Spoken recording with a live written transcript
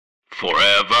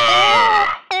Forever.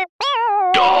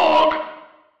 Dog.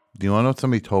 Do you want to know what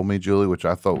somebody told me, Julie, which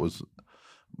I thought was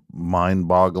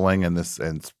mind-boggling, and it's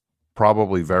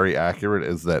probably very accurate,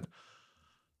 is that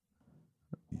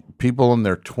people in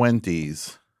their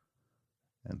 20s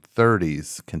and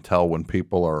 30s can tell when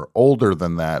people are older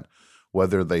than that,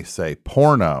 whether they say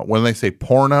porno. When they say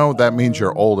porno, that means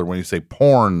you're older. When you say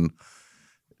porn,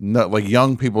 no, like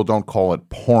young people don't call it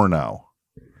porno.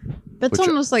 That's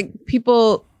almost like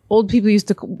old people used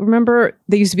to, remember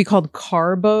they used to be called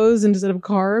carbos instead of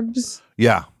carbs?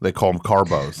 Yeah, they call them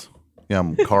carbos. Yeah,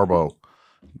 I'm carbo.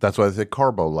 That's why they say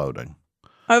carbo loading.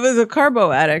 I was a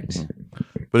carbo addict.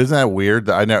 But isn't that weird?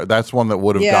 That's one that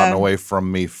would have gotten away from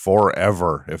me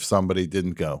forever if somebody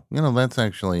didn't go, that's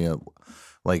actually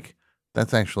like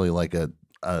a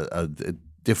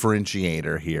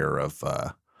differentiator here of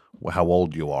how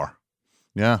old you are.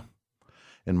 Yeah.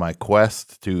 In my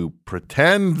quest to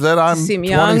pretend that I'm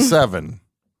 27.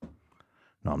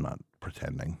 No, I'm not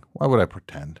pretending. Why would I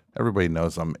pretend? Everybody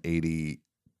knows I'm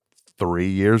 83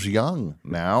 years young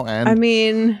now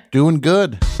and doing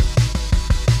good.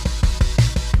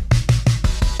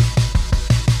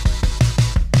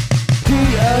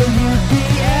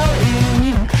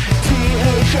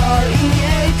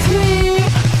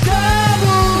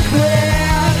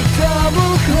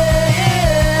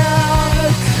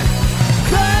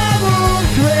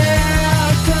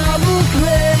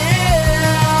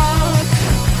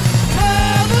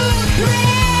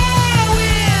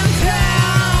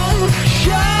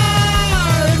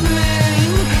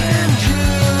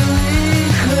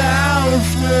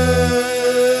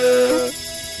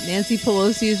 Nancy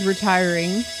Pelosi is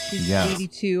retiring. She's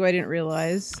 82. I didn't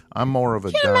realize. I'm more of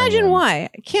a Can't imagine why.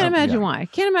 Can't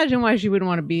imagine why she wouldn't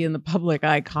want to be in the public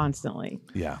eye constantly.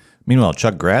 Yeah. Meanwhile,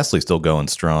 Chuck Grassley's still going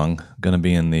strong. Going to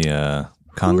be in the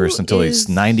Congress until he's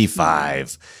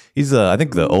 95. He's I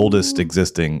think the oldest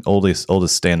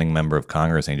standing member of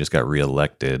Congress, and he just got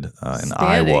reelected in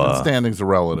Iowa. Standing's a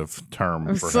relative term.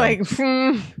 It's for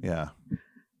him. Yeah.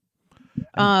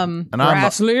 And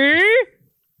Grassley.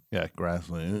 Yeah,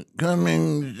 Grassley.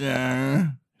 Coming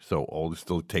there. So old, he's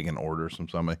still taking orders from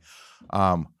somebody.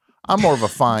 I'm more of a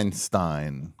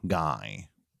Feinstein guy.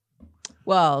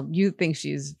 Well, you think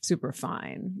she's super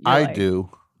fine. I do.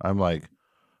 I'm like,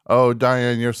 oh,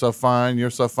 Diane, you're so fine. You're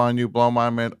so fine. You blow my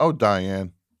mind. Oh,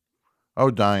 Diane. Oh,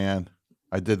 Diane.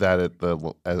 I did that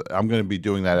I'm going to be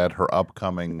doing that at her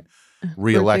upcoming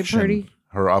reelection.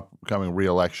 Her upcoming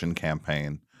reelection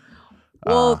campaign.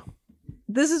 Well,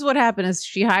 this is what happened is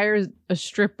she hires a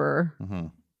stripper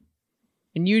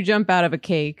and you jump out of a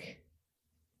cake.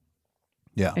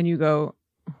 Yeah. And you go,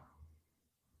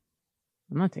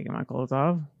 I'm not taking my clothes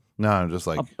off. No, I'm just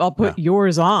like, I'll put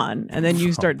yours on. And then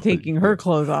you start taking her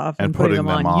clothes off and putting them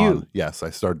on you. Yes, I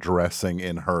start dressing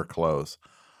in her clothes.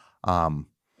 And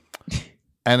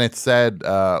it said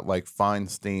like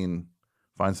Feinstein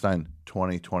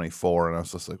 2024. And I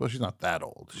was just like, well, she's not that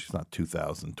old. She's not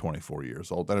 2024 years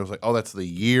old. And I was like, oh, that's the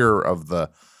year of the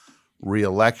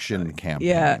re-election campaign.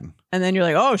 Yeah. And then you're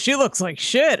like, oh, she looks like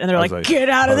shit. And they're like, get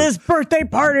out of this birthday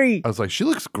party. I was like, she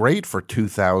looks great for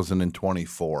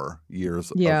 2024 years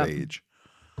of age.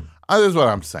 This is what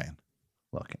I'm saying.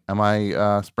 Look, am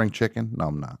I spring chicken? No,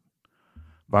 I'm not.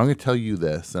 But I'm going to tell you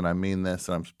this, and I mean this,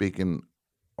 and I'm speaking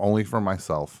only for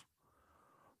myself.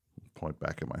 Point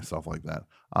back at myself like that.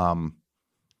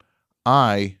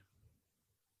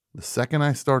 The second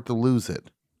I start to lose it,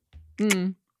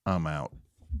 I'm out.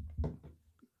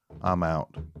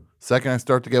 Second I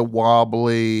start to get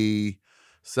wobbly,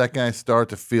 second I start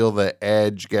to feel the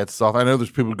edge get soft. I know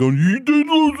there's people going, you did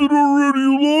lose it already,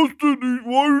 you lost it,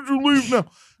 why did you leave now?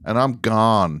 And I'm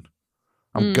gone.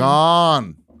 I'm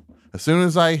gone. As soon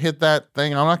as I hit that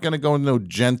thing, I'm not going to go into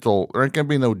there ain't going to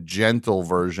be no gentle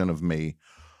version of me.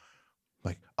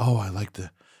 Like, oh, I like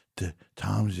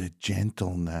Tom's a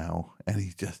gentle now. And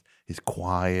he's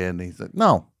quiet. And he's like,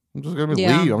 no, I'm just going to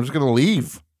leave. I'm just going to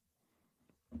leave.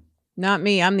 Not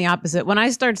me. I'm the opposite. When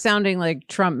I start sounding like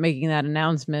Trump making that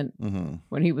announcement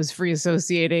when he was free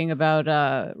associating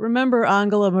about, remember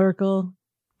Angela Merkel?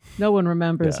 No one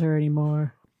remembers her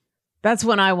anymore. That's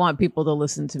when I want people to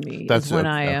listen to me. That's when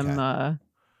I am,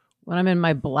 when I'm in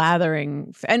my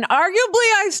blathering. And arguably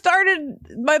I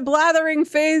started my blathering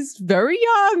phase very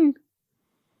young.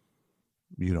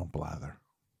 You don't blather.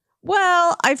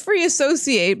 Well, I free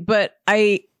associate, but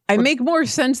I make more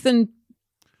sense than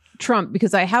Trump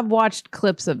because I have watched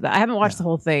clips of that. I haven't watched the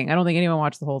whole thing. I don't think anyone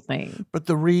watched the whole thing. But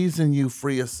the reason you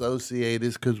free associate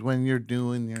is because when you're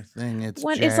doing your thing, it's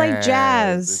like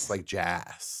jazz. It's like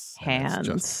jazz.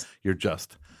 Hands. You're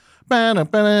just.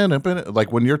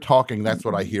 Like when you're talking, that's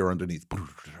what I hear underneath.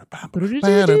 That's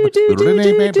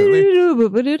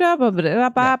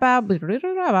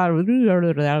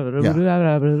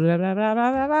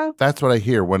what I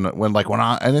hear when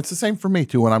I, and it's the same for me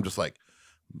too. When I'm just like,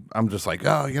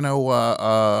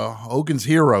 oh, Hogan's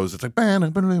Heroes. It's like, like,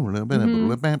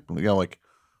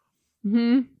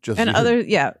 just and other,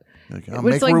 yeah. Like, I'll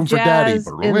make room for daddy.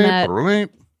 In that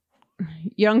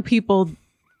young people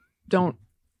don't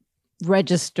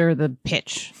register the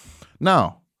pitch.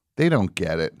 No, they don't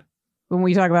get it. When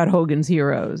we talk about Hogan's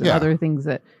Heroes and other things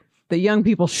that the young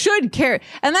people should care.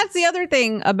 And that's the other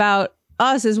thing about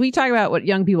us is we talk about what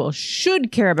young people should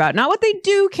care about, not what they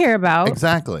do care about.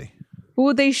 Exactly. But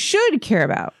what they should care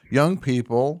about. Young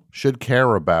people should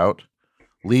care about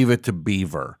Leave It to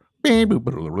Beaver. See,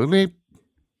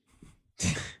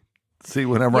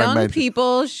 whenever I mention mention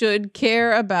people should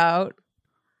care about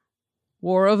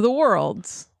War of the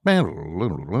Worlds. What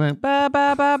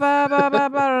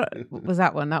was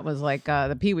that one? That was like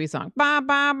the Pee Wee song.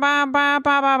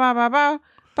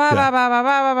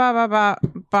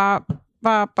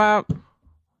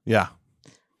 Yeah.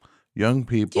 Young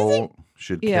people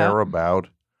should care about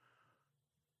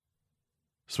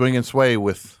Swing and Sway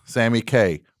with Sammy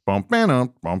K. Bump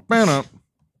up.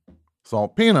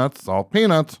 Salt peanuts, salt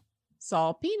peanuts.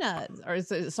 Salt peanuts. Or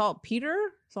is it saltpeter?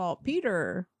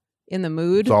 Saltpeter. In the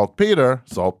mood. Saltpeter.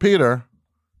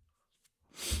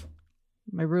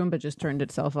 My Roomba just turned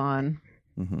itself on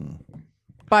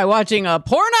by watching a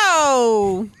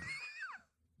porno.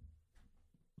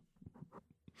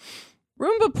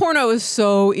 Roomba porno is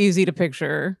so easy to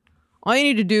picture. All you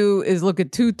need to do is look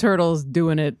at two turtles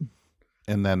doing it.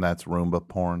 And then that's Roomba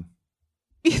porn.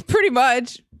 Pretty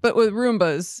much, but with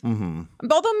Roombas. Mm-hmm.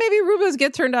 Although maybe Roombas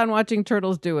get turned on watching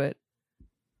turtles do it.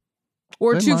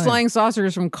 Or Two Flying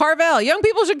Saucers from Carvel. Young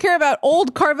people should care about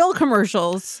old Carvel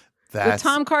commercials with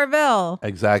Tom Carvel.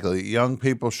 Exactly. Young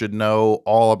people should know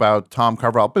all about Tom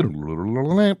Carvel. I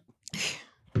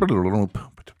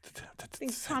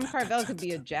think Tom Carvel could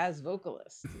be a jazz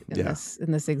vocalist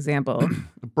in this example.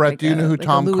 Brett, do you know who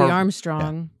Tom Louis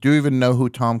Armstrong? Yeah. Do you even know who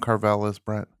Tom Carvel is,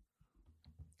 Brett?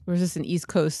 Or is this an East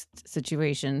Coast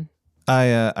situation?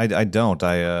 I don't.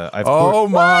 My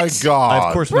God! I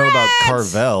of course know about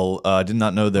Carvel. I did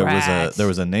not know there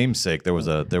was a namesake. There was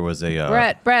a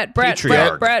Brett.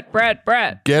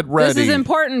 Get ready. This is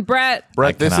important, Brett.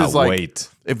 Brett, this is like wait.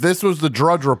 If this was the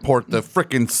Drudge Report, the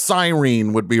freaking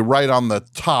siren would be right on the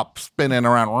top, spinning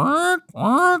around.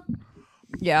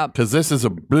 Yeah, because this is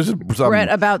some, Brett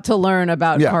about to learn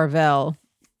about Carvel.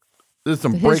 This is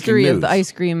some the breaking history news of the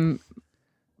ice cream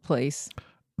place.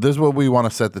 This is what we want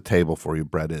to set the table for you,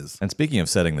 Brett. Is and speaking of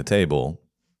setting the table,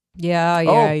 yeah.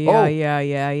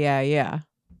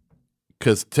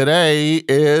 Because today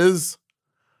is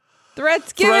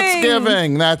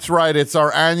Threatsgiving. That's right. It's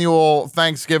our annual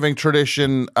Thanksgiving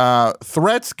tradition.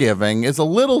 Threatsgiving is a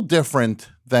little different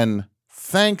than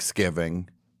Thanksgiving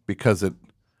because it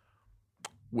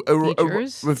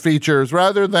features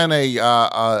rather than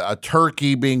a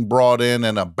turkey being brought in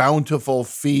and a bountiful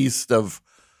feast of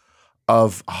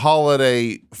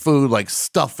holiday food like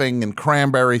stuffing and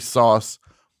cranberry sauce.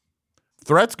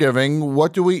 Threatsgiving,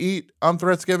 what do we eat on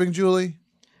Threatsgiving, Julie?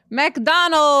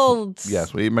 McDonald's.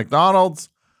 Yes, we eat McDonald's.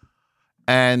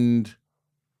 And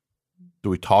do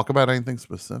we talk about anything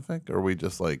specific? Or are we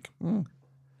just like...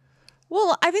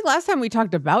 Well, I think last time we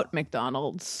talked about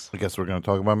McDonald's. I guess we're going to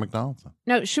talk about McDonald's.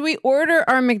 Now, should we order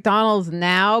our McDonald's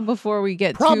now before we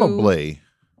get Probably.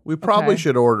 We probably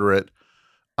should order it.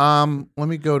 Let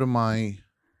me go to my...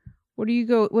 What do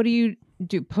you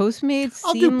do? Postmates?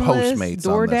 I'll do Postmates.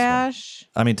 DoorDash?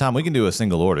 I mean, Tom, we can do a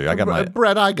single order. I got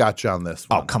Brett, I got you on this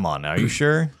one. Oh, come on now. Are you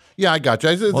sure? Yeah, I got you.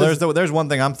 Well, there's one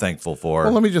thing I'm thankful for.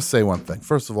 Well, let me just say one thing.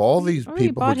 First of all these I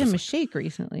people bought him a shake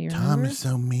recently. Tom is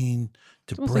so mean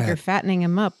to Brett. Like you're fattening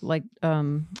him up like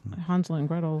Hansel and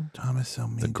Gretel. Tom is so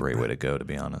mean. It's a great way to go, to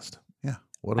be honest. Yeah.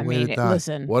 What a way to die.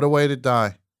 Listen. What a way to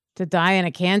die. To die in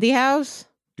a candy house?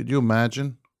 Could you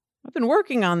imagine? I've been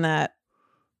working on that.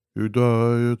 You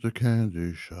die at the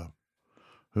candy shop.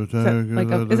 Is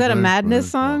that a Madness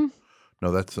song?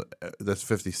 No, that's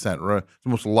 50 Cent. Right? It's the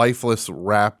most lifeless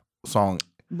rap song.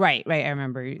 Right. I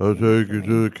remember. I'll take you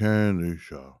to the candy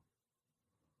shop.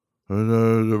 All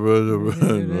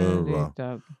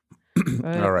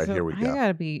right, here we go. I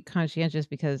gotta be conscientious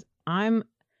because I'm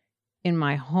in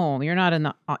my home. You're not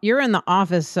you're in the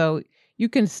office, so you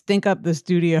can stink up the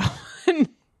studio.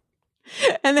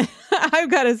 And then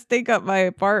I've got to stink up my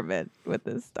apartment with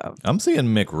this stuff. I'm seeing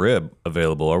McRib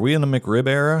available. Are we in the McRib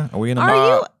era? Are we in?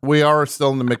 We are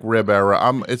still in the McRib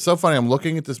era. It's so funny. I'm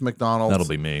looking at this McDonald's. That'll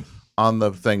be me. on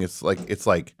the thing. It's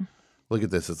like look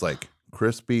at this. It's like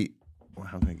crispy.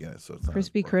 How can I get it? So it's not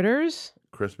Crispy critters.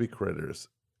 crispy critters.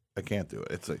 I can't do it.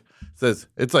 It's like it says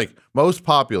it's like most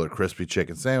popular crispy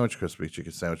chicken sandwich,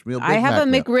 meal. Big I have Mac a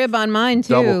meal, McRib on mine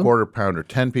too. double quarter pounder,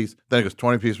 10-piece. Then it goes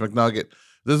 20-piece McNugget.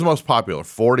 This is the most popular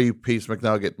 40-piece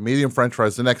McNugget, medium French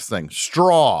fries. The next thing,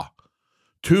 straw,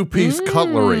 2-piece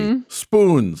cutlery,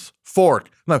 spoons, fork.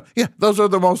 No, yeah, those are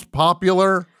the most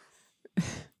popular.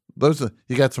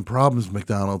 You got some problems,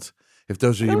 McDonald's. If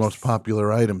those are your most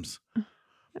popular items.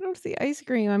 I don't see ice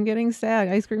cream. I'm getting sad.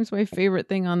 Ice cream's my favorite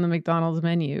thing on the McDonald's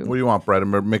menu. What do you want, Brett? A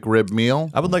McRib meal?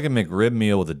 I would like a McRib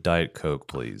meal with a Diet Coke,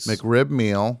 please. McRib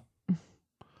meal.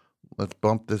 Let's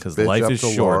bump this Because bitch life up is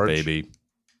to short, large. baby.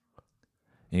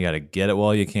 You got to get it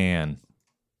while you can.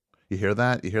 You hear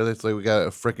that? You hear that? It's like we got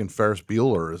a freaking Ferris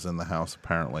Bueller is in the house,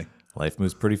 apparently. Life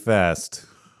moves pretty fast.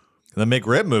 The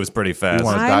McRib moves pretty fast.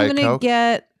 want a I'm Diet gonna Coke?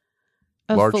 get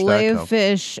a Large fillet Diet of Coke.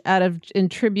 fish in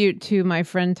tribute to my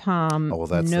friend Tom. Oh, well,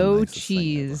 that's the no nicest thing I ever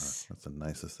heard. cheese. That's the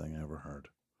nicest thing I ever heard.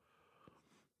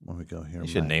 Let me go here. You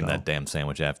should name Mac, that damn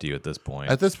sandwich after you at this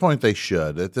point. At this point, they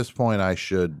should. At this point, I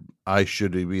should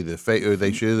be the or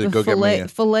they should either The go get me.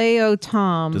 filet-o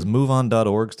Tom. Does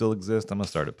MoveOn.org still exist? I'm going to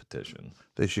start a petition.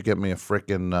 They should get me a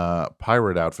freaking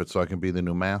pirate outfit so I can be the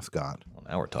new mascot. Well,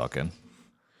 now we're talking.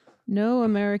 No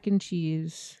American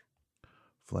cheese.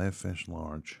 Filet of fish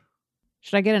large.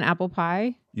 Should I get an apple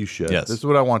pie? You should. Yes. This is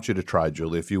what I want you to try,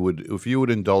 Julie. If you would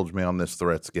indulge me on this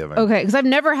Threatsgiving. Okay, because I've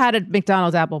never had a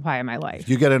McDonald's apple pie in my life.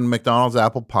 You get a McDonald's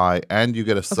apple pie and you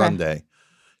get a sundae.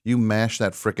 You mash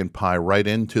that freaking pie right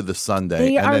into the sundae.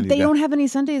 They don't have any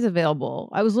sundaes available.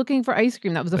 I was looking for ice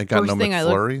cream. That was the They got first no thing I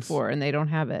looked McFlurries? for, and they don't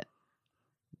have it.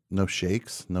 No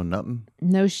shakes, no nothing.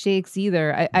 No shakes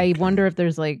either. I wonder if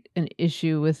there's like an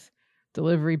issue with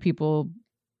delivery people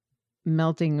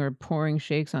melting or pouring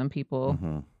shakes on people.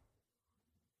 Mm-hmm.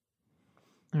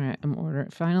 All right, I'm ordering.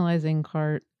 Finalizing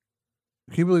cart.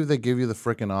 Can you believe they give you the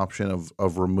freaking option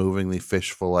of removing the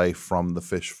fish fillet from the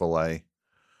fish fillet?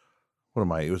 What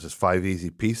am I? It was just 5 easy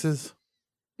pieces.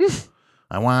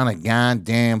 I want a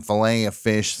goddamn fillet of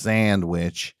fish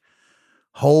sandwich.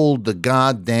 Hold the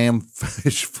goddamn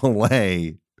fish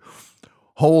fillet.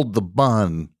 Hold the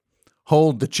bun.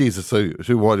 Hold the cheese. So what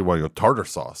do you want? Your tartar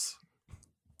sauce.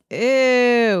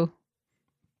 Ew.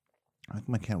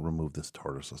 I can't remove this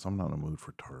tartar sauce. I'm not in the mood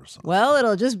for tartar sauce. Well,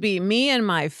 it'll just be me and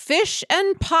my fish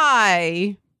and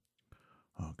pie.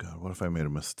 Oh, God. What if I made a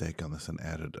mistake on this and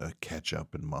added a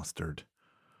ketchup and mustard?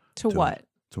 To what?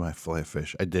 To my filet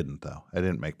fish. I didn't, though. I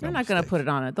didn't make They're no not going to mistake. put it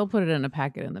on it. They'll put it in a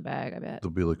packet in the bag, I bet.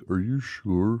 They'll be like, are you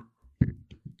sure?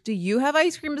 Do you have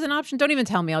ice cream as an option? Don't even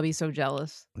tell me. I'll be so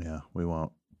jealous. Yeah, we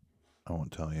won't. I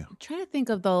won't tell you. I'm trying to think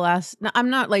of the last. No, I'm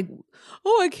not like,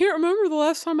 oh, I can't remember the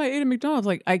last time I ate at McDonald's.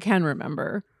 Like, I can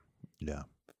remember. Yeah.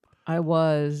 I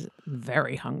was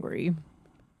very hungry.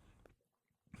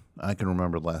 I can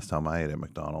remember the last time I ate at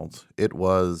McDonald's. It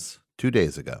was 2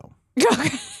 days ago.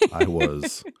 I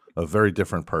was a very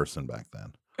different person back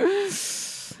then.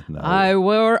 No. I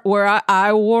wore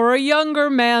a younger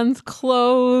man's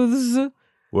clothes.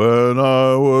 When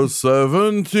I was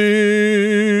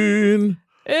 17,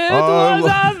 It was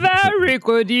a very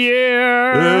good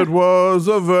year. it was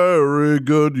a very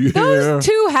good year. Those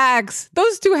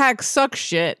two hacks suck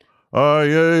shit. I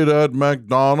ate at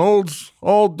McDonald's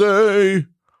all day.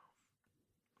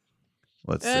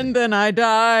 Let's see. And then I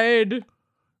died.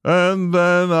 And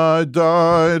then I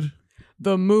died.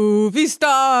 The movie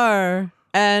star.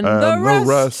 And And the the rest.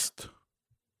 rest.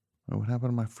 Oh, what happened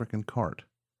to my freaking cart?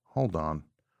 Hold on.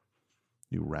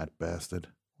 You rat bastard.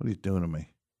 What are you doing to me?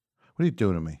 What are you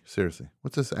doing to me? Seriously.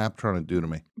 What's this app trying to do to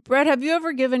me? Brett, have you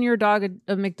ever given your dog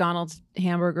a McDonald's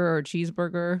hamburger or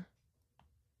cheeseburger?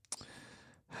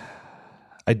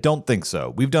 I don't think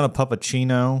so. We've done a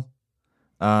puppuccino.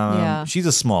 Yeah. She's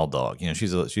a small dog. You know,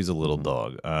 she's a little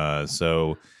dog. But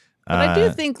I do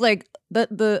think like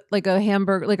the like a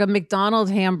hamburger, like a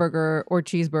McDonald's hamburger or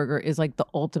cheeseburger is like the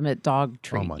ultimate dog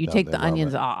treat. my You God, take they the love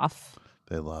onions it. off.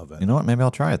 They love it. You know what? Maybe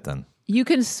I'll try it then. You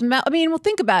can smell. I mean, well,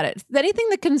 think about it. Anything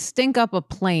that can stink up a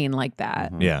plane like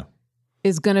that Mhm.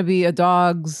 is going to be a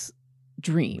dog's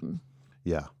dream.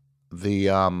 Yeah. The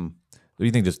What do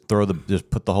you think? Just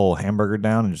put the whole hamburger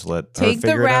down and just let her Take the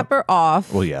figure it out? wrapper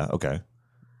off. Well, yeah, okay.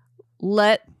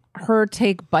 Let her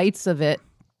take bites of it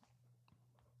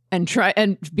and try,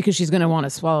 and because she's going to want to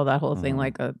swallow that whole thing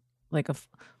like a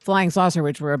flying saucer,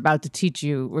 which we're going to teach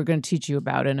you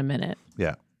about in a minute.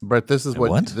 yeah. Brett, this is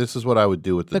what I would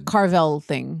do with The Carvel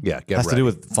thing. Yeah, get Has ready. to do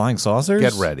with flying saucers.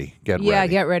 Get ready. Get Yeah, ready.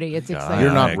 get ready. It's God, exciting.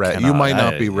 You're not I ready. You cannot- might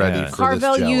not be ready yeah. for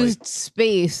Carvel this jelly. used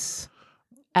space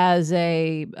as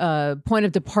a point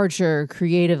of departure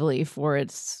creatively for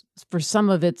some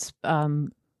of its I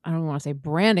don't want to say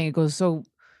branding. It goes so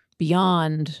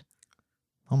beyond,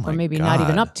 Oh my or maybe God. not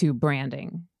even up to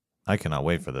branding. I cannot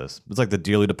wait for this. It's like the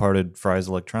dearly departed Fry's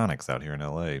Electronics out here in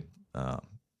LA.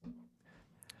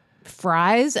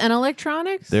 Fries and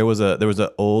electronics. There was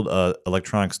a old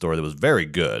electronics store that was very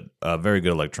good, a very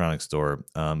good electronics store.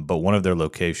 But one of their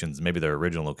locations, maybe their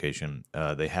original location,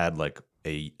 they had like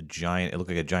it looked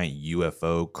like a giant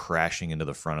UFO crashing into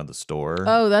the front of the store.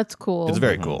 Oh, that's cool. It's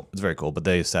very cool. It's very cool. But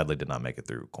they sadly did not make it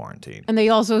through quarantine. And they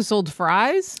also sold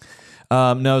fries.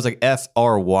 No, it's like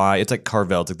FRY. It's like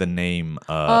Carvel. It's like the name.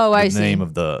 I see. Name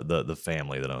of the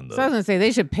family that owned the. So I was gonna say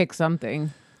they should pick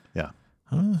something. Yeah.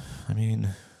 I mean,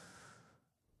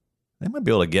 they might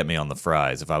be able to get me on the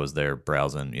fries if I was there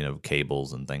browsing,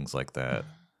 cables and things like that.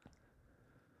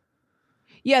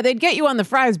 Yeah, they'd get you on the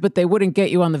fries, but they wouldn't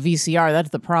get you on the VCR. That's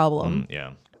the problem.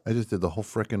 Yeah. I just did the whole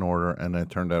frickin' order, and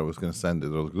it turned out I was going to send it.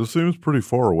 They're like, this seems pretty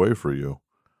far away for you.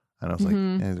 And I was like,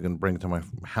 yeah, he's going to bring it to my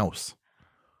house.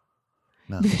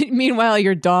 No. Meanwhile,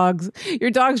 your dogs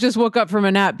just woke up from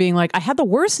a nap being like, I had the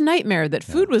worst nightmare that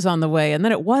food was on the way, and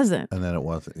then it wasn't. And then it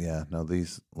wasn't. Yeah. No,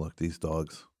 these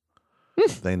dogs,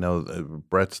 they know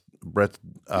Brett's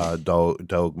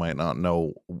dog might not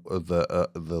know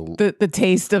The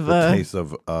taste of taste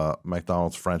of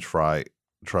McDonald's French fry.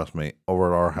 Trust me,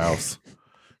 over at our house,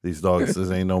 these dogs, this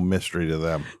ain't no mystery to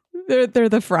them. They're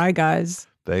the fry guys.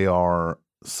 They are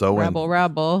so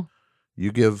Rabble.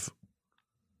 You give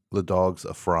the dogs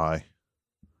a fry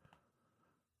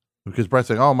because Brett's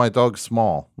saying, "Oh, my dog's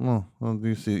small." Well,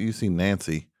 you see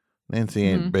Nancy. Nancy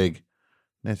ain't big.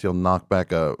 Nancy will knock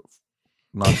back a.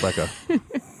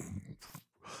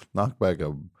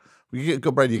 You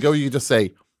go, Brett. You just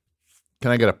say,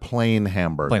 "Can I get a plain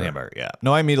hamburger?" Plain hamburger, yeah.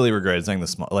 No, I immediately regretted saying the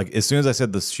small. Like, as soon as I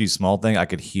said the she's small thing, I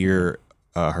could hear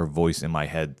her voice in my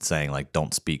head saying, like,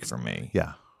 don't speak for me.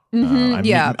 Yeah.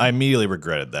 I immediately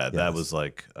regretted that. Yes. That was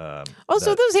like.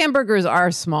 Also, those hamburgers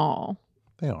are small.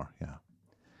 They are, yeah.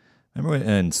 Remember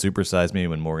in Super Size Me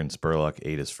when Morgan Spurlock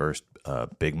ate his first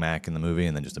Big Mac in the movie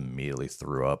and then just immediately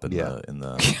threw up in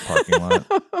the parking lot?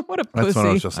 What a That's pussy. when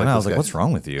I was just like, I was like, what's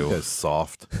wrong with you? This guy's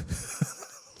soft.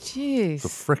 Jeez. It's a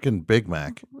freaking Big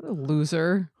Mac. What a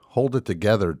loser. Hold it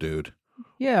together, dude.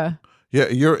 Yeah. Yeah,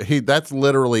 that's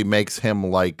literally makes him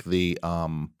like the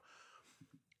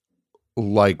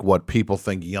like what people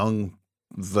think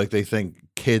they think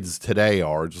kids today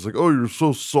are. Just like, oh, you're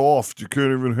so soft, you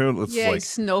can't even handle it. It's like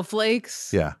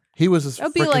snowflakes. yeah. He was a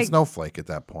That'd be freaking like- snowflake at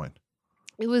that point.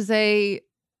 It was it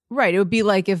would be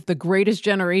like if the greatest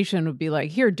generation would be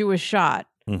like, here, do a shot.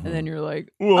 And then you're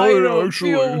like, Well, I don't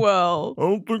actually- feel well. I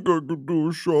don't think I could do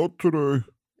a shot today.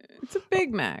 It's a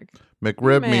Big Mac.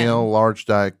 McRib Man. meal, large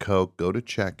Diet Coke, go to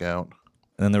checkout.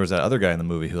 And then there was that other guy in the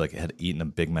movie who like had eaten a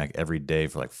Big Mac every day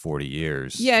for like 40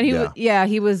 years. Yeah, and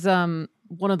he was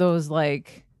one of those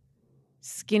like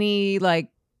skinny like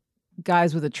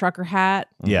guys with a trucker hat.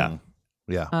 Yeah.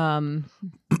 Yeah.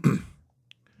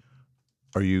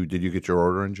 Did you get your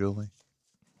order in, Julie?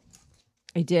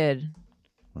 I did.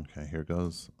 Okay, here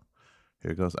goes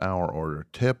our order.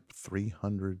 Tip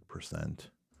 300%.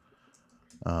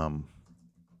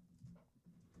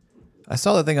 I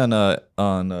saw that thing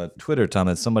on Twitter, Tom,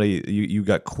 that somebody you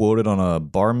got quoted on a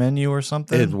bar menu or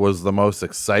something. It was the most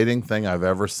exciting thing I've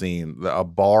ever seen. A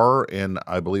bar in,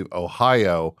 I believe,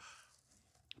 Ohio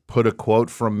put a quote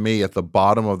from me at the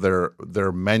bottom of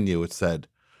their menu. It said,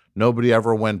 "Nobody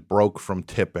ever went broke from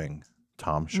tipping."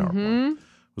 Tom Sharpling. It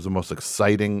was the most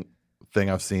exciting thing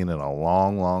I've seen in a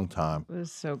long, long time. It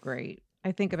was so great.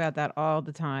 I think about that all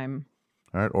the time.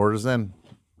 All right, orders in.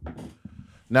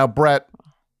 Now, Brett,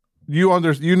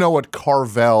 you know what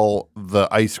Carvel, the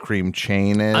ice cream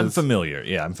chain, is? I'm familiar.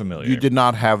 Yeah, I'm familiar. You did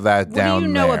not have that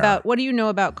down there. What do you know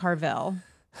about Carvel?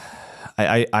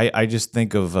 I just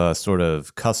think of sort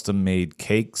of custom made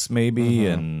cakes maybe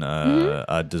and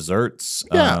desserts.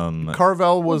 Yeah,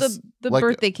 Carvel was the like,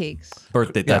 birthday cakes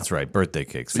That's right. Birthday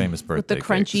cakes. Famous birthday with the cakes.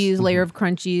 crunchies, layer of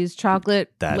crunchies,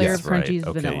 chocolate, layer of right. crunchies,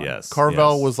 Okay, vanilla. yes.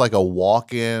 Carvel yes. was like a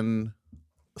walk-in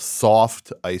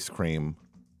soft ice cream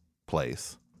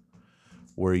place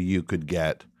where you could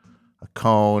get a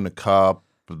cone, a cup,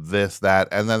 this, that,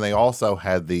 and then they also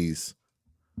had these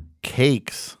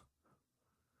cakes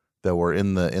that were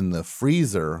in the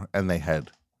freezer, and they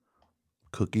had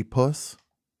Cookie Puss,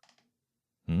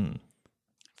 and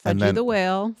Fudgy the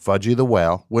Whale. Fudgy the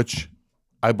Whale, which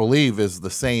I believe is the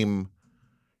same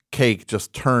cake,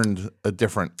 just turned a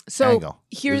different angle.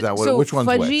 Which one's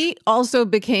Fudgy which? also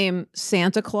became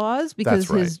Santa Claus because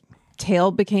That's right. his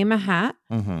tail became a hat.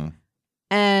 Mm-hmm.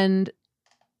 And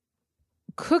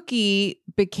Cookie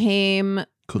became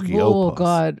Cookie oh Opus.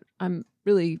 God, I'm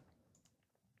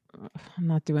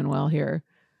not doing well here.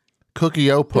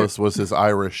 Cookie Opus was his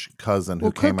Irish cousin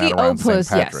who came out Cookie around Opus,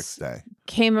 St. Patrick's yes,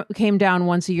 Day. came down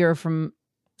once a year from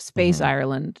Space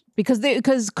Ireland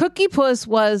because Cookie Puss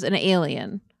was an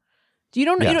alien. Do you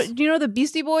know the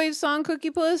Beastie Boys song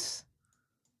Cookie Puss?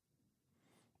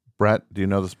 Brett, do you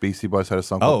know this Beastie Boys had a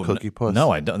song called Cookie Puss? No,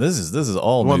 I don't. This is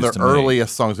all One news of to their me.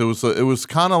 earliest songs. It was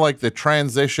kind of like the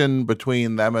transition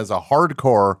between them as a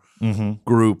hardcore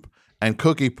group and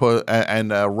Cookie Puss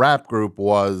and a rap group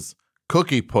was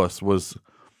Cookie Puss was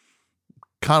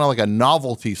kind of like a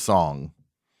novelty song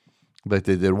that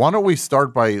they did. Why don't we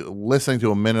start by listening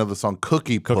to a minute of the song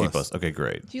Cookie Puss? Cookie Puss. Okay,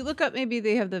 great. If you look up, maybe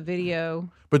they have the video.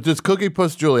 But does Cookie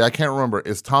Puss, Julie, I can't remember.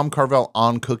 Is Tom Carvel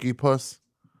on Cookie Puss?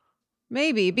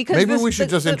 Maybe because Maybe we should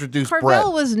just introduce Carvel Brett.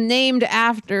 was named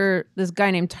after this guy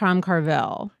named Tom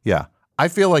Carvel. Yeah. I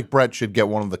feel like Brett should get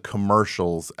one of the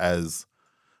commercials as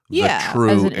the true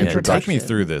as an introduction. Take me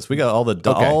through this. We got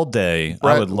all day.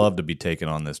 Brett, I would love to be taken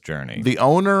on this journey. The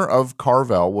owner of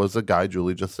Carvel was a guy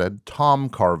Julie just said, Tom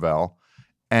Carvel,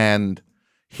 and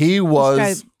he was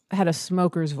This guy had a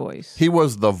smoker's voice. he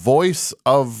was the voice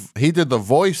of he did the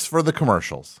voice for the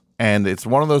commercials. And it's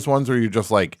one of those ones where you're just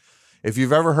like, if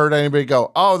you've ever heard anybody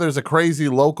go, oh, there's a crazy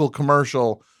local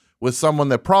commercial with someone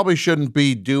that probably shouldn't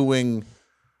be doing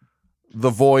the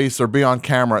voice or be on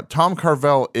camera, Tom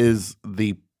Carvel is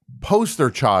the poster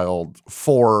child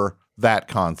for that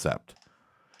concept.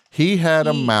 He had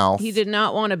a mouth. He did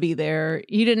not want to be there.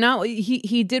 He did not.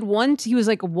 He did one. He was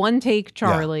like one take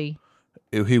Charlie.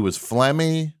 Yeah. He was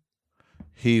phlegmy.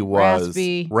 He was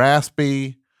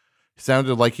raspy.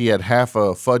 Sounded like he had half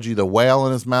a Fudgy the Whale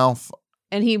in his mouth.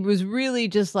 And he was really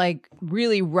just like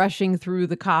really rushing through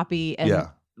the copy. And it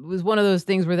was one of those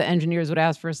things where the engineers would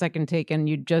ask for a second take and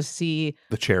you'd just see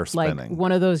the chair like spinning.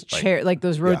 one of those chair, like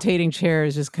those rotating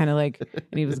chairs just kind of like,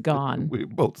 and he was gone. We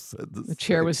both said this. The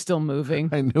chair was still moving.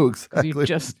 I knew exactly.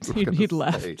 He'd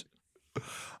left.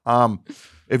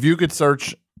 If you could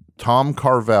search Tom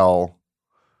Carvel,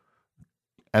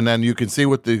 and then you can see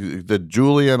what the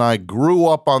Julie and I grew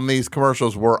up on these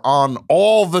commercials were on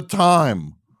all the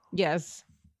time. Yes.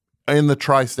 In the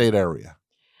tri-state area.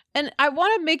 And I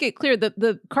want to make it clear that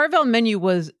the Carvel menu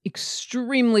was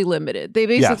extremely limited. They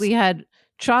basically had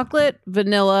chocolate,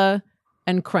 vanilla,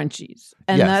 and crunchies.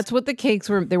 And that's what the cakes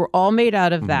were. They were all made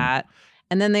out of that.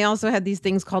 And then they also had these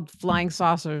things called flying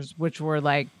saucers, which were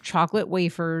like chocolate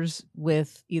wafers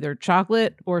with either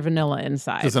chocolate or vanilla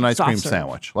inside. It's an ice cream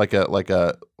sandwich. Like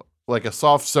a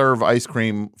soft serve ice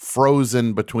cream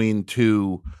frozen between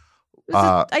two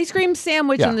ice cream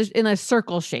sandwich in a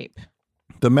circle shape.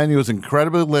 The menu is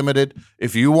incredibly limited.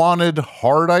 If you wanted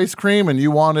hard ice cream and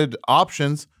you wanted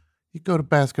options, you go to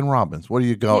Baskin Robbins. What do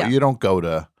you go? You don't go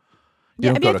to.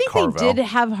 I think Carvel. They did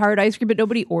have hard ice cream, but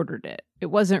nobody ordered it. It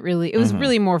wasn't really. It was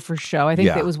really more for show. I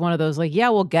think it was one of those like,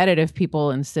 we'll get it if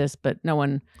people insist, but no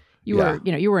one. You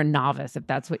were a novice if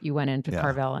that's what you went into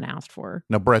Carvel and asked for.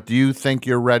 Now, Brett, do you think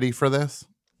you're ready for this?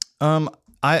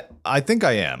 I think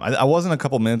I am. I wasn't a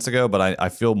couple minutes ago, but I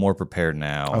feel more prepared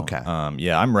now. Okay.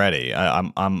 I'm ready.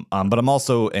 I'm but I'm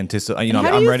also anticipating.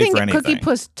 I'm ready for anything. Cookie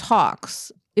Puss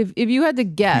talks. If you had to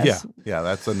guess. Yeah,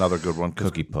 that's another good one.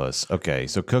 Cookie Puss. Okay,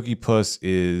 so Cookie Puss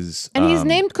is, and he's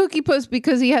named Cookie Puss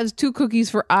because he has two cookies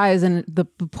for eyes, and the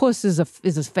puss is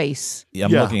his face. Yeah,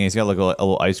 I'm looking. He's got like a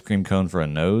little ice cream cone for a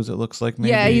nose. It looks like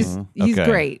maybe. Yeah, he's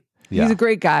great. Yeah. He's a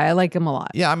great guy. I like him a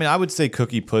lot. Yeah, I mean, I would say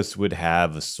Cookie Puss would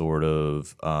have a sort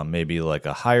of maybe like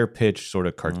a higher pitch, sort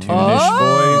of cartoonish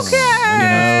voice. You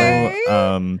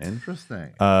know, interesting.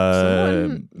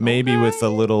 Maybe with a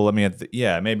little. I mean,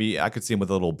 maybe I could see him with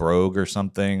a little brogue or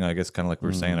something. I guess kind of like we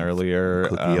were saying earlier.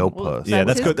 Cookie Opus. Yeah,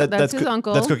 that's his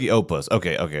uncle. That's Cookie Opus.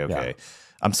 Okay. Yeah.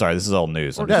 I'm sorry, this is all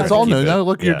news. Yeah, it's all new. No,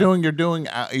 look, you're doing.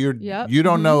 You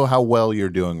don't know how well you're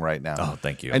doing right now. Oh,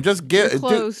 thank you. And just get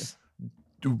close.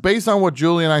 Based on what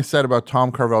Julie and I said about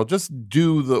Tom Carvel, just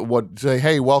say,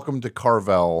 hey, welcome to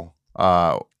Carvel.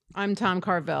 I'm Tom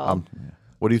Carvel.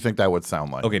 What do you think that would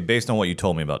sound like? Okay, based on what you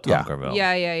told me about Tom Carvel.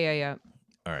 Yeah.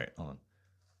 All right, hold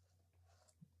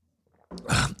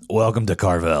on. Welcome to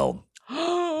Carvel.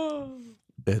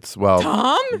 It's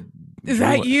Tom? Is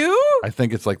that you? I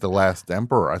think it's like the Last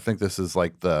Emperor. I think this is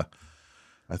like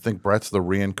I think Brett's the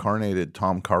reincarnated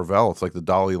Tom Carvel. It's like the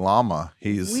Dalai Lama.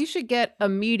 We should get a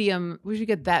medium. We should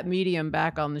get that medium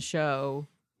back on the show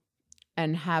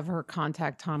and have her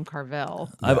contact Tom Carvel.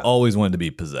 I've always wanted to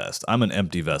be possessed. I'm an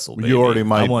empty vessel, baby. You already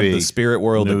might be. I want the spirit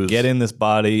world to get in this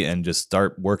body and just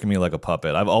start working me like a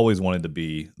puppet. I've always wanted to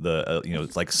be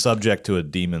it's like subject to a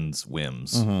demon's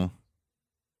whims. Mm-hmm.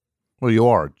 Well, you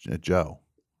are, Joe.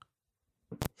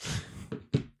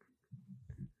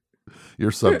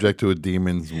 You're subject to a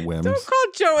demon's whims. Don't call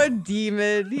Joe a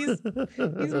demon.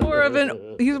 He's more of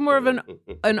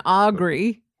an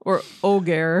augury or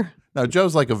ogre. No,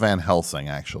 Joe's like a Van Helsing.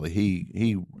 Actually,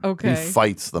 he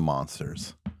fights the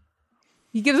monsters.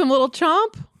 He gives them a little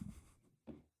chomp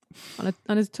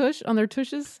on his tush, on their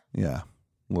tushes. Yeah,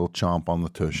 a little chomp on the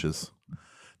tushes.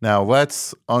 Now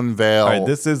let's unveil. All right,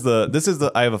 this is the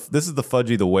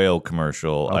Fudgy the Whale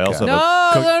commercial. Okay. I also No,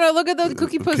 have look at the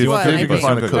Cookie Puss You want one. Cookie Puss?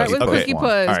 Start Cookie with Puss Cookie one.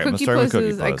 Puss. All right, I'm Cookie starting with Puss Cookie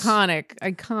is Puss.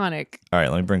 iconic. All right,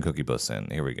 let me bring Cookie Puss in.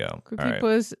 Here we go. Cookie All right,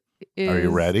 Puss is. Are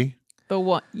you ready? The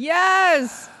one.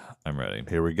 Yes. I'm ready.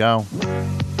 Here we go.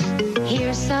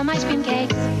 Here's some ice cream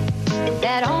cakes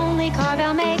that only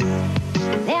Carvel makes.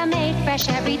 They're made fresh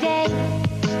every day,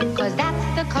 'cause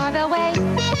that's the Carvel way.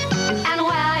 And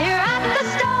while you're at the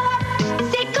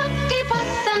store, see Cookie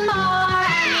Puss and more.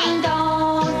 And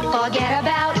don't forget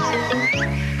about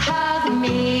Hug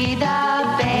Me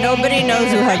the Bear. Nobody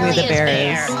knows who Hug Me the Bear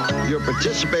is. Your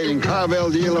participating Carvel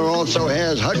dealer also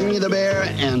has Hug Me the Bear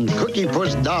and Cookie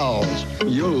Puss dolls.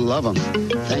 You'll love them.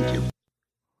 Thank you.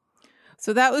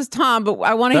 So that was Tom, but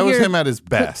I want to That hear. was him at his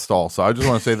best. Also, I just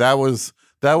want to say that was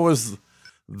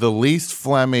the least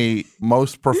phlegmy,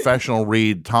 most professional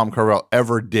read Tom Carvel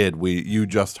ever did. You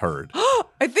just heard.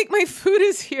 I think my food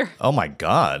is here. Oh my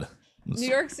God. New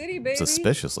York City, baby.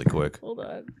 Suspiciously quick. Hold on.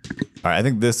 All right, I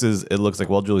think this is. It looks like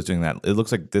while Julie's doing that, it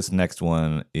looks like this next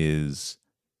one is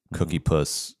Cookie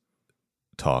Puss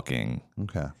talking.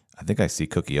 Okay, I think I see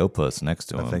Cookie Opus next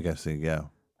to him. I think I see. Yeah.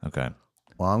 Okay.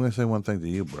 Well, I'm going to say one thing to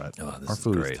you, Brett. Oh, this Our is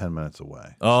food great. is 10 minutes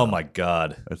away. Oh my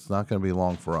God. It's not going to be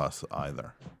long for us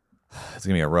either. It's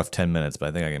gonna be a rough 10 minutes, but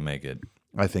I think I can make it.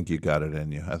 I think you got it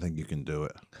in you. I think you can do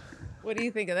it. What do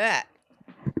you think of that?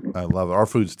 I love it. Our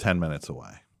food's 10 minutes away.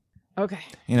 Okay.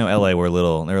 You know, LA, they're a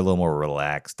little more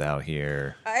relaxed out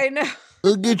here. I know.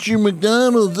 Look at your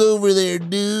McDonald's over there,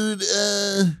 dude.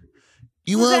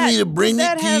 You want me to bring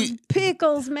it to you?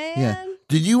 Pickles, man. Yeah.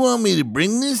 Did you want me to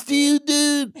bring this to you,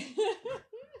 dude?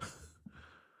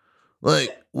 Like,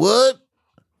 what?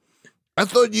 I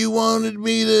thought you wanted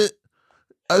me to.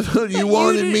 I thought you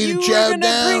wanted me to chow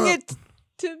down. Bring it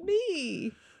to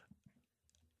me.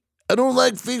 I don't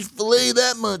like fish fillet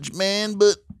that much, man,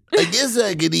 but I guess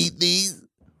I could eat these.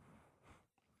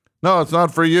 No, it's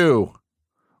not for you.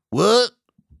 What?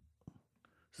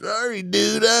 Sorry,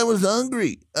 dude. I was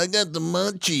hungry. I got the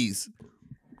munchies.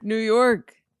 New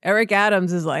York. Eric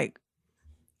Adams is like,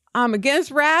 I'm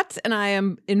against rats and I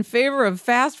am in favor of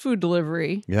fast food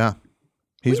delivery. Yeah.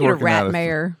 We need a rat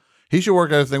mayor. He should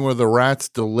work out a thing where the rats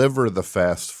deliver the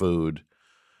fast food.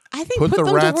 I think Put put the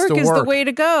them rats to to work is the work. way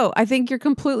to go. I think you're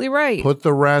completely right. Put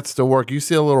the rats to work. You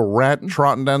see a little rat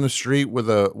trotting down the street with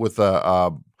a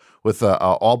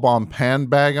all-bomb pan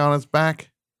bag on its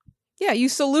back. Yeah, you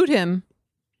salute him.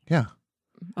 Yeah.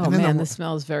 Oh And then man, the- the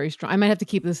smell is very strong. I might have to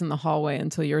keep this in the hallway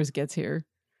until yours gets here.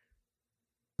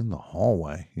 In the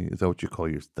hallway. Is that what you call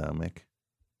your stomach?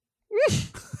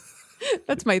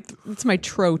 That's my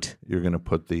trote. You're gonna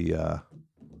put the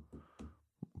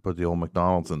old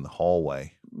McDonald's in the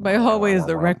hallway. My hallway is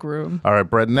the rec room. All right,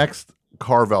 Brett. Next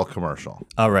Carvel commercial.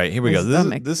 All right, here we My go.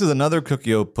 stomach. This is another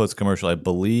Cookie Opus commercial, I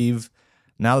believe.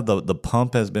 Now that the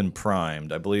pump has been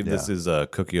primed, I believe this is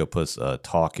Cookie Opus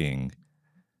talking.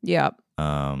 Yeah.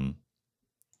 Um,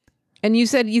 And you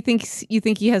said you think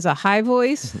he has a high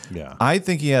voice? Yeah. I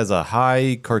think he has a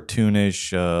high,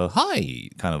 cartoonish, hi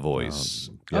kind of voice.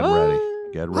 Get ready.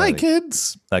 Get ready. Hi,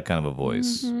 kids. That kind of a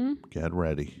voice. Get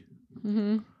ready.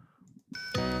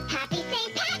 Happy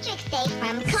St. Patrick's Day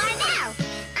from Carvel.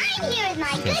 I'm here with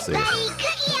my good see it. buddy,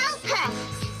 Cookie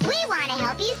Opus. We want to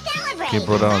help you celebrate. Can you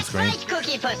put it on That's screen? right,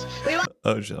 Cookie Puss. We want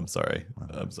Oh shit! I'm sorry.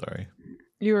 I'm sorry.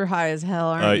 You were high as hell,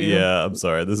 aren't you? Yeah, I'm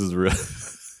sorry. This is real.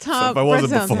 Tom, If I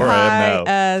wasn't Brett sounds before, I am high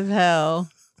now. as hell.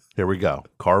 Here we go.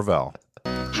 Carvel.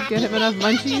 Happy Get him enough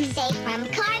St. Patrick's munchies? Day from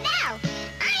Carvel.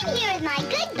 I'm here with my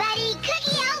good buddy,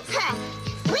 Cookie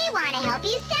Opus. We want to help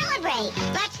you celebrate.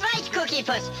 That's right, Cookie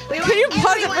Puss. We Can you want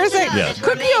pause it for a everyone to second? know Yeah. that we're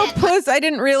Cookie made at Opus, I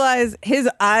didn't realize his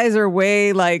eyes are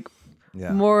way like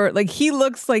Yeah. more like he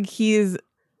looks like he's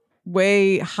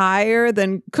way higher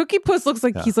than Cookie Puss looks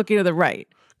like he's looking to the right.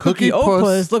 Cookie Cookie Puss-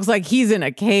 Opus looks like he's in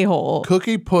a K-hole.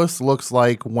 Cookie Puss looks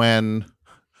like when,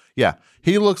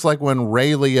 he looks like when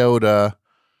Ray Liotta.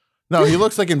 No, he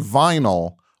looks like in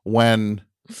Vinyl when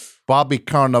Bobby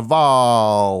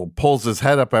Carnival pulls his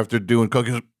head up after doing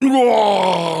cookies,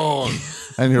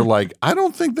 and you're like, I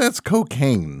don't think that's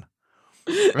cocaine.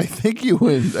 I think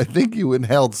you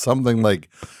inhaled something like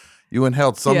you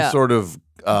inhaled some Yeah. sort of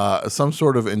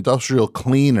industrial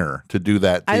cleaner to do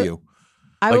that to you.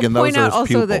 I Like, will and those point are out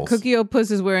his also that pupils. Cookie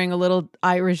Opus is wearing a little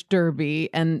Irish derby,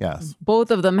 and Yes. both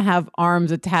of them have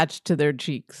arms attached to their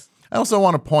cheeks. I also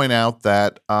want to point out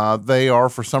that they are,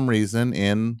 for some reason,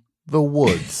 in the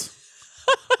woods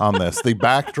on this. The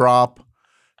backdrop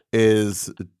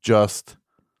is just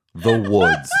the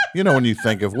woods. You know, when you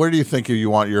think of, where do you think you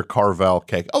want your Carvel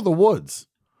cake? Oh, the woods.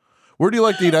 Where do you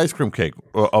like to eat ice cream cake?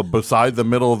 Beside the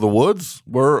middle of the woods?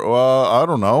 Where, I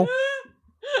don't know.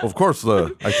 Of course, I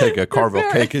take a Carvel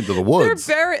cake into the woods.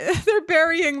 They're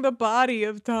burying the body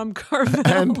of Tom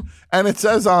Carvel. And it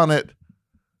says on it,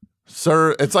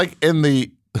 sir, it's like in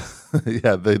the,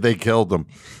 yeah, they killed him.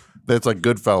 It's like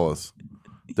Goodfellas.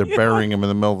 They're burying him in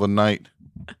the middle of the night.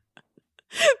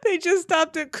 They just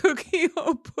stopped at Cookie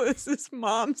Opus's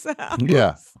mom's house.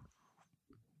 Yeah.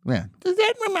 Yeah. Does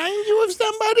that remind you of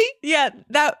somebody? Yeah,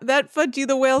 that Fudgy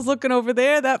the whale's looking over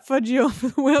there. That Fudgy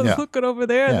the whale's looking over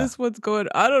there. Yeah. This one's going,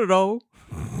 I don't know.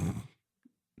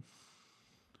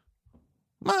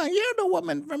 Ma, you're the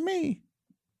woman for me.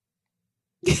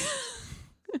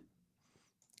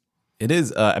 It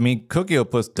is. I mean, Cookie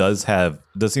Opus does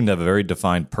seem to have a very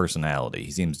defined personality.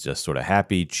 He seems just sort of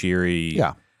happy, cheery.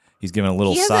 Yeah. He's giving a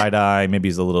little side eye. Maybe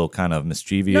he's a little kind of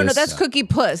mischievous. No, that's Cookie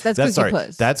Puss. That's Cookie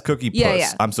Puss. That's Cookie Puss.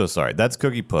 Yeah. I'm so sorry. That's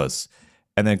Cookie Puss.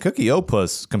 And then Cookie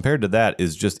Opus, compared to that,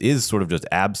 is sort of just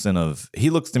absent of.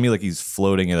 He looks to me like he's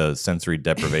floating in a sensory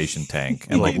deprivation tank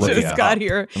and like He looking just up got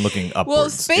here. and looking Well,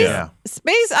 upwards.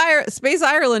 Space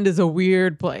Ireland is a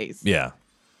weird place. Yeah.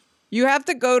 You have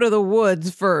to go to the woods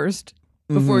first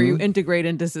before you integrate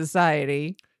into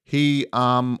society. He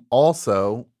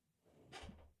also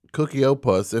Cookie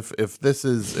Opus. If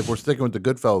we're sticking with the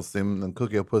Goodfellas theme, then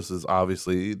Cookie Opus is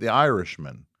obviously the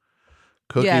Irishman.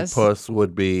 Cookie Puss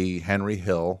would be Henry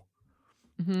Hill.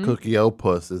 Cookie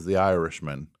Opus is the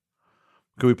Irishman.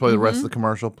 Could we play the rest of the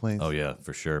commercial, please? Oh yeah,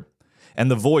 for sure. And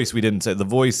the voice, we didn't say. The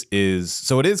voice is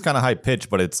so it is kind of high pitched,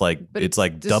 but it's like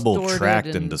double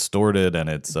tracked and distorted, and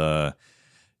it's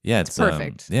it's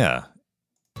perfect. Yeah.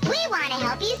 We want to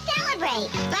help you celebrate.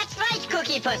 That's right,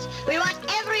 Cookie Puss. We want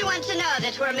everyone to know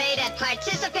that we're made at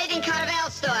participating Carvel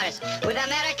stores with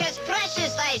America's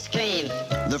freshest ice cream.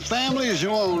 The families who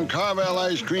own Carvel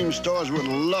ice cream stores would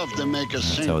love to make a how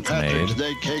St. it's Patrick's made.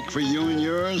 Day cake for you and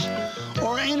yours.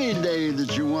 Or any day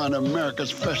that you want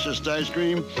America's freshest ice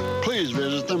cream, please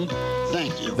visit them.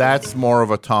 Thank you. That's more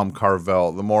of a Tom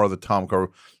Carvel. The more of the Tom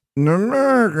Carvel.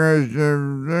 America's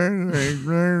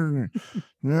the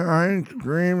ice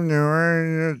cream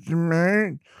the ice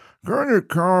made. Go to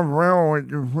Carvel with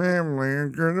your family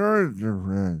and get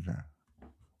ice.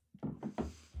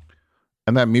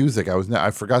 And that music,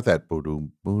 I forgot that.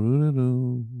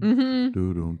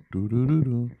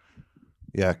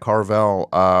 Yeah, Carvel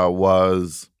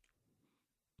was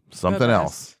something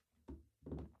else.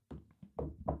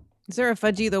 Is there a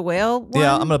Fudgy the Whale one?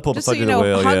 Yeah, I'm gonna pull up Just Fudgy so you the know,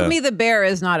 Whale, Hug yeah. Me the Bear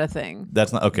is not a thing.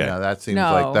 That's not okay. Yeah, that seems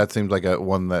No. like a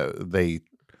one that they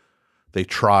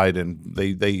tried and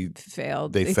they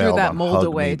Failed. They They failed threw that on mold Hug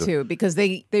away Me the- too because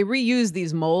they reuse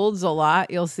these molds a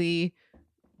lot. You'll see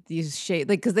these shapes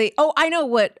like because they. Oh, I know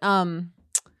what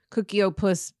Cookie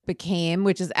Opus became,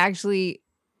 which is actually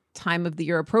time of the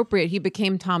year appropriate. He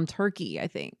became Tom Turkey, I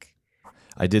think.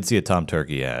 I did see a Tom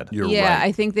Turkey ad. You're Yeah, right.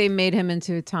 I think they made him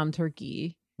into Tom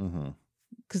Turkey Mm-hmm.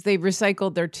 because they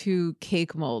recycled their two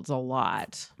cake molds a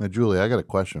lot. Now, Julie, I got a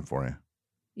question for you.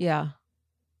 Yeah,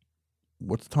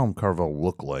 What's Tom Carvel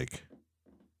look like?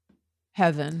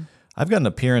 heaven. I've got an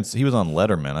appearance. He was on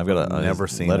Letterman. I've got a Never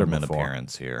his seen him Letterman before.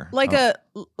 appearance here. Like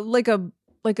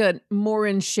a more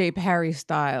in shape Harry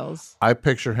Styles. I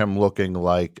picture him looking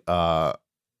like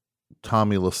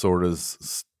Tommy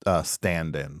Lasorda's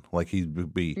stand-in. Like he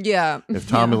would be. Yeah. If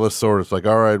Tommy Lasorda's like,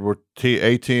 all right, we're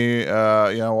A-team,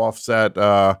 offset.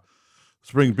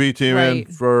 Let's bring B team Right.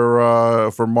 in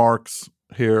for Marks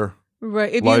here.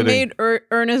 Right. If Lighting. you made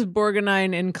Ernest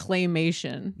Borgnine in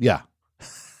claymation. Yeah.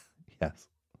 Yes.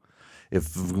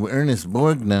 If Ernest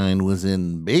Borgnine was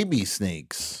in Baby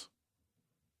Snakes.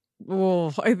 Oh,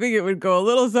 I think it would go a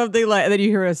little something like. And then you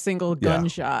hear a single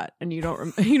gunshot, and you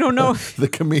don't know. The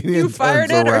comedian fired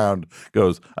turns it or- around,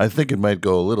 goes, I think it might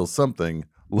go a little something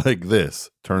like this.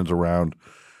 Turns around.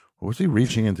 What was he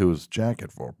reaching into his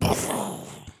jacket for?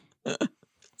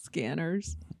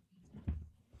 Scanners.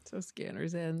 So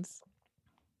Scanners ends.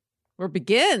 Or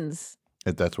begins.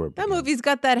 That's where it That begins. movie's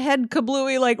got that head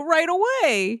kablooey like right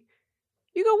away.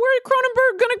 You go, where's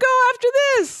Cronenberg gonna go after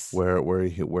this?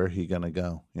 Where he gonna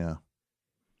go? Yeah.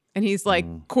 And he's like,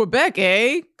 Quebec,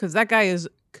 eh? Because that guy is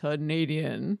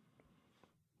Canadian.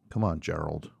 Come on,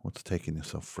 Gerald. What's taking you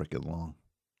so freaking long?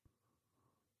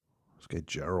 Let's Okay,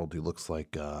 Gerald, he looks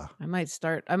like I might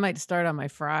start on my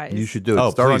fries. you should do it.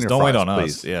 Oh, Start please, on your don't fries, wait on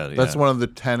please. us. Yeah, That's yeah. one of the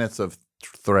tenets of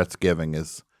Threatsgiving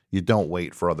is you don't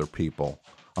wait for other people.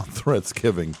 On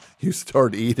Threatsgiving, you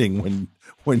start eating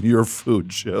when your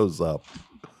food shows up.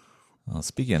 Well,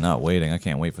 speaking of not waiting, I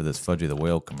can't wait for this Fudgy the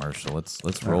Whale commercial. Let's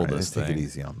roll All right, this take thing. it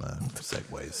easy on the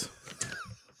segues.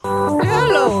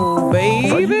 Hello,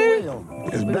 baby. Is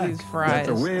Look at back. these fries. That's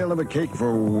a whale of a cake for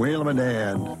a whale of a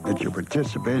dad at your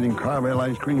participating Carvel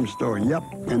ice cream store. Yep.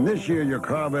 And this year, your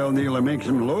Carvel dealer makes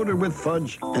them loaded with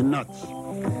fudge and nuts.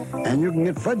 And you can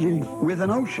get Fudgy with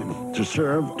an ocean to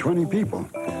serve 20 people.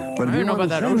 But if I you don't know want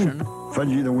about to that send ocean.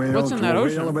 Fudgy the whale What's in to that a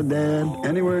ocean? whale of a dad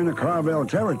anywhere in the Carvel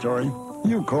territory,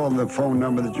 you call the phone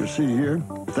number that you see here.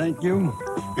 Thank you,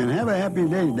 and have a happy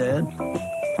day, Dad.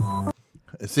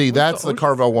 See, that's the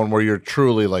Carvel one where you're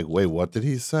truly like, wait, what did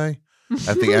he say?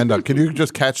 At the end of, can you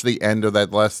just catch the end of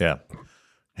that last? Yeah.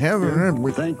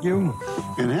 Thank you,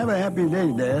 and have a happy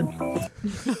day, Dad.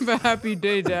 Have a happy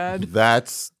day, Dad.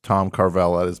 That's Tom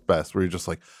Carvel at his best, where you're just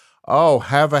like, oh,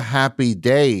 have a happy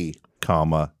day,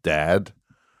 comma, Dad.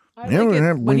 I like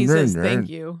it when he says thank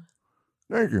you.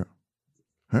 Thank you.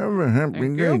 Have a happy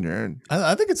Thank day, you. Dad.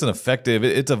 I think it's an effective.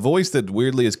 It's a voice that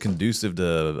weirdly is conducive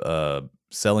to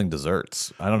selling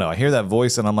desserts. I don't know. I hear that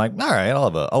voice and I'm like, all right,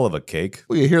 I'll have a cake.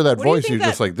 Well, you hear that What do you voice, think you're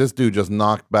just that- like, this dude just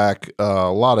knocked back a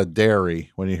lot of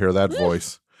dairy when you hear that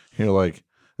voice. You're like,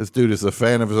 this dude is a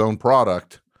fan of his own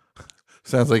product.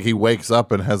 Sounds like he wakes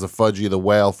up and has a Fudgy the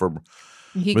Whale for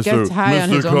He gets high on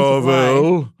his own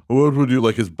Carvel. What would you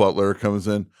like? His butler comes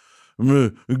in.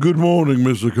 Good morning,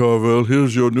 Mr. Carvel.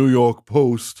 Here's your New York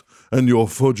Post and your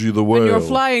Fudgy the Whale. And your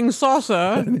flying saucer.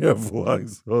 And your flying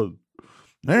saucer.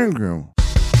 Thank you.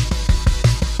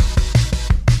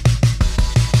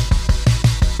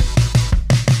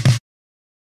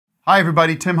 Hi,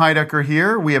 everybody. Tim Heidecker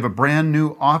here. We have a brand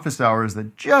new office hours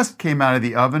that just came out of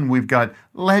the oven. We've got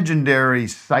legendary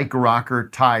psych rocker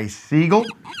Ty Siegel.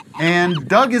 And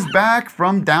Doug is back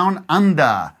from down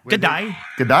under. G'day.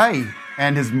 G'day.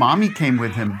 And his mommy came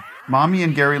with him. Mommy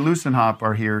and Gary Loosenhop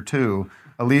are here, too.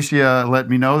 Alicia let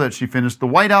me know that she finished the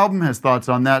White Album, has thoughts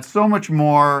on that. So much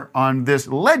more on this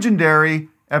legendary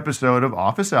episode of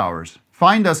Office Hours.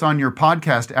 Find us on your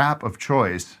podcast app of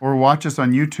choice or watch us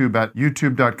on YouTube at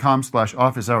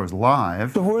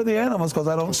youtube.com/officehourslive. So who are the animals? Because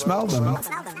I don't smell them.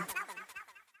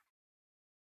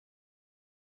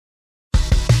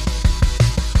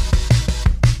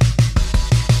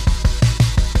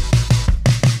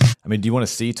 I mean, do you want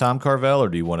to see Tom Carvel or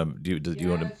do you want to do you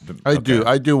want to?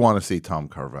 I do want to see Tom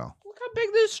Carvel. Look how big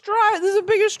this straw. This is the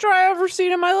biggest straw I've ever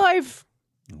seen in my life.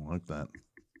 I like that.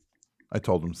 I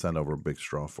told him to send over a big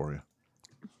straw for you.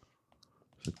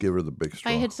 Just give her the big If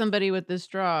straw. I hit somebody with this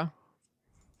straw,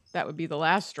 that would be the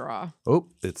last straw. Oh,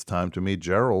 it's time to meet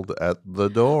Gerald at the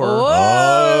door.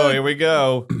 Oh, here we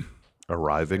go.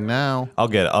 Arriving now. I'll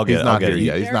get it. He's not here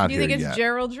yet. He's Gerald- not do you here think it's yet.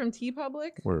 Gerald from T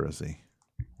Public? Where is he?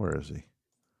 Where is he?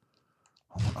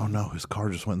 Oh no, his car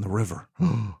just went in the river.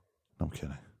 No, I'm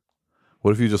kidding.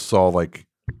 What if you just saw like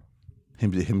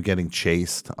him getting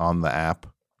chased on the app?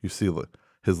 You see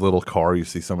his little car, you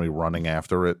see somebody running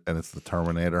after it, and it's the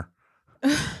Terminator.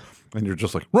 And you're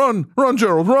just like, run,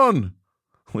 Gerald, run.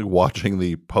 Like watching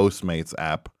the Postmates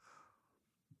app.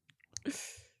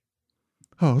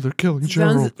 Oh, they're killing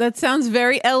Gerald. That sounds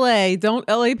very LA. Don't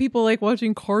LA people like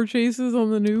watching car chases on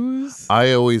the news?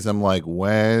 I always am like,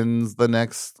 when's the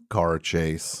next car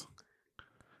chase?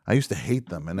 I used to hate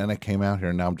them, and then I came out here,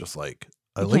 and now I'm just like,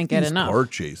 I You like can't get these enough. car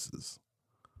chases.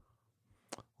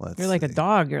 You're like a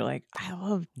dog. You're like, I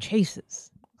love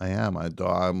chases. I am.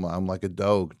 I'm like a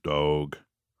dog. Dog.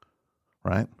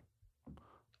 Right? Is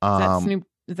that Snoop?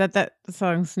 Is that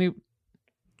song Snoop?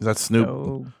 Is that Snoop?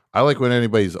 Dogg. I like when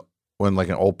like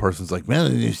an old person's like,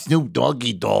 man, it's Snoop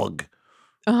Doggy Dog.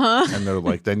 Uh-huh. And they're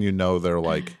like, then you know they're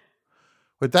like,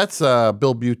 but that's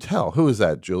Bill Butel. Who is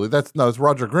that, Julie? It's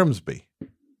Roger Grimsby.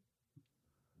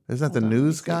 Isn't that the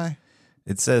news guy?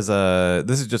 It says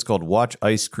this is just called Watch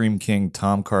Ice Cream King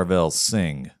Tom Carvel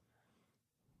Sing.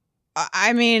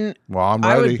 I mean, Well, I'm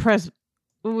I ready. would press.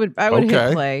 I would hit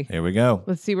Okay. play. Here we go.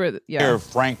 Let's see where. Hire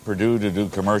Frank Perdue to do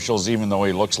commercials, even though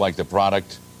he looks like the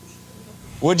product.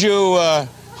 Would you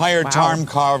hire Wow. Tom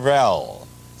Carvel?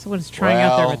 Someone's trying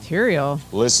out their Well, material.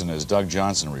 Listen, as Doug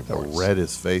Johnson How reports. red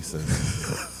his face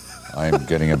is. I'm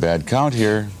getting a bad count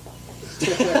here.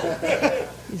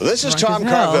 This is drunk Tom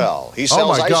as hell. Carvel. He Oh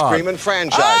sells my ice God. cream and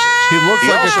franchises. He looks He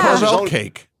like a also has his Carvel own-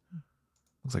 cake.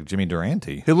 Looks like Jimmy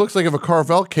Durante. He looks like if a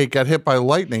Carvel cake got hit by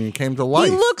lightning and came to life.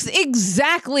 He looks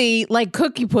exactly like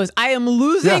Cookie Puss. I am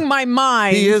losing Yeah. my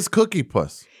mind. He is Cookie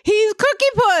Puss. He's Cookie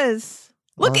Puss.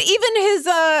 Look, even his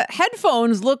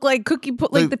headphones look like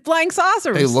the flying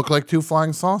saucers. They look like 2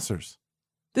 flying saucers.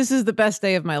 This is the best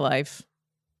day of my life.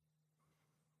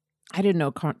 I didn't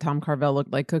know Tom Carvel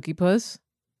looked like Cookie Puss.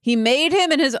 He made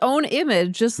him in his own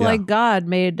image, just like God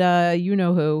made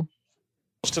you-know-who.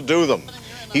 To do them.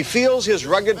 He feels his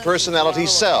rugged personality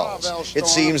sells. It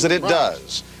seems that it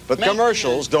does. But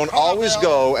commercials don't always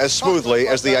go as smoothly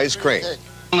as the ice cream.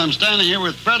 I'm standing here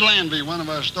with Fred Lanby, one of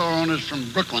our store owners from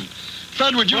Brooklyn.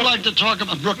 Fred, would you like to talk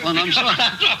about Brooklyn? I'm sorry.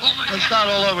 Let's start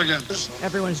all over again.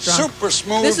 Everyone's drunk. Super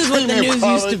smooth. This is what the news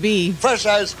used to be. Fresh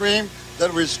ice cream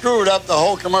that we screwed up the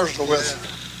whole commercial with.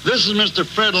 This is Mr.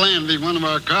 Fred Lanby, one of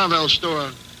our Carvel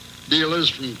store dealers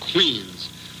from Queens.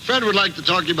 Fred would like to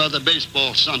talk to you about the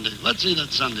baseball Sunday. Let's see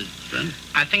that Sunday, Fred.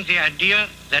 I think the idea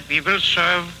that we will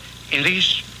serve in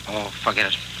these... Oh, forget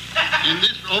it.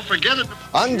 Forget it.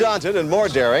 Undaunted and more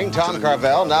daring, Tom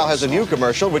Carvel now has a new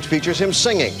commercial which features him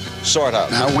singing, sort of.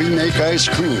 Now we make ice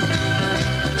cream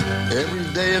every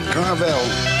day at Carvel.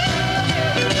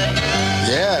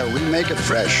 Yeah, we make it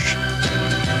fresh.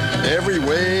 Every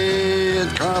way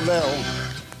at Carvel.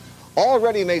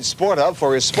 Already made sport of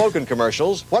for his spoken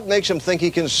commercials, what makes him think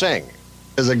he can sing?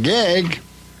 As a gag,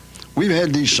 we've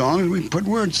had these songs, we put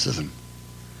words to them.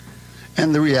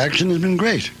 And the reaction has been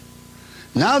great.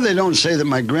 Now they don't say that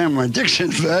my grammar and diction,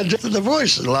 the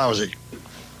voice is lousy.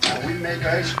 We make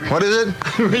ice cream. What is it?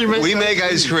 we make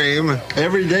ice cream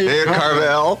every day at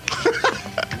Carvel.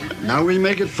 Now we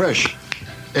make it fresh.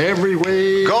 Every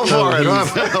way. Go for it.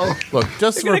 Look,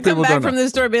 just We're for going to come people back don't from know.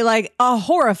 this store and be like, a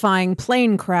horrifying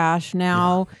plane crash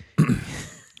now.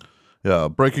 Yeah,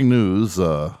 breaking news.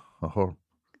 Muammar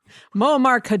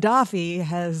Gaddafi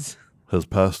has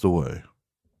passed away.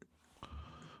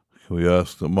 We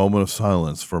asked a moment of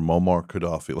silence for Muammar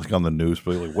Gaddafi, like on the news.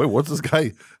 But like, wait, what's this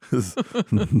guy? This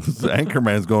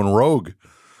anchorman's going rogue.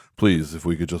 Please, if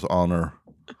we could just honor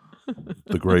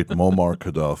the great Muammar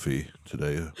Gaddafi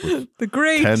today with the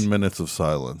great 10 minutes of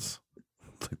silence.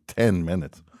 It's like 10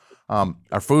 minutes.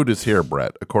 Our food is here,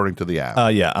 Brett, according to the app.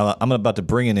 I'm about to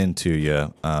bring it into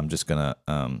you. I'm just gonna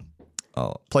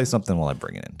I'll play something while I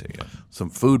bring it into you. Some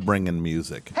food bringing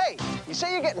music. Hey, you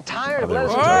say you're getting tired of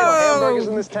lettuce and tomato hamburgers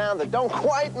in this town that don't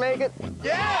quite make it?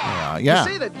 Yeah. You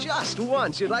say that just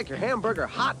once you'd like your hamburger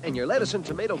hot and your lettuce and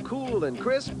tomato cool and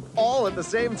crisp all at the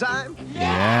same time?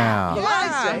 Yeah. Well,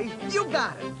 I say, you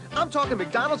got it. I'm talking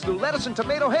McDonald's new lettuce and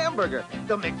tomato hamburger,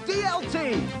 the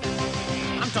McDLT.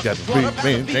 Got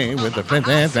the bean with the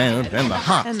and the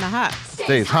hot. And the hot.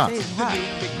 Stays hot.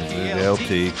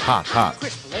 LT hot.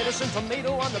 Crisp lettuce and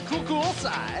tomato on the cool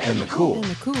side. And the cool.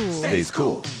 Stays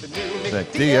cool. The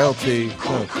DLT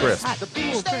crisp. The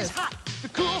beef stays hot. The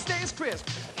cool stays crisp.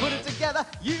 Put it together,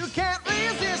 you can't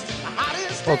resist. The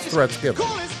hottest Well, it's Threatsgiving.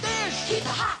 coolest dish. Keep it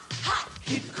hot.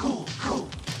 Keep it cool.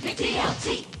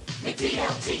 McDLT.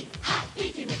 McDLT. Hot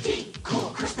beefy McD. Cool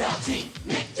crisp LT.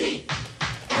 McD.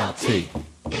 LT.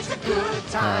 It's a good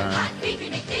time. Hot beefy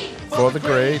McD. For the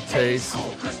great taste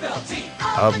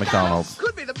of McDonald's.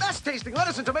 Could be the best tasting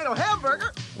lettuce and tomato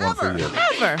hamburger One for you.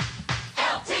 Ever.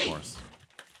 Of course.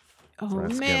 Oh,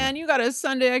 Threatsgiving. man, you got a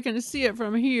Sunday. I can see it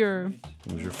from here.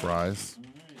 Here's your fries.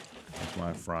 That's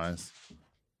my fries.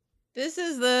 This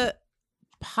is the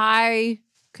pie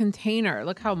container.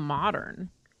 Look how modern.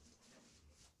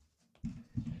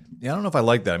 Yeah, I don't know if I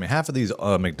like that. I mean, half of these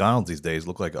McDonald's these days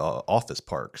look like office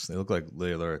parks. They look like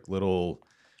they're like little,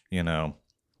 I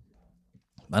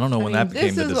don't know when that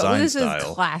became the design this style. This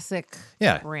is classic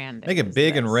branding. Make it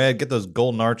big and red. Get those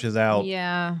golden arches out.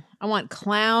 Yeah. I want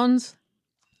clowns.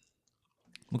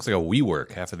 Looks like a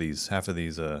WeWork. Half of these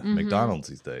McDonald's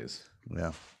these days.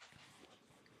 Yeah.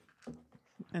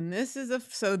 And this is a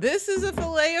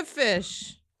fillet of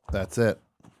fish. That's it.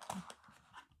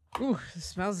 Ooh, it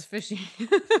smells fishy.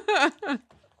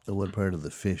 The what part of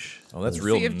the fish? Oh, that's Let's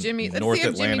real see if Jimmy, North let's see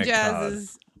if Jimmy Atlantic Jazz cod.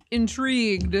 is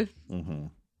intrigued. Mm-hmm.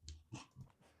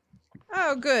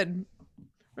 Oh, good.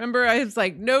 Remember, I was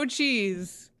like, no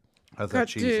cheese. How's that Cut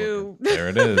cheese to- There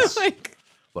it is. Like,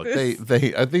 Look,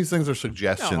 these things are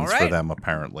suggestions All for right. them,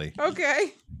 apparently.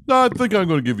 okay. No, I think I'm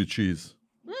going to give you cheese.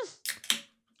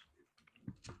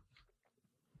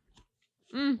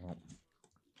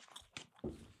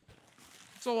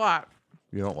 It's a lot.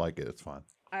 You don't like it, it's fine.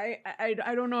 I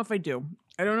don't know if I do.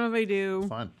 I don't know if I do. It's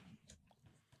fine.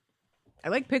 I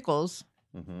like pickles.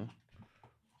 Mm-hmm.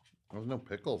 There's no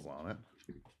pickles on it.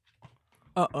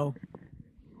 Uh-oh.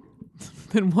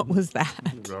 Then what was that?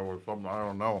 That was something, I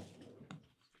don't know.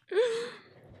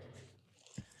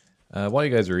 While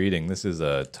you guys are eating, this is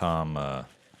a Tom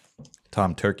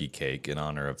turkey cake in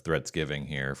honor of Threatsgiving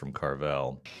here from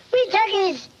Carvel. We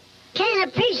turkeys can't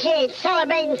appreciate appreciate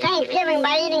celebrating Thanksgiving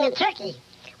by eating a turkey.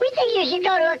 We think you should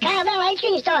go to a Carvel ice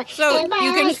cream store So and buy you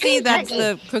an can ice see cream that's turkey.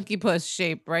 the cookie puss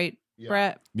shape, right,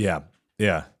 Brett? Yeah.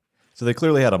 Yeah. So they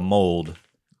clearly had a mold.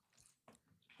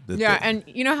 Yeah, and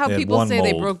you know how they had people one say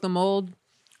they mold. broke the mold?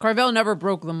 Carvel never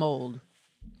broke the mold.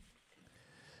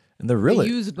 And they're They really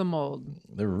used the mold.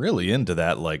 they're really into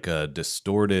that like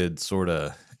distorted sort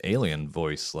of alien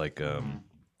voice, like Yeah,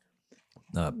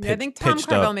 I think Tom pitched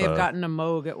Carvel up, may have gotten a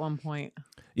Moog at one point.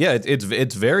 Yeah, it's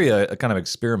very kind of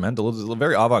experimental. It's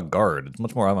very avant-garde. It's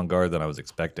much more avant-garde than I was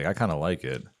expecting. I kind of like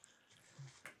it.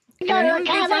 Go to a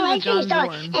Carvel ice cream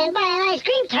store and buy an ice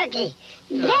cream turkey.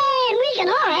 Then we can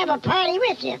all have a party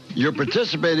with you. Your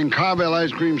participating Carvel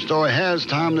ice cream store has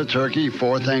Tom the turkey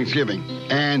for Thanksgiving.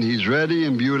 And he's ready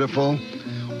and beautiful.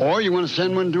 Or you want to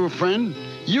send one to a friend?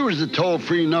 Use the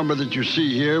toll-free number that you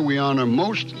see here. We honor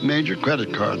most major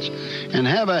credit cards. And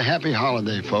have a happy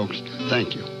holiday, folks.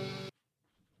 Thank you.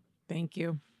 Thank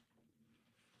you.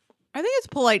 I think it's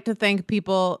polite to thank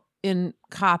people in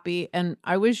copy, and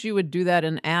I wish you would do that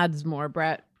in ads more,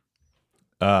 Brett.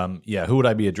 Yeah, who would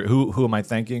I be? Who am I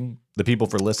thanking? The people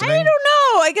for listening? I don't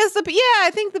know. I guess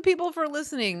I think the people for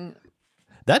listening.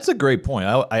 That's a great point.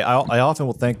 I often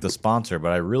will thank the sponsor,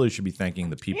 but I really should be thanking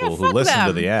the people who fuck listen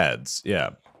to them. the ads.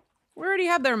 Yeah. We already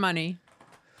have their money.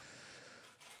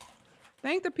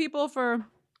 Thank the people for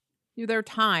their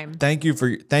time. Thank you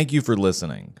for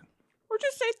listening. Or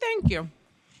just say thank you.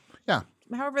 Yeah.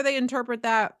 However they interpret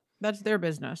that, that's their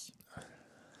business.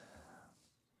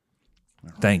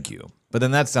 Thank you. But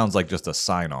then that sounds like just a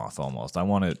sign off almost. I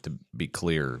want it to be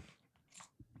clear.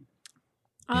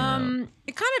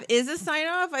 It kind of is a sign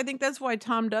off. I think that's why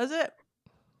Tom does it.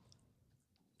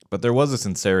 But there was a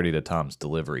sincerity to Tom's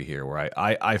delivery here where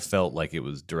I felt like it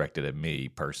was directed at me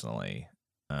personally.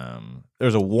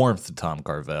 There's a warmth to Tom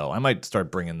Carvel. I might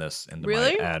start bringing this into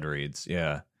Really? my ad reads.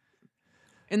 Yeah.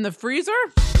 In the freezer?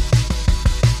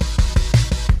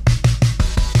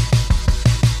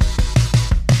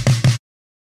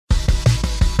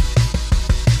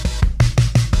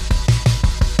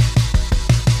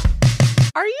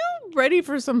 Are you ready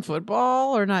for some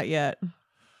football or not yet?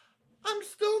 I'm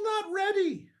still not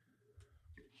ready.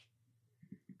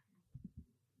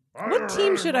 What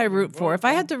team should I root for? If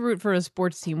I had to root for a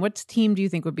sports team, what team do you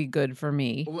think would be good for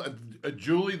me?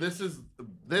 Julie, this is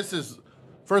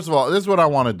first of all, this is what I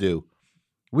want to do.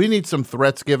 We need some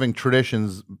Threatsgiving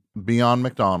traditions beyond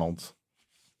McDonald's.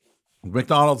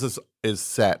 McDonald's is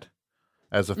set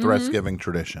as a Threatsgiving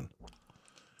tradition.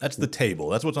 That's the table.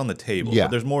 That's what's on the table. Yeah.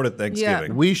 But there's more to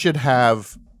Thanksgiving. We should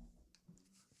have,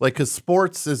 like, because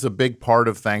sports is a big part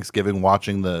of Thanksgiving,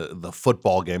 watching the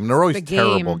football game. And they're always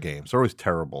terrible games. They're always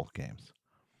terrible games.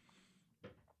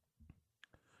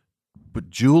 But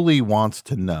Julie wants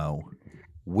to know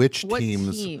which What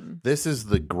teams. team? This is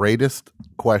the greatest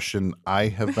question I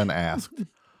have been asked.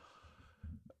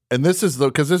 And this is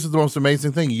because this is the most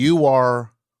amazing thing. You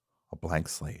are a blank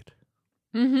slate.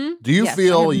 Mm-hmm. Do you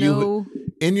feel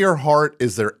in your heart,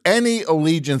 is there any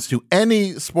allegiance to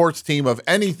any sports team of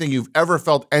anything you've ever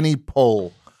felt any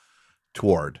pull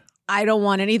toward? I don't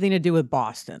want anything to do with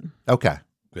Boston. Okay.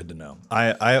 Good to know.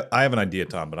 I have an idea,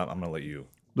 Tom, but I'm going to let you.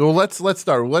 Well, let's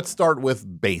start. Let's start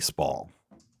with baseball.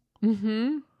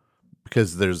 Mm-hmm.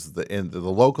 Because there's the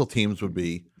local teams would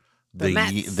be The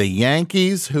Mets. the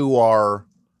Yankees, who are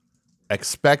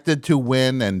expected to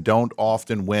win and don't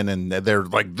often win, and they're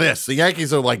like this. The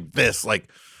Yankees are like this, like,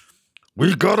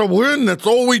 we gotta win. That's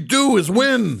all we do is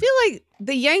win. I feel like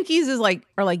the Yankees are like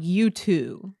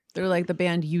U2. They're like the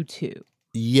band U2.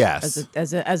 Yes,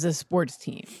 as a sports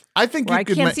team. I think Where you I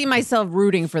could can't see myself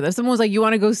rooting for this. Someone was like, "You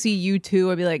want to go see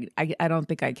U2?" I'd be like, "I don't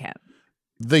think I can."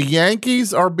 The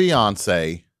Yankees are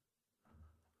Beyonce.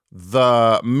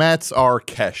 The Mets are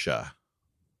Kesha.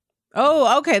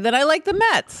 Oh, okay. Then I like the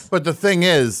Mets. But the thing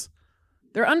is,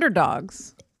 they're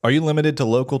underdogs. Are you limited to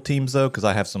local teams though? Because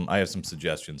I have some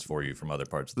suggestions for you from other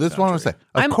parts of the this is what I want to say.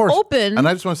 Of I'm course, open. and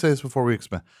I just want to say this before we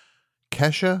expand.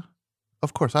 Kesha,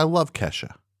 of course, I love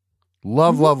Kesha.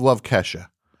 Love Kesha.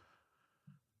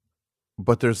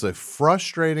 But there's a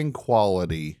frustrating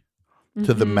quality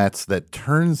to the Mets that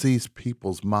turns these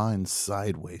people's minds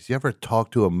sideways. You ever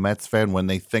talk to a Mets fan when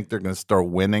they think they're going to start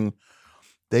winning?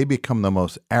 They become the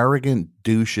most arrogant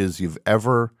douches you've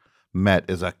ever met.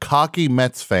 As a cocky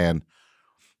Mets fan,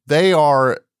 they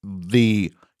are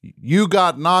the you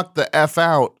got knocked the F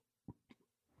out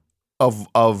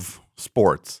of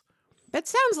sports. That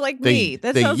sounds like They- me.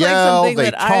 That they sounds yell, like something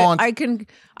they that taunt.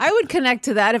 I would connect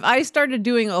to that. If I started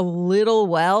doing a little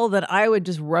well, then I would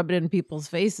just rub it in people's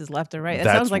faces left and right.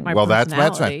 That sounds like my That's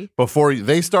Mets personality. fan. Before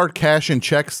they start cashing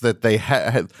checks that they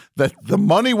had, that the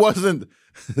money wasn't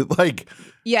Like,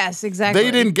 yes, exactly.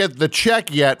 they didn't get the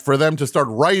check yet for them to start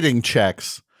writing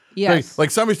checks. Yes.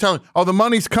 Like somebody's telling, oh, the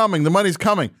money's coming. The money's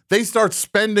coming. They start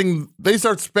spending. They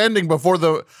start spending before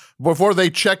they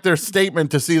check their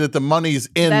statement to see that the money's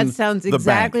in. That sounds the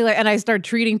exactly bank. like. And I start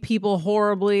treating people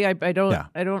horribly. I don't. Yeah.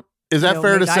 I don't. Is that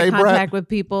fair to make say, eye Brett? contact with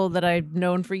people that I've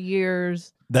known for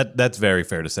years. That's very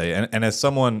fair to say. And as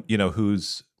someone,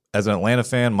 who's as an Atlanta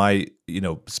fan, my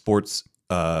sports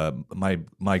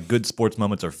my good sports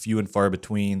moments are few and far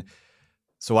between.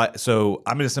 So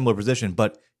I'm in a similar position,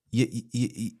 but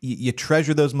you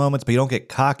treasure those moments, but you don't get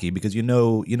cocky because you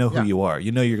know who you are.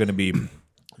 You know you're going to be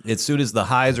as soon as the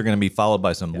highs are going to be followed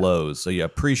by some lows. So you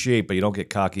appreciate, but you don't get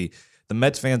cocky. The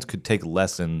Mets fans could take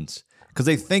lessons because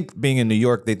they think being in New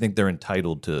York, they think they're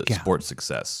entitled to sports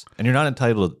success, and you're not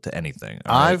entitled to anything.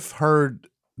 I've heard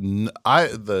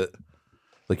the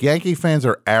Yankee fans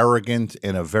are arrogant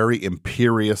in a very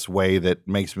imperious way that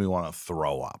makes me want to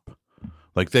throw up.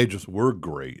 Like we're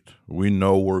great. We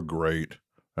know we're great,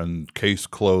 and case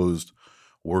closed.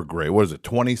 We're great. What is it?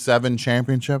 27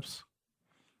 championships.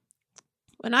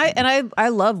 And I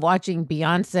love watching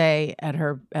Beyonce at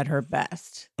her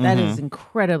best. That is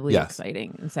incredibly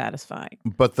exciting and satisfying.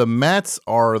 But the Mets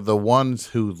are the ones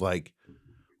who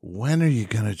when are you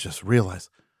gonna just realize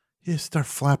you start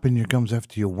flapping your gums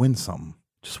after you win something?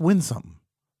 Just win something.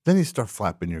 Then you start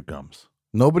flapping your gums.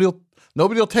 Nobody'll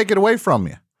take it away from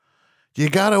you. You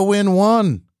gotta win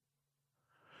one.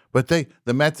 But the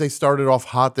Mets, they started off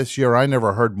hot this year. I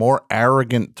never heard more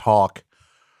arrogant talk,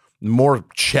 more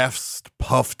chest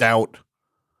puffed out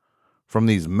from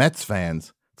these Mets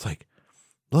fans. It's like,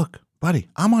 look, buddy,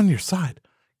 I'm on your side.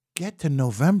 Get to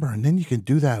November, and then you can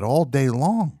do that all day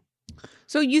long.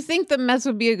 So you think the Mets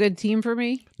would be a good team for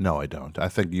me? No, I don't. I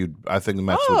think the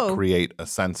Mets would create a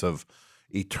sense of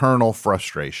eternal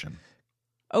frustration.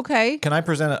 Okay. Can I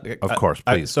present Of course,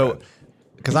 please.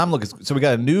 Because I'm looking, so we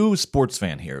got a new sports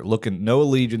fan here, looking no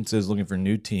allegiances, looking for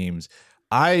new teams.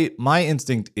 My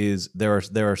instinct is there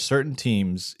are certain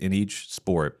teams in each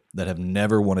sport that have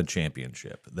never won a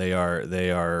championship. They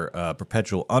are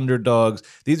perpetual underdogs.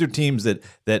 These are teams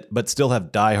that but still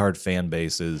have diehard fan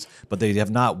bases, but they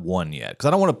have not won yet. Because I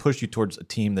don't want to push you towards a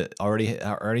team that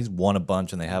already's won a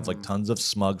bunch and they have like tons of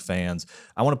smug fans.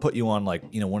 I want to put you on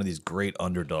one of these great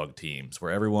underdog teams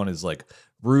where everyone is like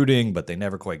rooting, but they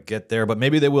never quite get there. But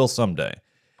maybe they will someday.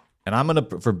 And I'm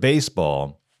for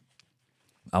baseball,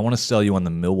 I want to sell you on the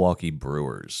Milwaukee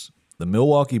Brewers. The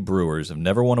Milwaukee Brewers have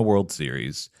never won a World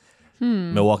Series.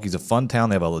 Milwaukee's a fun town.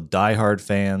 They have all the diehard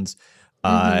fans.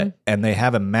 And they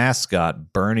have a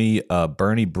mascot, Bernie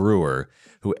Brewer,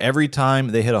 who every time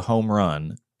they hit a home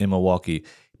run in Milwaukee,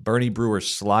 Bernie Brewer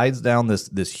slides down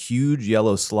this huge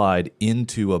yellow slide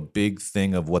into a big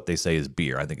thing of what they say is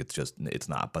beer. I think it's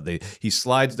not, but he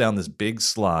slides down this big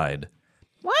slide.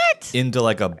 What? Into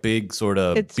like a big sort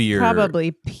of beer. It's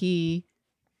probably pee.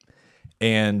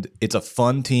 And it's a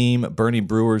fun team. Bernie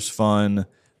Brewer's fun.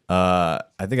 I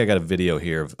think I got a video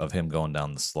here of him going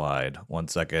down the slide. 1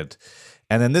 second.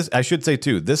 And then this, I should say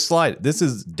too, this slide, this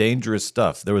is dangerous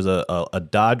stuff. There was a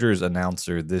Dodgers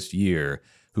announcer this year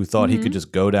who thought he could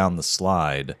just go down the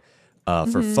slide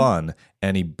for fun,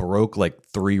 and he broke like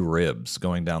 3 ribs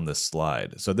going down this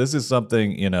slide. So this is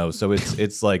something, so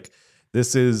it's like,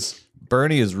 this is...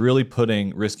 Bernie is really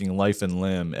risking life and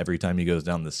limb every time he goes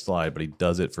down this slide, but he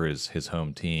does it for his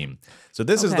home team. So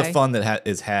this is the fun that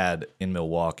is had in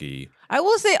Milwaukee. I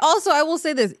will say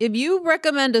this: if you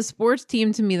recommend a sports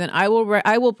team to me, then I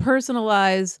will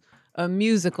personalize a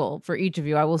musical for each of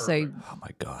you. I will say, oh my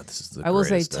God, this is the. I will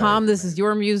say, Tom, this is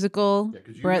your musical. Yeah,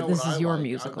 Brett, this is your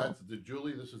musical.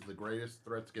 Julie, this is the greatest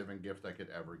Threatsgiving gift I could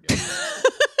ever get.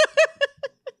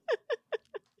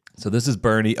 So this is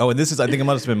Bernie. Oh, and this is, I think it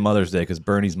must have been Mother's Day because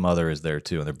Bernie's mother is there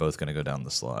too, and they're both going to go down the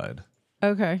slide.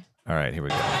 Okay. All right, here we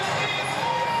go.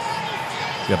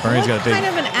 Yeah, Bernie's got a big... What kind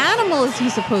of an animal is he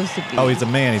supposed to be? Oh, he's a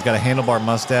man. He's got a handlebar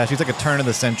mustache. He's like a turn of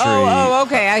the century. Oh,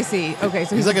 okay, I see. Okay,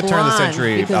 so he's like a turn of the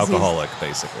century alcoholic, he's...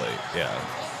 basically. Yeah.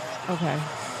 Okay.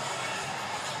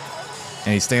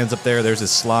 And he stands up there. There's his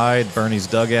slide. Bernie's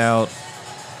dugout.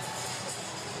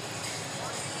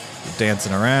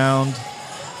 Dancing around.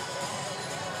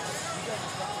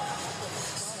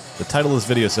 The title of this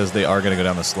video says they are going to go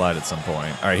down the slide at some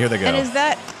point. All right, here they go. And is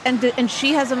that and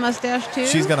she has a mustache too?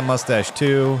 She's got a mustache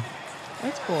too.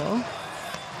 That's cool.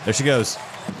 There she goes.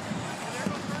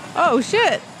 Oh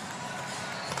shit.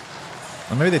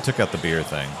 Well, maybe they took out the beer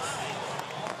thing.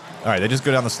 All right, they just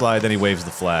go down the slide, then he waves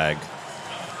the flag.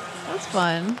 That's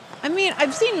fun. I mean,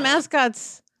 I've seen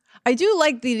mascots. I do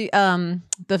like the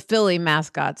Philly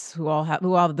mascots who all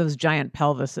have those giant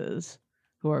pelvises.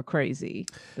 who are crazy.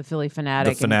 The Philly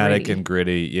Fanatic. The Fanatic and and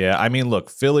Gritty. Yeah. I mean, look,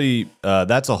 Philly,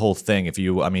 that's a whole thing. If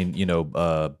you, I mean,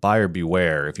 buyer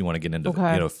beware if you want to get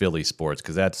into, Philly sports,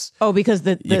 because that's. Oh, because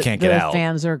you can't get out.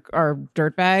 Fans are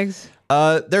dirtbags?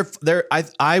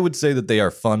 I would say that they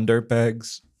are fun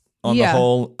dirtbags on the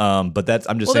whole. But that's,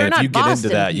 I'm just saying, if you get into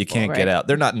that, you can't get out.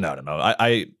 They're not, no.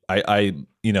 I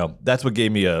that's what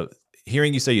gave me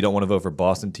hearing you say you don't want to vote for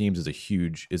Boston teams is a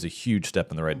huge step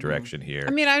in the right direction here.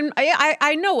 I mean,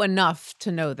 I know enough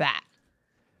to know that.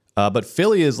 But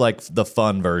Philly is like the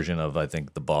fun version of, I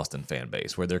think, the Boston fan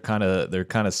base, where they're kind of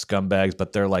scumbags,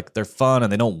 but they're fun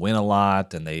and they don't win a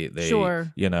lot, and they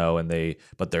sure.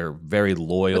 But they're very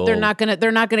loyal. But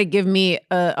they're not gonna give me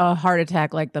a heart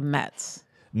attack like the Mets.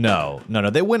 No.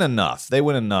 They win enough. They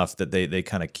win enough that they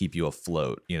kind of keep you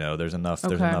afloat. There's enough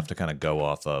to kind of go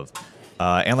off of.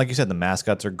 And like you said, the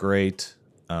mascots are great.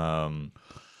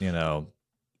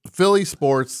 Philly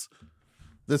sports.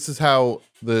 This is how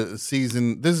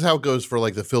it goes for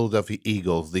like the Philadelphia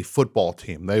Eagles, the football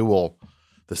team.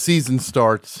 The season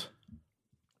starts.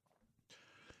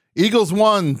 Eagles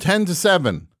won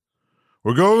 10-7.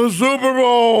 We're going to the Super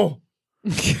Bowl.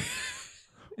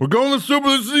 We're going to the Super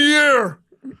Bowl this year.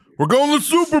 We're going to the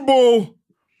Super Bowl.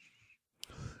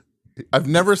 I've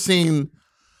never seen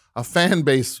a fan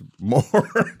base more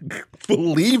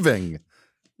believing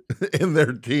in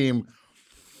their team.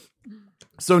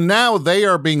 So now they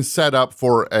are being set up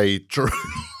for a true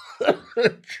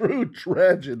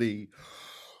tragedy.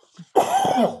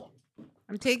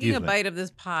 I'm taking a bite of this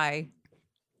pie.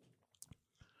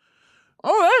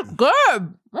 Oh, that's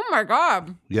good. Oh, my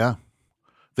God. Yeah.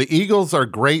 The Eagles are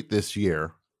great this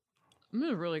year.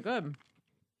 This is really good.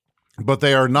 But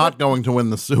they are not going to win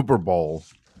the Super Bowl.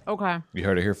 Okay. You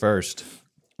heard it here first.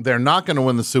 They're not going to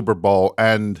win the Super Bowl,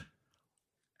 and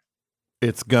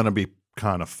it's going to be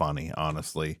kind of funny,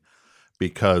 honestly,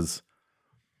 because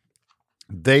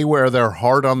they wear their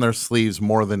heart on their sleeves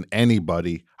more than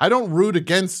anybody. I don't root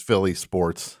against Philly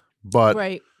sports, but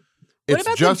right. What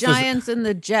about the Giants and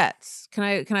the Jets? Can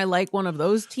I like one of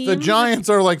those teams? The Giants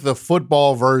are like the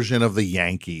football version of the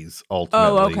Yankees, ultimately.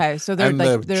 Oh, okay. So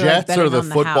the Jets are the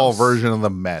football version of the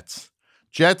Mets.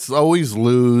 Jets always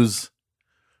lose,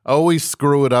 always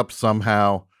screw it up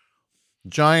somehow.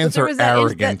 Giants are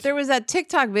arrogant. There was that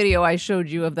TikTok video I showed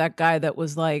you of that guy that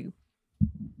was like,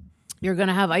 "You're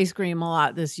gonna have ice cream a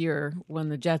lot this year when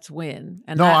the Jets win,"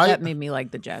 and that made me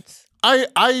like the Jets.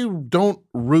 I don't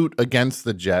root against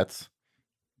the Jets,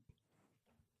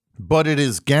 but it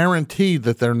is guaranteed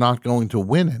that they're not going to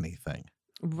win anything.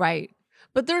 Right.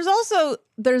 But there's also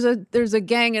there's a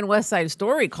gang in West Side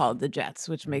Story called the Jets,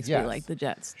 which makes me like the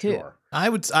Jets too. Sure. I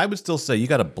would still say you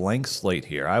got a blank slate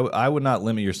here. I would not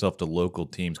limit yourself to local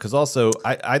teams, because also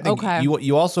I think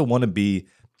you also want to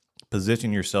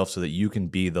position yourself so that you can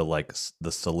be the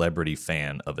celebrity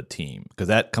fan of a team, because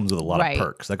that comes with a lot of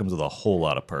perks. That comes with a whole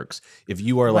lot of perks. If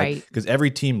you are because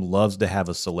every team loves to have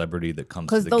a celebrity that comes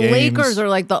to the games. Because the Lakers are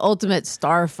like the ultimate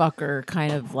star fucker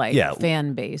kind of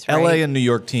fan base, right? LA and New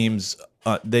York teams,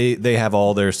 they have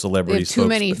all their celebrities. They have too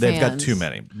many They've got fans. too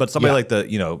many. But somebody like I'm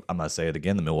going to say it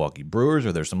again, the Milwaukee Brewers,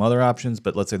 or there's some other options,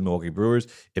 but let's say the Milwaukee Brewers.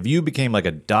 If you became like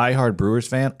a diehard Brewers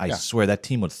fan, I swear that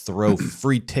team would throw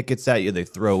free tickets at you. They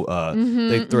throw,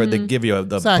 they give you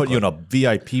put you in a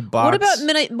VIP box.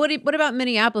 What about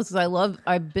Minneapolis? Because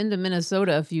I've been to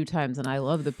Minnesota a few times, and I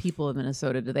love the people of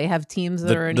Minnesota. Do they have teams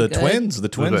that are any good? The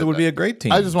Twins would be a great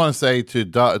team. I just want to say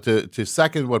to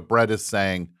second what Brett is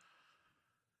saying.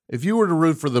 If you were to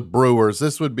root for the Brewers,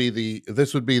 this would be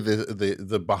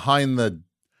the behind the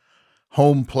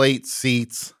home plate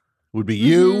seats would be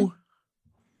you,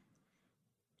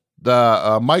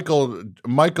 the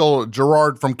Michael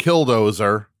Gerard from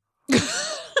Killdozer,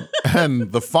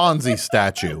 and the Fonzie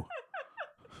statue.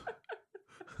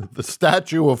 The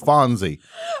statue of Fonzie.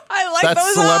 I like That's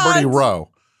those Celebrity odds. Row.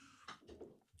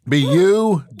 Be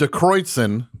you, De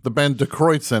Kreutzen, the band De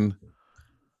Kreutzen,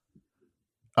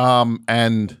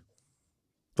 and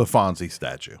the Fonzie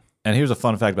statue. And here's a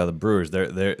fun fact about the Brewers: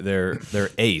 their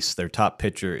ace, their top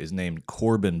pitcher, is named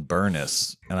Corbin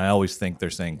Burness, and I always think they're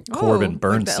saying Corbin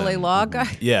Burnson. Like the LA Law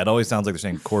guy. Yeah, it always sounds like they're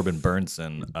saying Corbin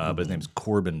Burnson, but his name's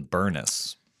Corbin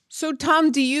Burness. So,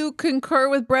 Tom, do you concur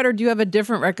with Brett, or do you have a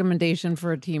different recommendation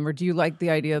for a team, or do you like the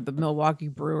idea of the Milwaukee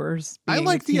Brewers? I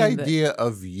like the idea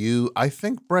of you. I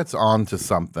think Brett's on to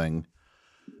something.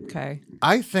 Okay.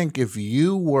 I think if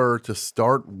you were to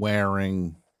start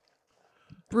wearing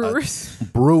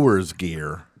Brewers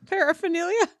gear,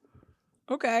 paraphernalia.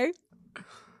 Okay.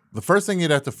 The first thing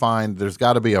you'd have to find, there's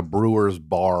got to be a Brewers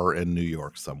bar in New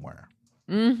York somewhere.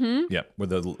 Mm-hmm. Yeah, where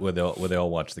they all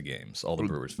watch the games, all the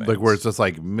Brewers fans. Like where it's just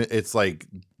like it's like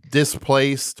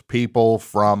displaced people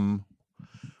from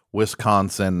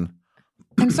Wisconsin.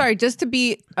 I'm sorry, this is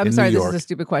a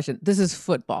stupid question. This is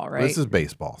football, right? This is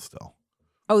baseball still.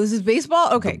 Oh, this is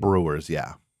baseball? Okay. The Brewers,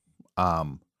 yeah.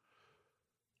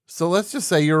 So let's just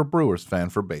say you're a Brewers fan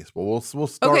for baseball. We'll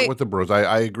start with the Brewers.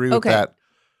 I agree with that.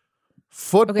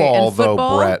 Football,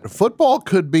 though, Brett. Football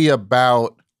could be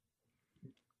about.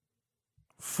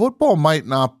 Football might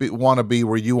not want to be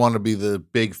where you want to be the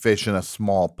big fish in a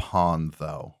small pond,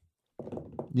 though.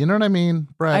 You know what I mean,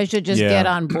 Brett? I should just get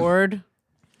on board.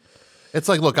 It's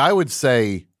like, look, I would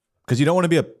say. Because you don't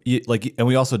want to be and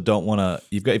we also don't want to.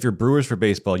 If you're Brewers for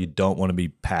baseball, you don't want to be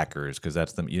Packers because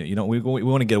that's the we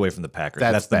want to get away from the Packers.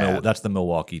 That's the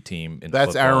Milwaukee team.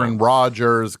 That's football. Aaron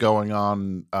Rodgers going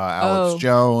on Alex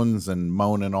Jones and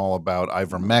moaning all about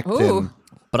ivermectin. Ooh.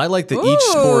 But I like that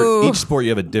each sport you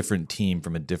have a different team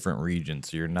from a different region,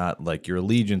 so you're not like your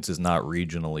allegiance is not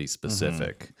regionally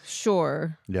specific. Mm-hmm.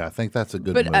 Sure. Yeah, I think that's a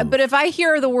good move. But if I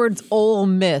hear the words Ole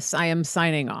Miss, I am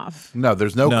signing off. No,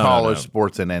 there's no college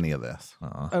sports in any of this.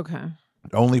 Okay.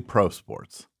 Only pro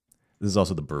sports. This is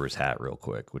also the Brewers hat, real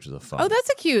quick, which is a fun. Oh,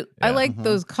 that's a cute. Yeah. I like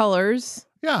those colors.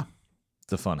 Yeah.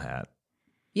 It's a fun hat.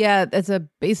 Yeah, it's a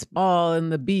baseball and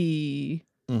the B.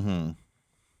 Mm-hmm.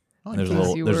 There's a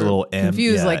little M.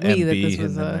 Confused like me that MB this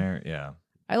was there. Yeah.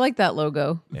 I like that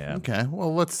logo. Yeah. Okay.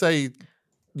 Well, let's say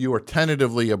you are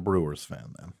tentatively a Brewers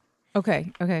fan then.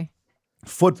 Okay.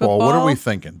 Football. What are we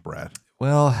thinking, Brad?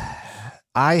 Well,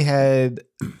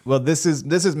 this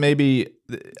is maybe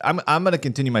I'm going to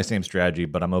continue my same strategy,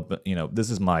 but I'm open.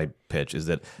 This is my pitch is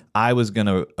that I was going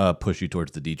to push you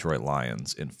towards the Detroit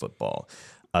Lions in football,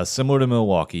 similar to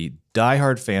Milwaukee,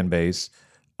 diehard fan base,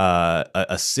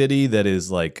 a city that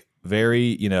is like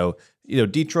very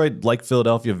Detroit, like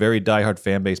Philadelphia, very diehard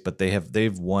fan base, but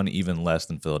they've won even less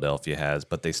than Philadelphia has,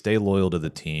 but they stay loyal to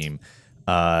the team.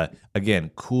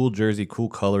 Again, cool jersey, cool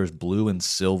colors, blue and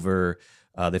silver.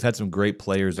 They've had some great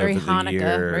players over the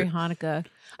year. Very Hanukkah.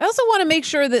 I also want to make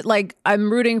sure that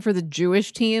I'm rooting for the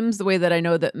Jewish teams the way that I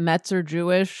know that Mets are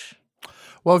Jewish.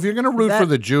 Well, if you're going to root for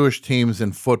the Jewish teams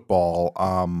in football,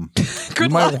 you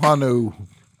might want to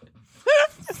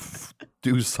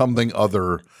do something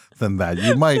other than that.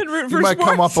 You might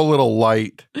come up a little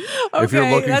light if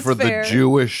you're looking for the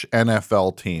Jewish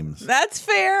NFL teams. That's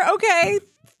fair. Okay.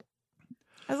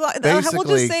 We'll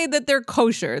just say that they're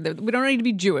kosher. We don't need to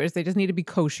be Jewish. They just need to be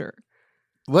kosher.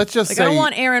 Let's just say I don't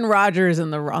want Aaron Rodgers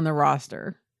on the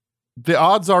roster. The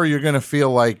odds are you're going to feel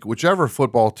like whichever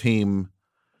football team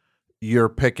you're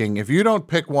picking, if you don't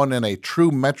pick one in a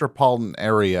true metropolitan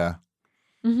area,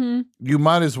 you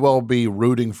might as well be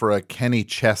rooting for a Kenny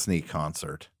Chesney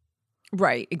concert.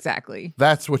 Right, exactly.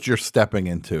 That's what you're stepping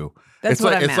into. That's it's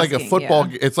what like I'm it's like a asking, football.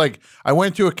 yeah. It's like I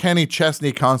went to a Kenny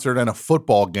Chesney concert and a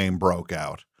football game broke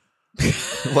out.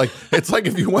 It's like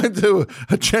if you went to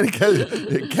a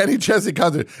Kenny Chesney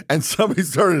concert and somebody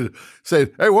started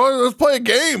saying, "Hey, well, let's play a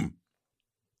game."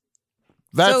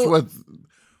 That's what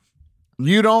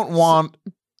you don't want.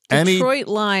 Detroit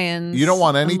Lions. You don't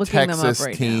want any Texas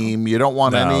team. You don't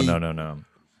want any. No.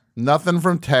 Nothing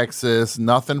from Texas.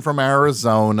 Nothing from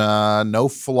Arizona. No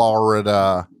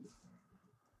Florida.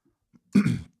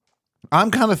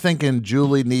 I'm kind of thinking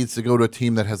Julie needs to go to a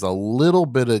team that has a little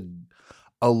bit of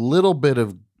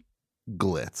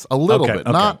glitz, a little bit,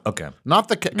 not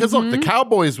the because look, the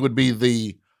Cowboys would be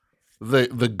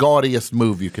the gaudiest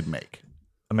move you could make.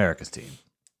 America's team.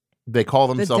 They call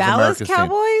themselves America's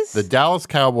Cowboys. The Dallas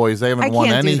Cowboys. They haven't won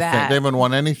anything. They haven't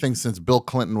won anything since Bill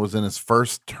Clinton was in his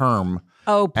first term.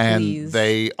 Oh, please! And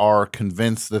they are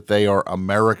convinced that they are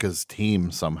America's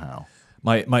team somehow.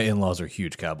 My in-laws are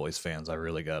huge Cowboys fans. I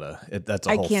really gotta. That's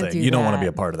a whole thing. Do you don't want to be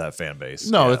a part of that fan base.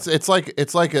 No, it's like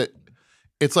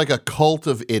a cult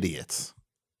of idiots.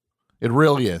 It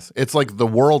really is. It's like the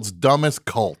world's dumbest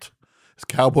cult. It's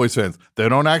Cowboys fans. They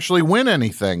don't actually win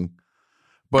anything,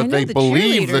 but they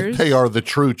believe that they are the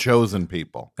true chosen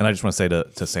people. And I just want to say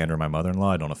to Sandra, my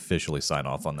mother-in-law, I don't officially sign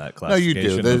off on that No, you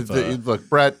classification. do. Look,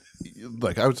 Brett.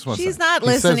 Look, I just want to say she's not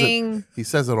listening. He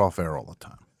says it off air all the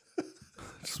time.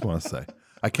 I just want to say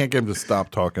I can't get him to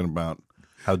stop talking about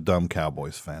how dumb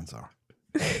Cowboys fans are.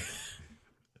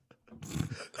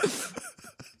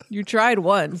 You tried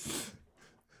once.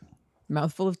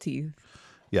 Mouthful of teeth.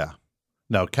 Yeah.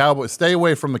 No, Cowboys. Stay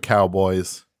away from the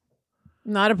Cowboys.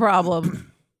 Not a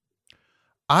problem.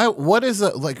 What is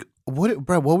it like?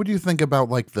 Brett, what would you think about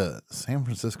like the San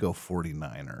Francisco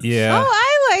 49ers? Yeah. Oh,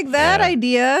 I like that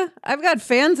idea. I've got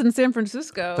fans in San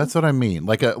Francisco. That's what I mean.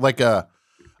 Like a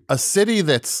city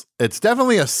it's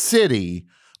definitely a city,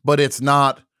 but it's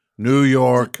not New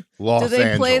York, Los Do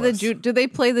they play Angeles. do they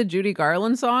play the Judy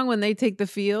Garland song when they take the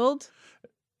field?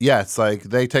 Yeah, it's like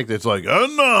they take it's like, oh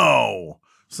no,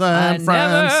 San I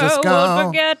Francisco. never will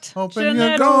forget Open your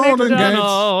Jeanette golden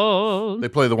McDonald. gates. They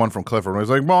play the one from Clifford. Where he's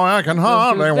like, boy, I can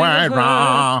hardly wait.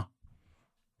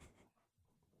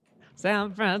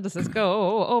 San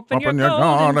Francisco, open Open your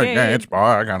golden gates. boy,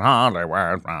 I can hardly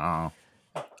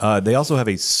wait. They also have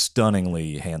a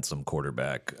stunningly handsome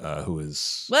quarterback who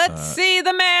is Let's see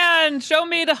the man. Show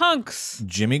me the hunks.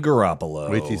 Jimmy Garoppolo.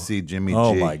 Wait till you see Jimmy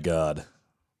Oh G. my God.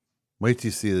 Wait till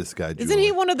you see this guy. Isn't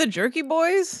he one of the jerky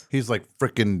boys? He's like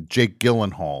freaking Jake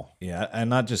Gyllenhaal. Yeah, and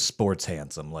not just sports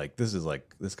handsome. Like this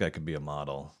guy could be a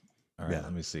model. All right, Yeah.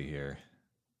 let me see here.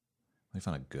 Let me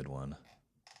find a good one.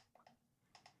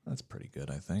 That's pretty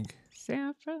good, I think.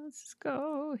 San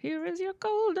Francisco, here is your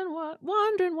golden one,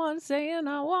 wandering one, saying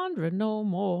I wander no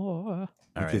more.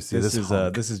 All right, see this this is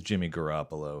hunk. this is Jimmy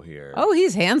Garoppolo here. Oh,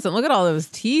 he's handsome. Look at all those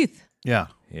teeth. Yeah.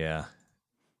 Yeah.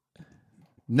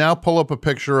 Now pull up a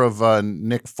picture of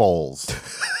Nick Foles.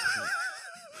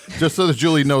 Just so that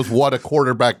Julie knows what a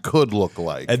quarterback could look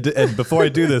like. And before I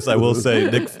do this, I will say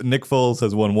Nick Foles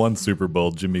has won one Super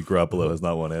Bowl. Jimmy Garoppolo has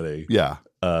not won any. Yeah.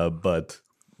 But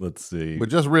let's see. But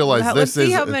just realize Let's this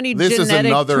see is how many this is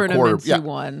genetic another quarter. tournaments Yeah. you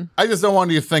won. I just don't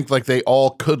want you to think like they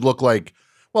all could look like.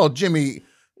 Well, Jimmy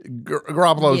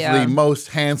Garoppolo's Yeah. the most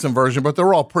handsome version, but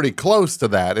they're all pretty close to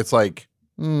that. It's like,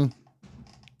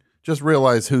 just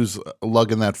realize who's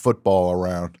lugging that football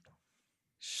around.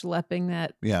 Schlepping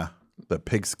that. Yeah, the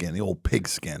pigskin, the old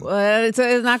pigskin. Well, it's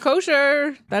not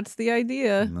kosher. That's the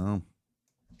idea. No.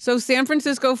 So San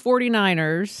Francisco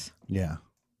 49ers Yeah.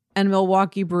 and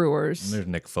Milwaukee Brewers. There's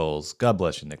Nick Foles. God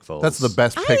bless you, Nick Foles. That's the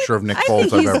best picture of Nick I Foles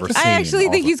think I've he's- ever seen. I actually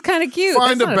think he's kind of cute.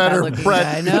 Find That's a not better bad-looking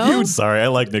Brett. guy, no? Sorry, I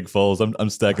like Nick Foles. I'm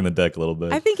stacking the deck a little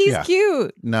bit. I think he's Yeah.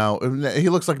 cute. No, he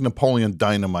looks like Napoleon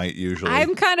Dynamite usually.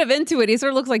 I'm kind of into it. He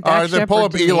sort of looks like All Dak right, then Shepard pull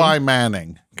up to me. Eli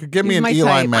Manning. Give me He's an my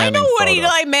Eli type. Manning. I know what photo.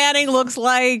 Eli Manning looks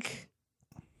like.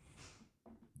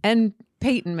 And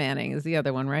Peyton Manning is the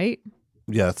other one, right?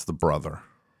 Yeah, it's the brother.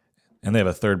 And they have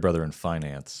a third brother in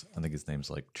finance. I think his name's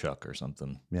like Chuck or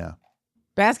something. Yeah.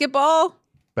 Basketball.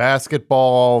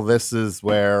 Basketball. This is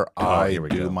where I here we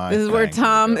do go. my. This is where thing.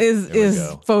 Tom is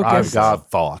I've focused. got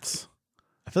thoughts.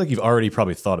 I feel like you've already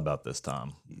probably thought about this,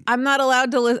 Tom. I'm not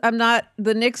allowed to. I'm not.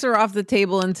 The Knicks are off the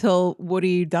table until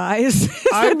Woody dies. Is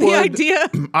I that the would- idea?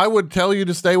 I would tell you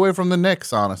to stay away from the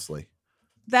Knicks, honestly.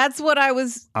 That's what I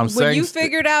was. I'm when saying you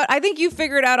figured out. I think you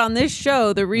figured out on this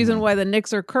show the reason why the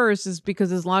Knicks are cursed is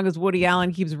because as long as Woody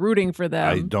Allen keeps rooting for I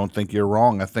them, don't think you're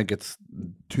wrong. I think it's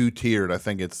two-tiered. I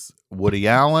think it's Woody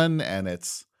Allen and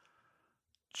it's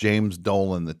James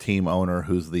Dolan, the team owner,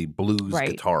 who's the blues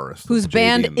Right. guitarist. whose of JD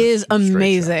band and the is Straight Show.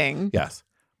 amazing. Yes.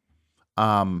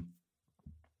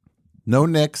 No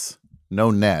Knicks,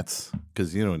 no Nets,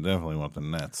 because you don't definitely want the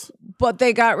Nets. But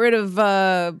they got rid of.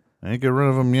 I ain't get rid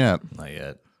of them yet. Not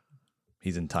yet.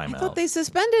 He's in I timeout. thought they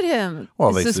suspended him. Well,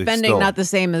 Is they suspending still- not the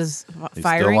same as He's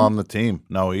firing. still on the team.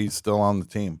 No, he's still on the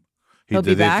team. He'll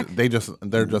be back?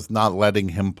 They're just not letting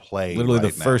him play. Literally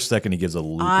right the now. first second he gives a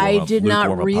lukewarm I did not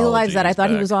lukewarm realize apology, that. I he's thought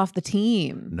he back. was off the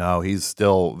team. No, he's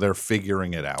still. They're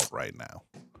figuring it out right now.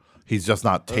 He's just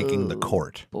not taking the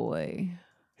court. Boy.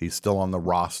 He's still on the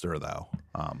roster though.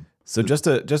 So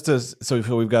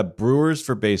so we've got Brewers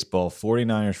for baseball,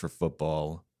 49ers for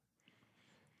football.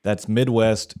 That's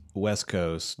Midwest, West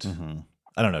Coast.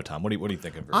 I don't know, Tom. What do you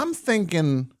think of? I'm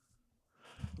thinking.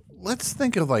 Let's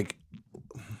think of like,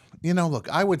 look.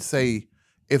 I would say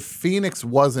if Phoenix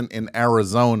wasn't in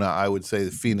Arizona, I would say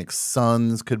the Phoenix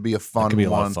Suns could be a fun could be a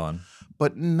one. lot of fun.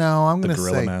 But no, I'm The going to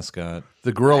gorilla say mascot.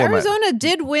 the gorilla. Arizona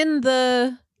did win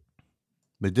the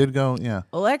They did go. Yeah.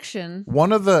 election.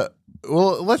 One of the.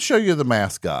 Well, let's show you the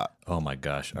mascot. Oh my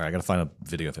gosh! All right, I gotta find a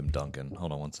video of him dunking.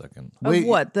 Hold on one second. Of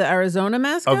what? The Arizona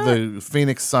mascot? Of the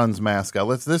Phoenix Suns mascot.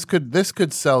 This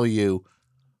could sell you.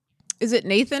 Is it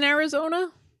Nathan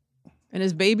Arizona? And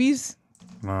his babies?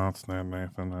 No, it's not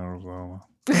Nathan Arizona.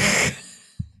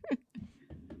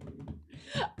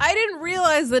 I didn't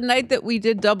realize the night that we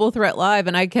did Double Threat Live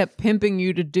and I kept pimping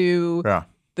you to do Yeah.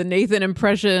 the Nathan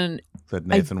impression. That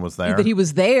Nathan was there. That he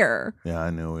was there. Yeah, I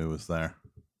knew he was there.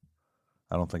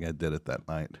 I don't think I did it that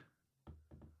night.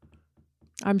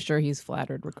 I'm sure he's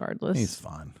flattered regardless. He's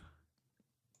fine.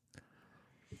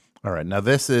 All right, now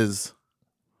this is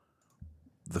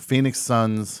the Phoenix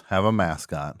Suns have a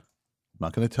mascot. I'm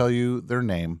not going to tell you their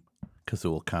name because it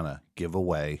will kind of give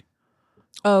away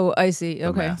Oh, I see. the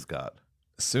Okay. mascot.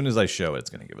 As soon as I show it, it's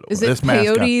gonna give it away. Is it This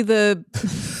Peyote the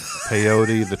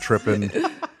Peyote the tripping.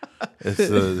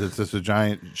 It's just a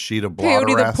giant sheet of blotter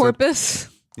Peyote the acid. porpoise?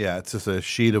 Yeah, it's just a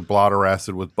sheet of blotter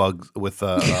acid with Bart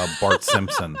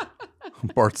Simpson.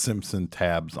 Bart Simpson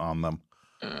tabs on them.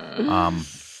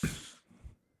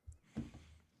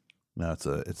 No, it's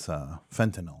a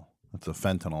fentanyl. It's a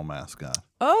fentanyl mascot.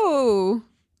 Oh.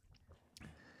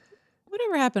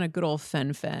 Whatever happened to good old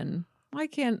Fen? Why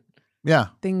can't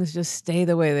things just stay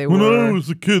the way they were? When I was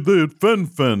a kid, they had fen,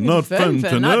 not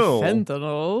fentanyl.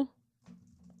 Not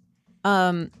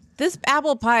fentanyl. This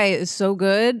apple pie is so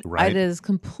good. Right. It is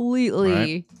completely.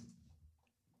 Right.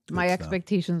 My Good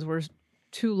expectations were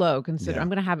too low. Consider I'm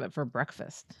going to have it for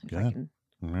breakfast. If I Good.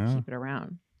 can keep it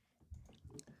around.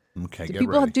 Okay, Do get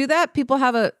people ready. do that? People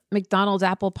have a McDonald's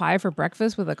apple pie for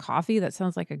breakfast with a coffee? That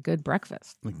sounds like a good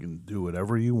breakfast. You can do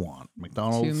whatever you want.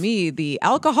 McDonald's. To me, the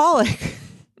alcoholic.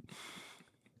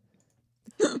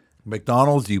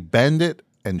 McDonald's, you bend it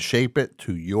and shape it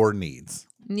to your needs.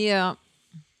 Yeah.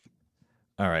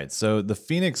 All right, so the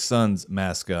Phoenix Suns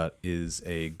mascot is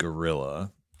a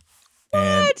gorilla.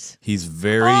 And he's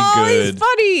very good. He's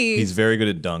funny. He's very good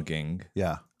at dunking.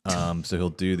 Yeah. So he'll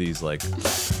do these like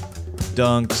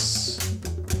dunks.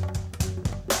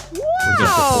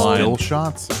 Wow. Skill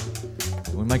shots.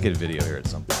 We might get a video here at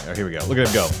some point. Oh, here we go. Look at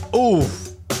him go. Ooh.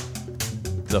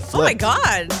 The flip. Oh my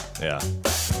God. Yeah.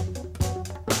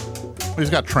 He's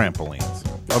got trampolines.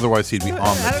 Otherwise, he'd be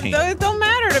on the team. It don't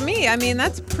matter to me. I mean,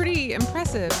 that's pretty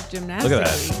impressive gymnastics. Look at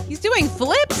that. He's doing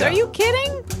flips. Yeah. Are you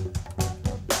kidding?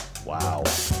 Wow.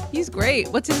 He's great.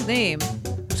 What's his name?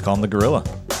 Just call him the gorilla.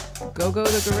 Go-Go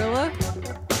the gorilla?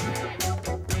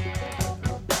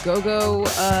 Go-Go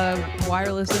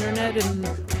wireless internet and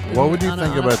What would you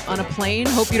think about on a plane?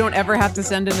 Hope you don't ever have to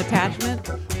send an attachment.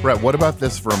 Brett, what about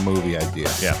this for a movie idea?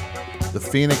 Yeah. The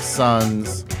Phoenix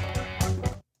Suns,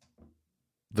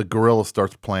 the gorilla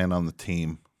starts playing on the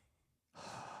team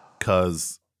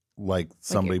because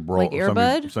somebody broke, Air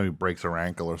Bud? somebody breaks her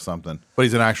ankle or something. But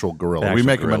he's an actual gorilla. An We actual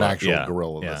make him an gorilla. actual Yeah.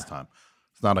 gorilla Yeah. this time.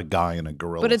 It's not a guy in a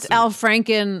gorilla. But it's suit. Al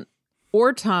Franken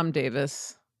or Tom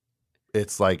Davis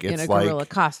It's like in a gorilla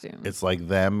costume. It's like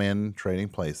them in Trading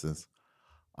Places.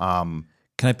 Can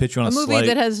I pitch you on A a movie slight?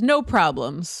 that has no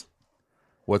problems.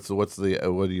 What's the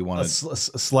what do you want to?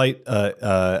 Slight.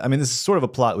 I mean, this is sort of a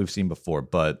plot we've seen before,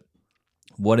 but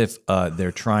what if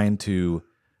they're trying to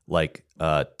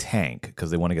tank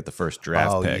because they want to get the first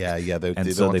draft pick? Yeah. They and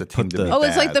don't so want they the team put to the be Oh,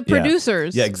 it's like the bad.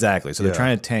 producers. Yeah, exactly. So they're Yeah.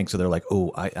 trying to tank. So they're like,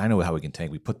 oh, I know how we can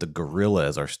tank. We put the gorilla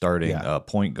as our starting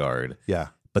point guard. Yeah.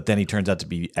 But then he turns out to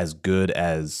be as good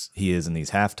as he is in these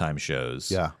halftime shows.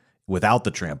 Yeah. Without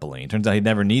the trampoline. Turns out he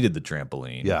never needed the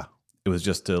trampoline. Yeah. It was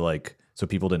just to so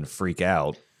people didn't freak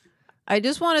out. I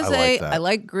just want to I say like that. I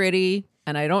like Gritty,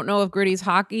 and I don't know if Gritty's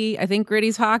hockey. I think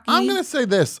Gritty's hockey. I'm going to say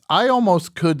this. I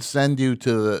almost could send you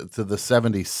to the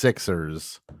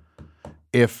 76ers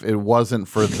if it wasn't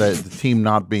for the team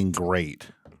not being great.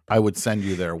 I would send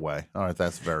you their way. All right,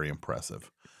 that's very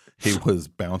impressive. He was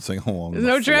bouncing along. There's the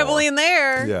no floor. trampoline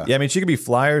there. Yeah. Yeah, I mean, she could be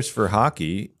Flyers for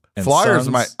hockey. And Flyers,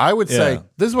 Suns. I would say, Yeah.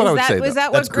 this is what I would say. Is though.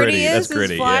 that what That's Gritty Gritty. is? That's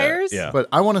Gritty. Is Yeah. Flyers? Yeah. But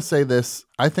I want to say this.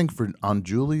 I think on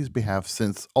Julie's behalf,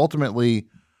 since ultimately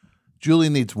Julie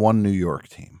needs one New York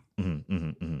team.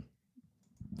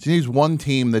 She needs one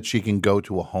team that she can go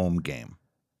to a home game.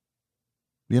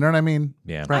 You know what I mean?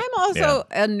 Yeah. Right. I'm also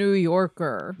a New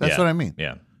Yorker. That's what I mean.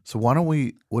 Yeah. So what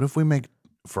if we make,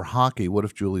 for hockey, what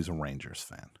if Julie's a Rangers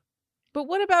fan? But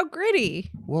what about Gritty?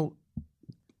 Well,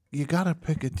 you got to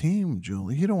pick a team,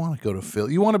 Julie. You don't want to go to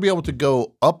Philly. You want to be able to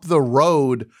go up the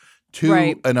road to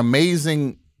an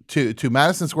amazing, to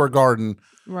Madison Square Garden.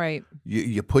 Right.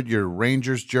 You put your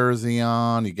Rangers jersey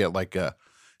on. You get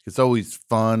it's always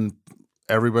fun.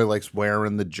 Everybody likes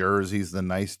wearing the jerseys, the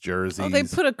nice jerseys. Oh, they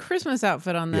put a Christmas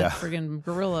outfit on that Yeah. friggin'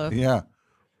 gorilla. Yeah.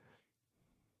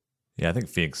 Yeah, I think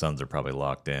Phoenix Suns are probably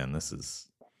locked in. This is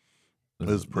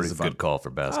pretty a fun. good call for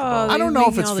basketball. Oh, I don't they're know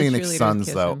if making it's all the Phoenix cheerleaders Suns,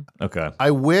 kiss though. him. Okay.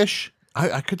 I wish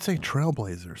I could say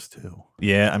Trailblazers, too.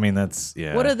 Yeah, I mean, that's,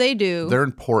 yeah. What do they do? They're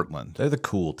in Portland. They're the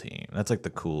cool team. That's like the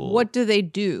cool. What do they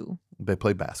do? They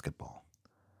play basketball.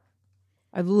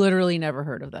 I've literally never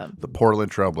heard of them. The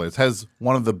Portland Trailblazers has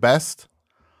one of the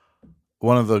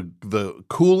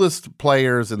coolest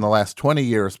players in the last 20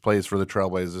 years plays for the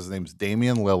Trailblazers. His name's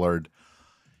Damian Lillard.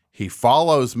 He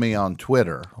follows me on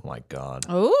Twitter. Oh my God.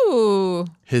 Ooh.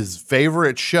 His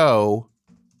favorite show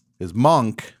is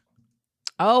Monk.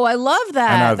 Oh, I love And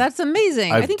that. I've- That's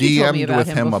amazing. I've I think you told me DM'd about with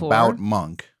him him before. about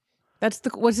Monk.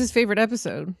 What's his favorite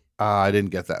episode? I didn't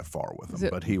get that far with Is him,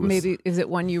 it, but he was. maybe is it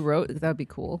one you wrote? That would be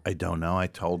cool. I don't know. I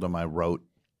told him I wrote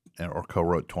or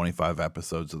co-wrote 25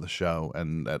 episodes of the show,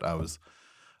 and that I was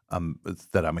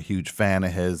that I'm a huge fan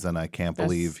of his, and I can't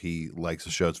believe he likes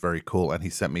the show. It's very cool, and he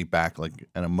sent me back an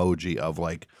emoji of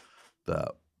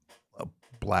the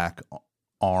black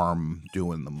arm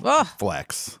doing the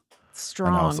flex.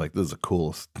 Strong. And I was like, this is the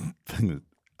coolest thing.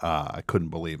 I couldn't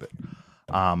believe it.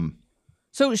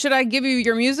 So should I give you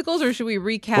your musicals or should we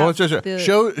recap? Well,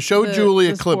 show Julie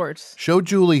a clip. Sports? Show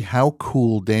Julie how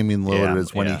cool Damian Lillard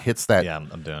is when he hits that. Yeah,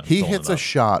 I'm doing. He hits a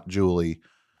shot, Julie,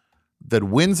 that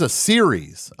wins a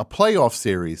series, a playoff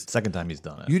series. Second time he's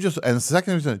done it. And the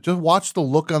second time he's done it, just watch the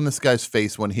look on this guy's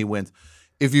face when he wins.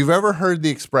 If you've ever heard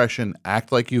the expression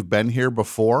 "act like you've been here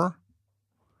before,"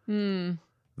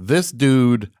 this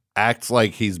dude acts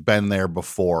like he's been there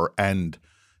before, and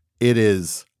it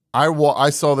is.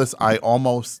 I saw this. I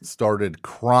almost started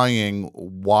crying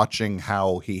watching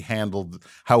how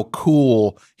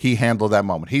cool he handled that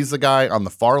moment. He's the guy on the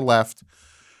far left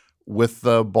with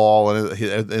the ball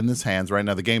in his hands right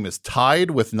now. The game is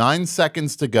tied with 9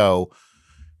 seconds to go.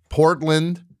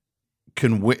 Portland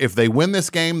can if they win this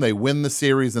game, they win the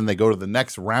series, and they go to the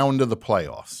next round of the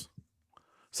playoffs.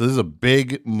 So this is a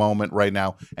big moment right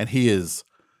now, and he is.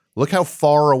 Look how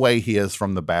far away he is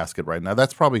from the basket right now.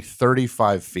 That's probably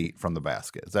 35 feet from the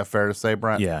basket. Is that fair to say,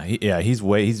 Brent? Yeah,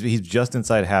 he's just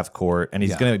inside half court, and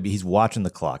he's watching the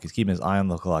clock. He's keeping his eye on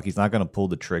the clock. He's not gonna pull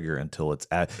the trigger until it's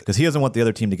because he doesn't want the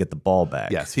other team to get the ball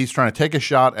back. Yes, he's trying to take a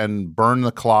shot and burn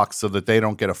the clock so that they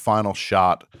don't get a final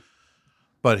shot.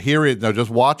 But just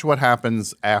watch what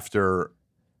happens after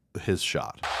his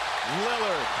shot.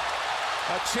 Lillard,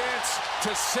 a chance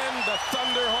to send the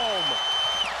Thunder home.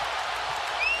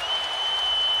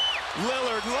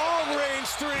 Lillard, long-range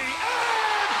three.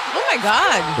 Oh, my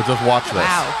God. But just watch this.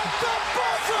 Wow.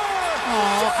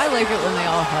 Oh, I like it when they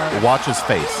all hug. Watch his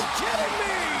face.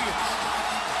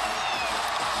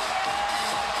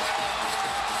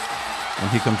 When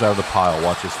he comes out of the pile,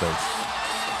 watch his face.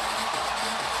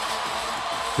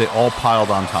 They all piled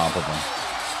on top of him.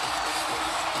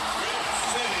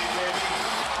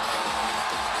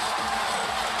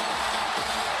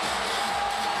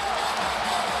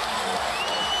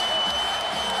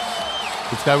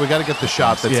 We got to get the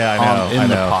shot that's in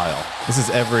the pile. This is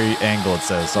every angle it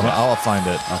says, so I'll find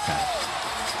it. Okay.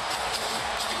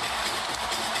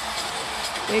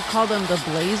 They call them the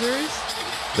Blazers?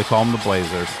 They call them the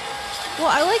Blazers. Well,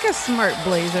 I like a smart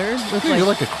blazer. You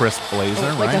like a crisp blazer,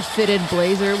 right? Like a fitted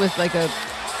blazer with like a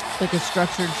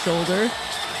structured shoulder.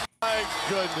 My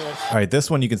goodness. All right,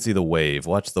 this one you can see the wave.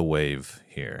 Watch the wave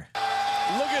here.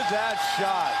 Look at that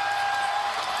shot.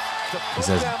 He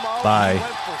says bye.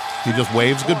 He just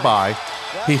waves goodbye.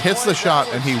 He hits the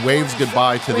shot and he waves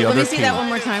goodbye to the other team. Let me see that one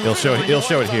more time. He'll show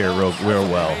it here real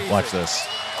well. Watch this.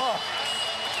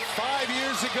 5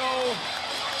 years ago.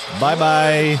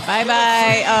 Bye-bye.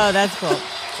 Bye-bye. Oh, that's cool.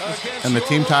 And the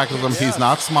team tackles him. He's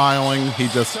not smiling. He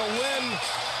just...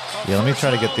 Yeah, let me try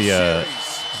to get the...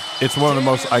 It's one of the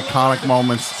most iconic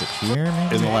moments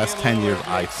in the last 10 years,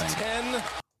 I think.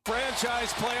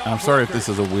 I'm sorry if this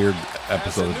is a weird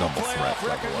episode of Double Threat,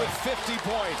 by the way.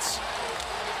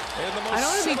 I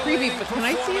don't want to be creepy, but can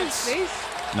I see his face?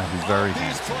 No, he's very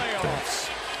handsome.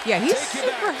 Yeah, he's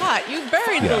super hot. You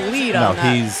buried the lead on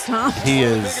that, Tom. He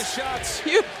is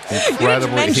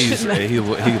incredibly. He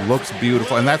looks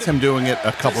beautiful, and that's him doing it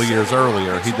a couple years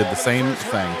earlier. He did the same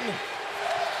thing.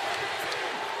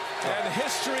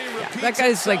 That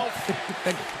guy's like.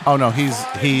 Oh no, he's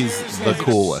the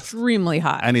coolest. Extremely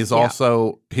hot, and he's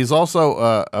also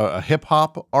a hip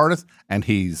hop artist, and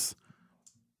he's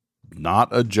not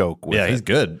a joke with it. He's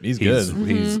good. He's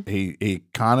good. He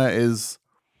kind of is.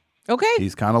 Okay.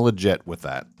 He's kind of legit with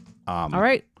that. All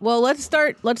right. Well, let's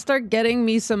start getting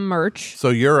me some merch. So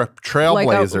you're a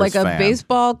Trailblazers like a fan.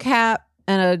 baseball cap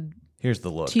and a here's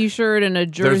the look T-shirt and a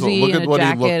jersey and a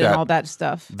jacket and all that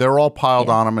stuff. They're all piled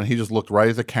on him, and he just looked right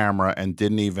at the camera and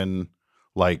didn't even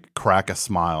like crack a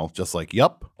smile. Just like,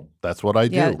 "Yep, that's what I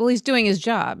do." Yeah. Well, he's doing his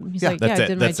job. He's like, "Yeah, I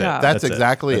did my job." That's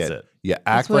exactly it. Yeah,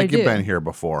 act like you've been here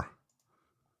before.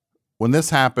 When this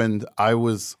happened,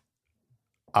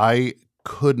 I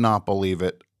could not believe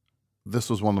it. This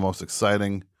was one of the most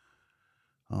exciting.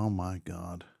 Oh my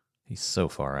God. He's so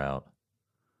far out.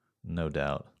 No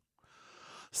doubt.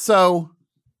 So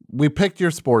we picked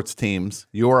your sports teams.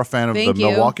 You're a fan of the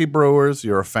Milwaukee Brewers.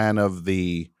 You're a fan of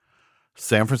the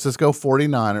San Francisco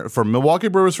 49ers. For Milwaukee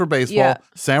Brewers for baseball,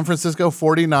 San Francisco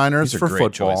 49ers for football.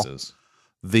 Choices.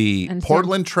 The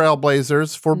Portland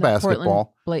Trailblazers for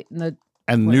basketball.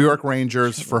 And New York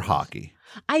Rangers for hockey.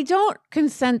 I don't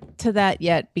consent to that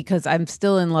yet because I'm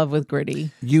still in love with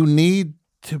Gritty. You need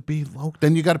to be local.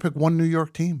 Then you got to pick one New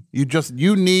York team. If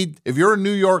you're a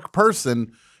New York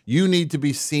person, you need to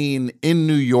be seen in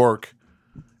New York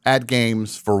at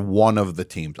games for one of the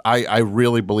teams. I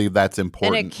really believe that's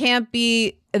important. And it can't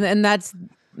be, and that's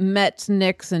Mets,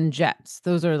 Knicks, and Jets.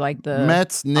 Those are like the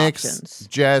Mets, Knicks, options.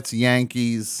 Jets,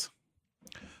 Yankees.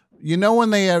 You know when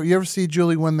they you ever see,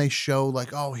 Julie, when they show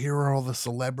like, oh, here are all the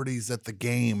celebrities at the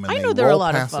game, and I they know they're a roll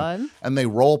lot of past them, fun. and they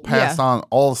roll past on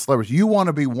all the celebrities. You want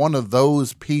to be one of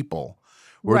those people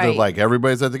where they're Right. like,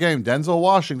 everybody's at the game. Denzel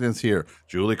Washington's here.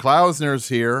 Julie Klausner's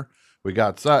here. We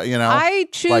got I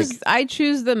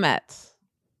choose the Mets.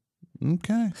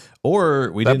 Okay.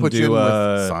 Or we that didn't puts you do in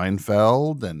with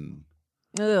Seinfeld and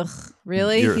Ugh,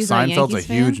 really? He's Seinfeld's a a Yankees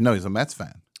huge fan? no, he's a Mets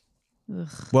fan. Ugh.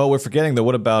 Well, we're forgetting though.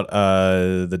 What about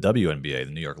the WNBA,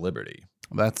 the New York Liberty?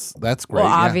 That's great. Well, yeah.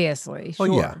 obviously, Well,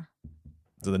 sure. yeah.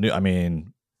 So the new,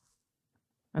 I'm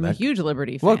a huge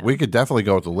Liberty fan. Look, we could definitely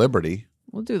go with the Liberty.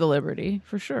 We'll do the Liberty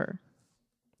for sure.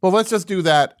 Well, let's just do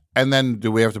that, and then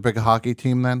do we have to pick a hockey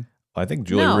team then? I think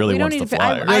Julie No, really we don't wants need the to pick-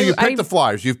 I- Flyers. No, you picked the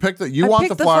Flyers. You've picked the. You want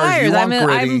the picked Flyers. You want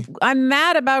Gritty. I'm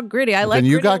mad about Gritty. I like. Then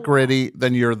you Gritty. got Gritty.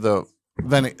 Then you're the.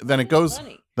 Then it goes.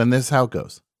 Then this is how it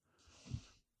goes.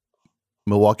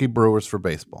 Milwaukee Brewers for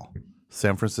baseball.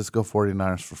 San Francisco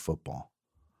 49ers for football.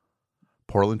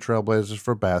 Portland Trailblazers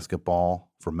for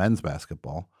basketball, for men's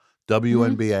basketball.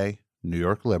 WNBA, New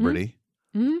York Liberty.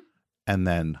 Mhm. And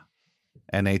then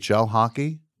NHL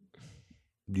hockey.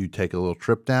 You take a little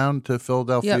trip down to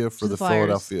Philadelphia Yep, for to the the Flyers.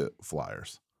 Philadelphia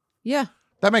Flyers. Yeah,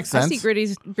 That makes sense. I see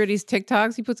Gritty's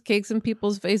TikToks. He puts cakes in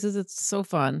people's faces. It's so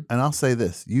fun. And I'll say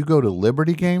this: you go to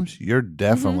Liberty games, you're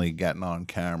definitely getting on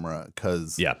camera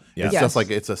because Yeah. it's just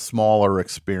like it's a smaller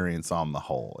experience on the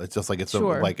whole. It's just like it's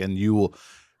Sure. and you will.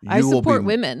 I support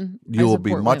women. You I will be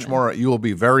support much women. more. You will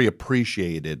be very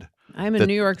appreciated. I'm a that-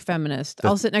 New York feminist.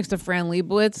 I'll sit next to Fran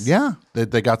Lebowitz. Yeah,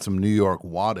 they got some New York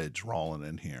wattage rolling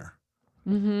in here.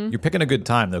 Mm-hmm. You're picking a good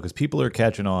time though, because people are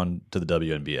catching on to the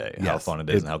WNBA, how Yes. fun it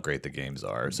is, and how great the games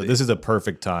are. So this is a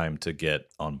perfect time to get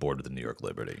on board with the New York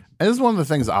Liberty. And this is one of the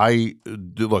things I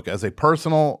do. Look, as a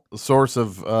personal source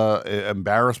of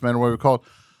embarrassment, or what we call it,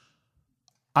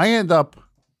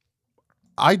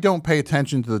 I don't pay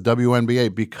attention to the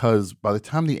WNBA because by the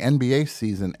time the NBA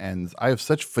season ends, I have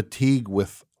such fatigue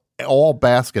with all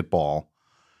basketball.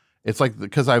 It's like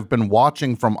because I've been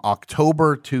watching from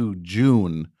October to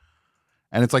June,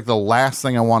 and it's like the last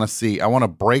thing I want to see. I want to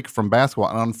break from basketball,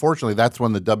 and unfortunately, that's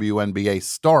when the WNBA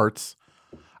starts.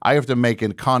 I have to make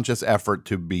a conscious effort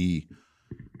to be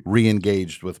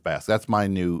re-engaged with basketball. That's my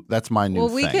new. Well,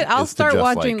 thing, I'll is to start just,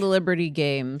 watching like, the Liberty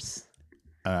games.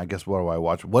 I guess what do I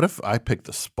watch? What if I pick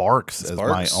the Sparks as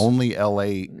my only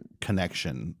LA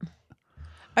connection?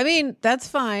 I mean, that's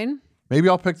fine. Maybe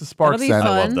I'll pick the Sparks. That'll be then.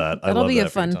 fun. I love that. That'll be a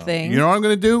fun thing. You know what I'm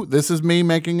going to do? This is me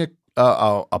making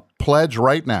a pledge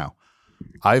right now.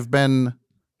 I've been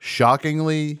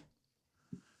shockingly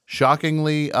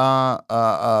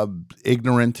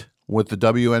ignorant with the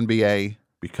WNBA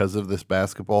because of this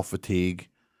basketball fatigue.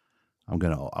 I'm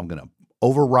gonna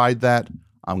override that.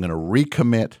 I'm gonna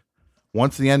recommit.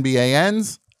 Once the NBA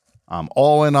ends, I'm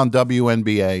all in on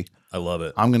WNBA. I love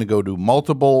it. I'm gonna go to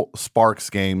multiple Sparks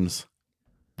games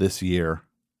this year.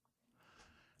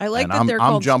 I like And that they're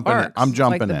called jumping Sparks. I'm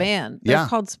jumping like the in. band. They're Yeah.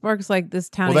 called Sparks like this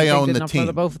town. Well, they ain't big own the enough for team.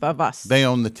 the both of us. They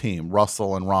own the team.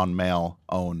 Russell and Ron Mail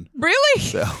own Really?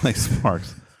 the LA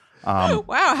Sparks. Wow,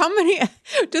 how many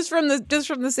just from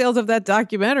the sales of that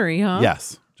documentary, huh?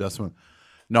 Yes, Justin.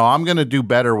 No, I'm going to do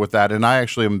better with that, and I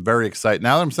actually am very excited.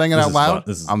 Now that I'm saying it This out is loud,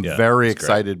 fun. I'm Yeah, very it's great.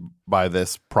 excited by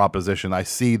this proposition. I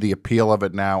see the appeal of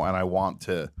it now, and I want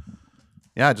to.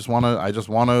 Yeah, I just want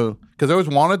to, because I always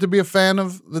wanted to be a fan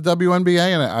of the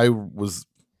WNBA, and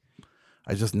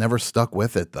I just never stuck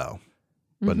with it though.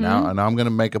 But now I'm going to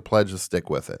make a pledge to stick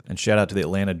with it. And shout out to the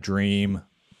Atlanta Dream,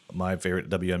 my favorite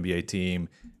WNBA team.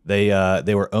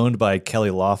 They were owned by Kelly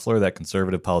Loeffler, that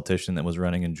conservative politician that was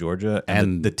running in Georgia,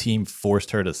 and the team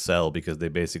forced her to sell because they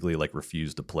basically like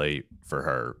refused to play for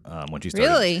her when she started.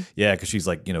 Really? Yeah, because she's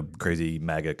like crazy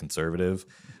MAGA conservative,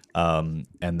 and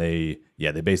they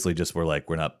basically just were like,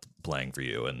 we're not playing for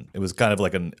you, and it was kind of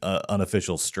like an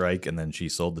unofficial strike, and then she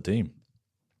sold the team.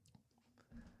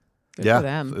 Good for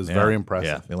them. It was very impressive.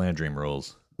 Yeah, the Atlanta Dream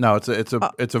rules. No, it's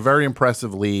a very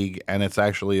impressive league, and it's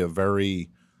actually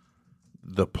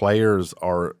the players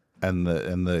are and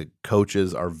the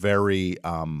coaches are very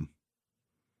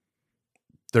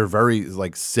they're very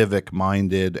like civic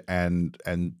minded and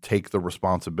take the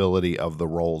responsibility of the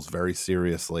roles very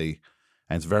seriously,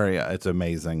 and it's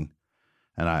amazing,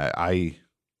 and I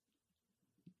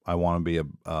want to be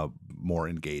more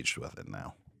engaged with it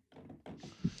now.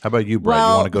 How about you, Brett? You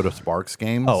want to go to Sparks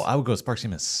games? Oh, I would go to Sparks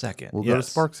game in a second. We'll go to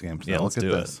Sparks games. Yeah, now. let's Look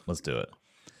do at it. this. Let's do it.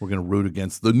 We're gonna root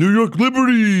against the New York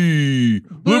Liberty.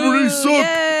 Liberty suck.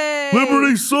 Yay!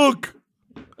 Liberty suck.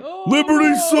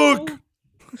 Liberty suck.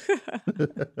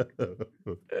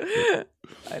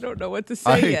 I don't know what to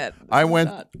say yet. I went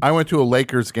to a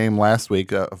Lakers game last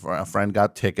week. A friend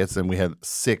got tickets, and we had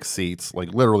 6 seats,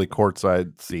 like literally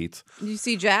courtside seats. Did you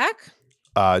see Jack?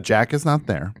 Jack is not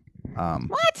there.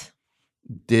 What?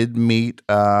 Did meet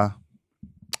David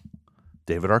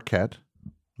Arquette.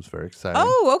 Was very excited.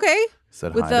 Oh, okay.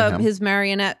 Said with hi to him. his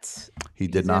marionettes. He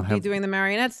did not have doing the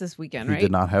marionettes this weekend, right? He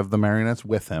did not have the marionettes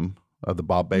with him. The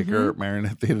Bob Baker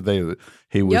Marionette Theater.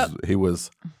 He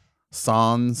was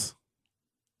Sans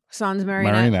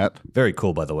Marionette. Very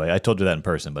cool, by the way. I told you that in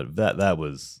person, but that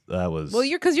was. Well,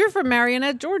 you're from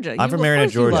Marionette, Georgia. I'm from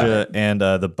Marionette, Georgia, and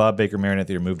the Bob Baker Marionette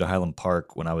Theater moved to Highland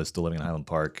Park when I was still living in Highland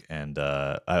Park, and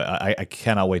I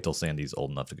cannot wait till Sandy's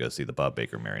old enough to go see the Bob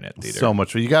Baker Marionette Theater. So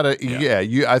much. You gotta,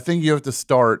 I think you have to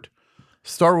start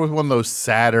with one of those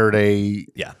Saturday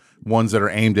ones that are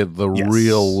aimed at the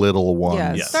real little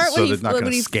ones. Yeah, start so when they're not going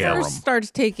to he scare them. first starts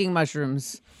taking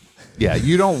mushrooms. Yeah,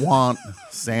 you don't want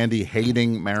Sandy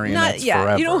hating marionettes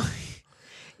forever. You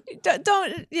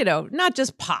don't, not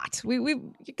just pot. You're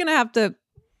gonna have to,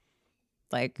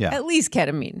 at least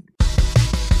ketamine.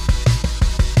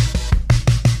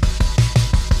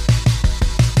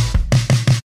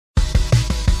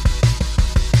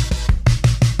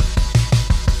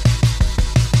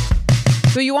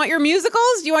 So you want your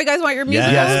musicals? Do you guys want your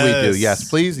musicals? Yes, we do. Yes,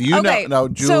 please.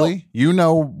 Julie, you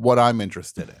know what I'm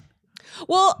interested in.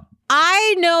 Well,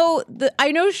 I know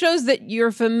shows that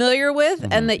you're familiar with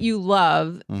and that you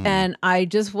love, and I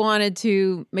just wanted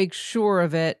to make sure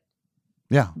of it.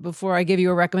 Yeah. Before I give you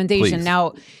a recommendation. Please.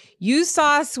 Now, you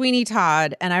saw Sweeney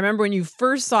Todd, and I remember when you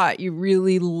first saw it, you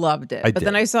really loved it.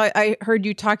 Then I heard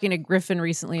you talking to Griffin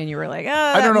recently, and you were like,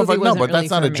 I don't know if I know, but that's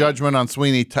not a judgment on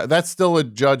Sweeney Todd. That's still a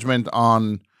judgment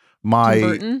on my. Tim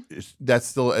Burton? That's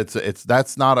still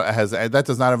that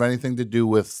does not have anything to do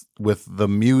with the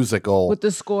musical, with the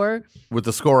score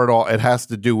at all. It has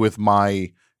to do with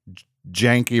my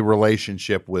janky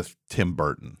relationship with Tim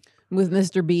Burton. With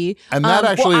Mr. B. And that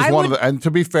actually is one of the, and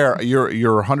to be fair, you're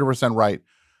 100% right.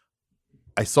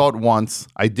 I saw it once.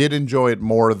 I did enjoy it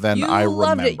more than I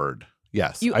remembered.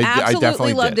 Yes. You I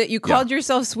definitely loved did. it. You called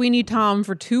yourself Sweeney Tom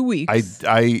for 2 weeks.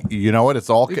 You know what? It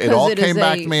all came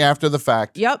back to me after the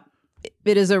fact. Yep.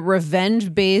 It is a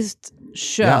revenge-based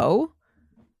show.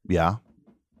 Yeah.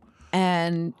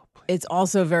 And it's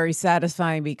also very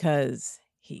satisfying because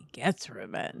he gets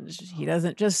revenge. He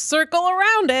doesn't just circle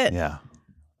around it. Yeah.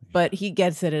 But he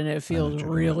gets it, and it feels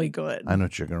really good. I know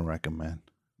what you're going to recommend.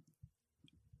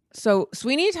 So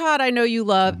Sweeney Todd, I know you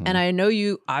love, and I know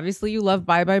you love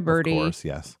Bye Bye Birdie. Of course,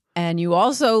 yes. And you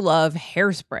also love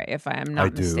Hairspray, if I am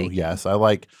not mistaken. I do, yes. I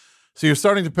like. So you're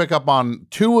starting to pick up on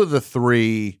 2 of the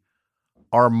 3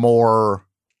 are more,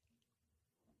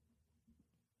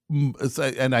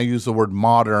 and I use the word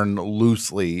modern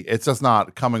loosely. It's just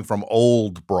not coming from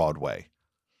old Broadway.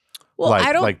 Well,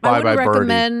 I wouldn't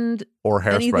recommend or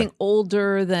Hairspray. Anything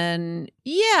older than,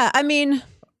 I mean.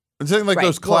 I'm saying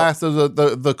those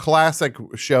the classic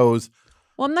shows.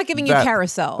 Well, I'm not giving you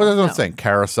Carousel. But that's what I'm saying.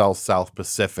 Carousel, South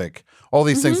Pacific, all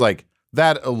these things like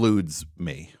that eludes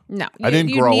me. No. I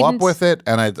didn't grow up with it,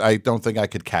 and I don't think I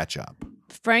could catch up.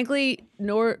 Frankly,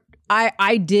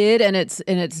 I did, and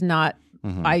it's not.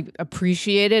 I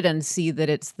appreciate it and see that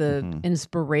it's the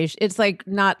inspiration. It's like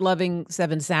not loving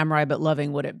Seven Samurai, but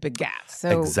loving what it begat.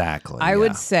 So exactly, I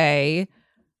would say,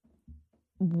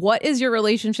 what is your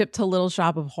relationship to Little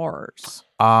Shop of Horrors?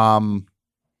 I've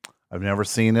never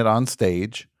seen it on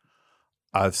stage.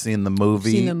 I've seen the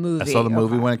movie. I saw the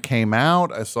movie when it came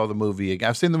out. I saw the movie again.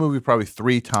 I've seen the movie probably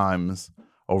 3 times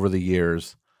over the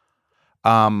years.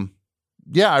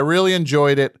 Yeah, I really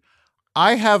enjoyed it.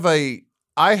 I have a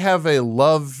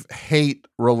love-hate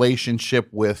relationship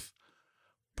with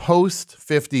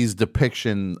post-50s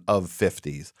depiction of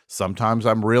 50s. Sometimes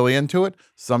I'm really into it.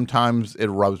 Sometimes it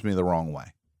rubs me the wrong way.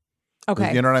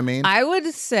 Okay. You know what I mean? I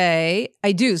would say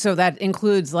I do. So that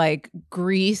includes like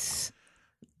Grease,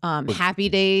 Happy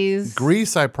Days.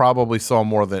 Grease I probably saw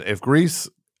more than,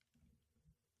 the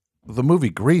movie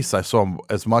Grease I saw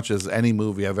as much as any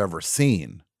movie I've ever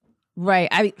seen. Right.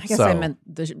 I guess I meant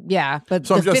but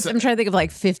so I'm trying to think of like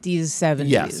 50s, 70s.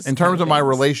 Yes. In terms of my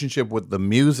relationship with the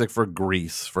music for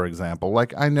Grease, for example,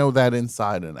 like I know that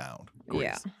inside and out.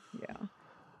 Grease. Yeah.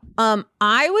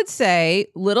 I would say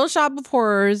Little Shop of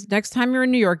Horrors, next time you're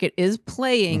in New York, it is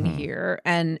playing here.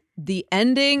 And the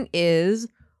ending is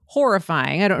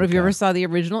horrifying. I don't know if you ever saw the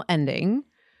original ending.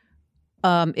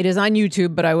 It is on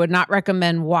YouTube, but I would not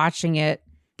recommend watching it.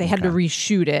 They had to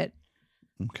reshoot it.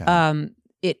 Okay.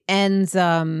 It ends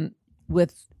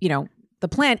with, the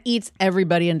plant eats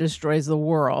everybody and destroys the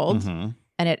world.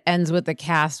 And it ends with the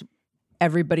cast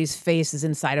everybody's face is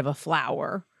inside of a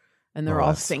flower, and they're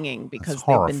all singing because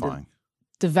they've been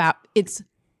devout. It's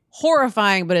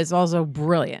horrifying, but it's also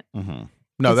brilliant. No,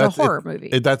 it's that's a horror movie.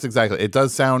 That's exactly. It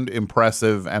does sound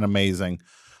impressive and amazing,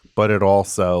 but it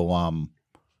also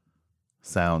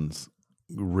sounds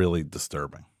really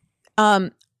disturbing.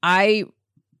 I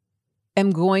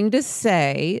am going to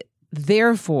say,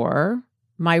 therefore,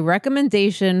 my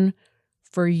recommendation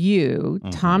for you,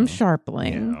 Tom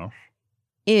Sharpling,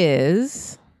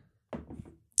 is,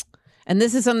 and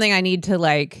this is something I need to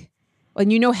like.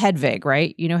 And you know Hedwig,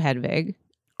 right? You know Hedwig.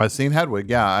 I've seen Hedwig,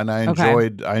 yeah, and I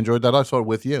enjoyed that. I saw it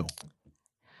with you.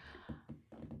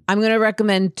 I'm going to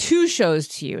recommend 2 shows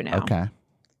to you now. Okay.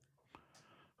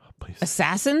 Please.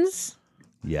 Assassins.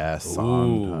 Yes.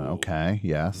 Okay.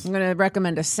 Yes. I'm going to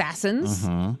recommend Assassins,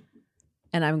 and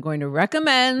I'm going to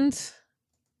recommend,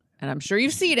 and I'm sure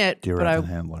you've seen it, Dear but Evan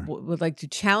I Handler. would like to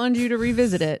challenge you to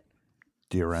revisit it.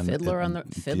 Dear Fiddler on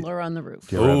the Roof.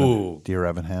 Dear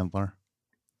Evan Handler.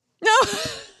 No.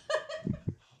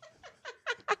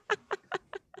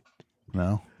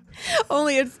 No.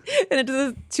 Only it's to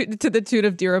the tune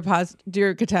of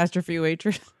Dear Catastrophe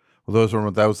Waitress. Well,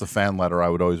 that was the fan letter I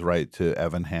would always write to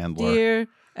Evan Handler. Dear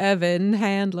Evan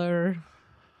Handler.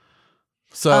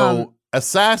 So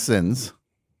Assassins,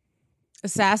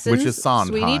 which is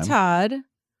Sondheim. Sweeney Todd.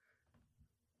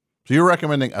 So you're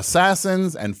recommending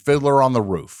Assassins and Fiddler on the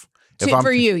Roof.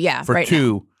 For you, yeah. For right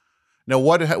 2. Now,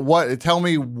 what? Tell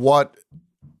me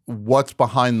what's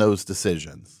behind those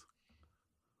decisions.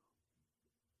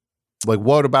 Like,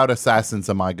 what about Assassins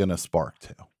am I going to spark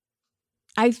to?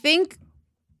 I think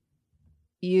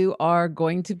you are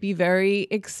going to be very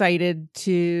excited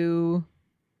to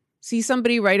see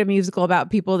somebody write a musical about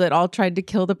people that all tried to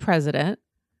kill the president.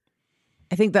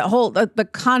 I think the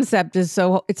concept is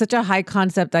it's such a high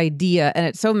concept idea, and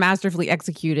it's so masterfully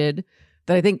executed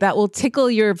that I think that will tickle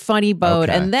your funny bone.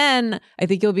 Okay. And then I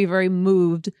think you'll be very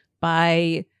moved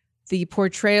by the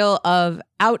portrayal of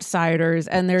outsiders.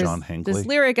 And there's this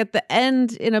lyric at the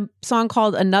end in a song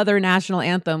called Another National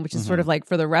Anthem, which is sort of like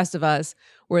For the Rest of Us,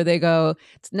 where they go,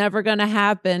 "It's never going to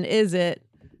happen, is it?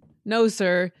 No,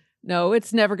 sir. No,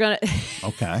 it's never going to."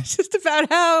 Okay. It's just about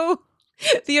how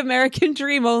the American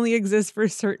dream only exists for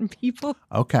certain people.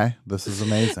 Okay. This is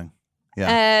amazing. Yeah.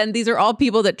 And these are all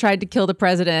people that tried to kill the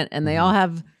president, and they all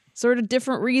have sort of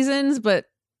different reasons, but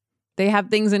they have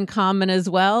things in common as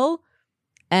well.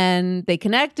 And they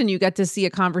connect, and you get to see a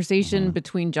conversation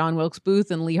between John Wilkes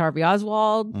Booth and Lee Harvey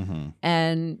Oswald.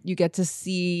 And you get to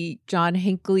see John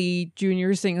Hinckley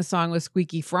Jr. sing a song with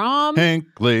Squeaky Fromm.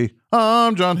 Hinckley,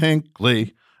 I'm John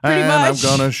Hinckley, Pretty and much.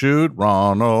 I'm gonna shoot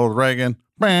Ronald Reagan.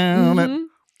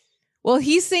 Well,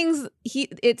 he sings.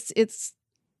 It's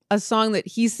a song that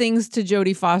he sings to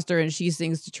Jodie Foster, and she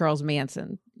sings to Charles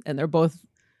Manson, and they're both.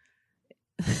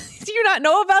 Do you not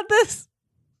know about this?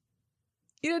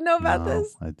 You didn't know about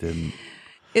this? I didn't.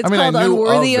 It's called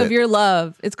Unworthy of Your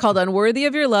Love. It's called Unworthy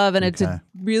of Your Love, and it's a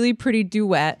really pretty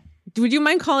duet. Would you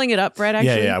mind calling it up, Brett,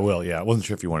 actually? Yeah, I will. Yeah, I wasn't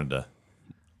sure if you wanted to.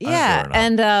 Yeah,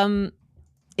 and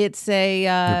it's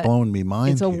You're blowing me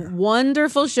mind. It's a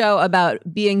wonderful show about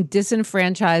being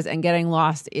disenfranchised and getting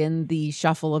lost in the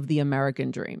shuffle of the American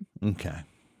dream. Okay.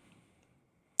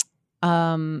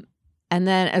 And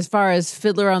then as far as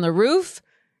Fiddler on the Roof,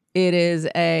 it is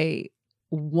a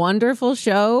wonderful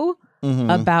show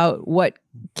about what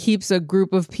keeps a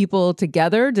group of people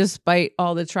together despite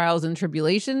all the trials and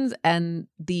tribulations and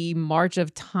the march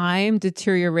of time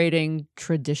deteriorating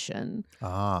tradition.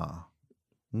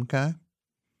 Okay.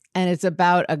 And it's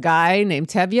about a guy named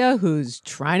Tevye who's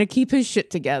trying to keep his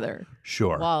shit together.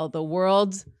 Sure. While the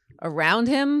world around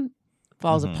him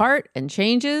falls apart and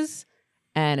changes,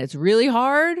 and it's really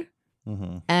hard.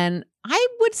 And I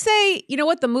would say, you know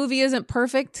what, the movie isn't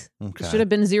perfect. Okay. It should have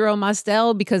been Zero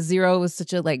Mostel, because Zero was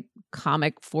such a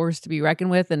comic force to be reckoned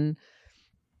with. And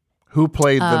who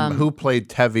played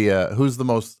Tevye? Who's the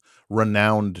most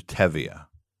renowned Tevye?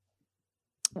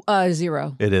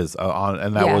 Zero. It is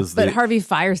but Harvey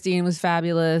Fierstein was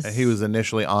fabulous. He was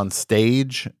initially on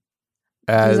stage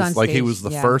as he was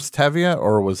the first Tevye,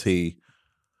 or was he?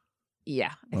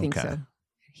 Yeah, I think so.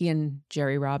 He and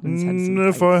Jerry Robbins had some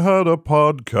If I had a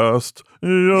podcast,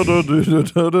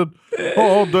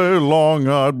 all day long,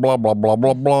 I'd blah, blah, blah,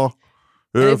 blah, blah.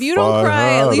 And if you don't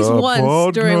cry at least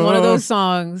once during one of those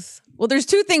songs, well, there's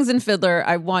 2 things in Fiddler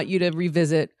I want you to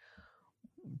revisit.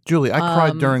 Julie, I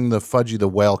cried during the Fudgy the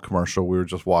Whale commercial we were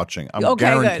just watching. I'm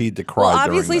guaranteed to cry. Well,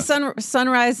 obviously, during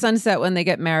Sunrise, Sunset when they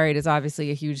get married is obviously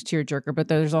a huge tearjerker, but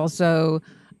there's also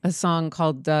a song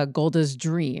called Golda's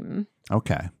Dream.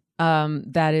 Okay.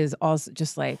 That is also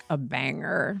just like a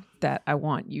banger that I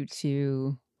want you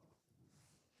to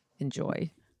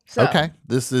enjoy. So, okay,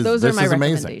 those are my amazing.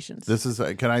 recommendations. This is.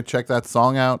 Can I check that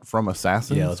song out from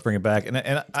Assassins? Yeah, let's bring it back. And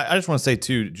I just want to say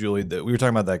too, Julie, that we were talking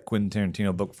about that Quentin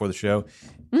Tarantino book before the show.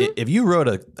 If you wrote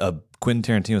a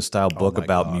Quentin Tarantino style book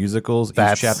about musicals,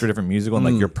 each chapter a different musical, and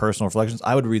like your personal reflections,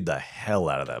 I would read the hell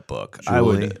out of that book. Julie. I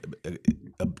would.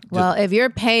 Well, if you're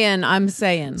paying, I'm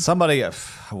saying Somebody, I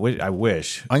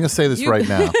wish. I'm gonna say this right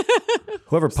now.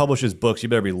 Whoever publishes books, you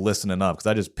better be listening up because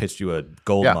I just pitched you a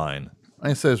gold mine. I'm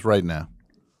gonna say this right now.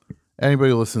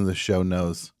 Anybody who listens to the show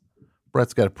knows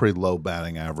Brett's got a pretty low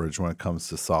batting average when it comes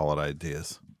to solid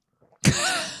ideas.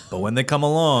 But when they come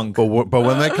along, but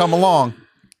when they come along,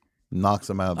 knocks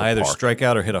them out of the I either park. strike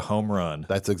out or hit a home run.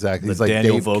 That's exactly. The He's like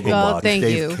Daniel Dave Vogelbach. Oh, thank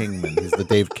Dave you. Kingman. He's the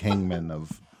Dave Kingman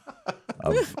of.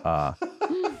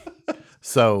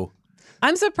 So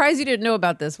I'm surprised you didn't know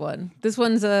about this one. This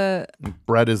one's a.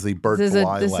 Brett is the Burt This is a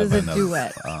Blyleven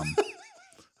duet.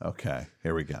 Okay,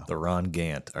 here we go. The Ron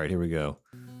Gant. All right, here we go.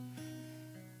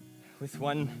 With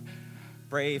one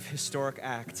brave, historic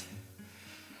act,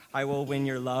 I will win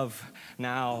your love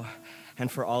now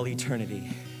and for all eternity.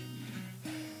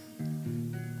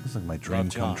 Looks like my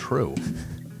dream come true.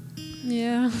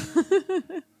 Yeah.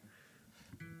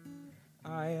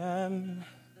 I am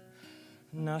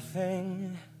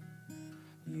nothing.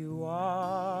 You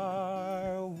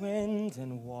are wind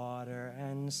and water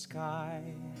and sky.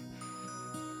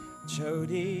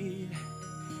 Jody,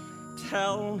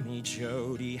 tell me,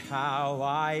 Jody, how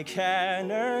I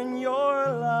can earn your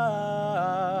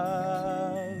love.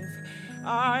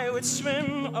 I would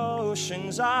swim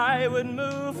oceans, I would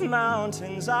move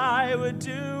mountains, I would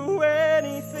do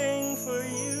anything for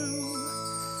you.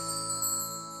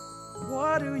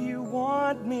 What do you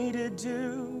want me to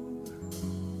do?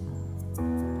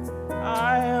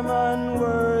 I am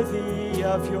unworthy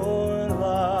of your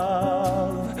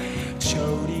love.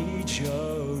 Jody,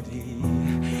 Jody,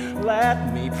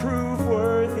 let me prove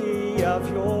worthy of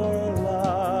your love.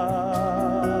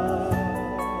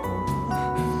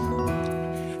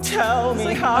 Tell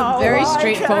me how a very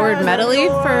straightforward melody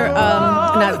for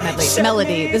not medley,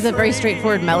 melody. This is a very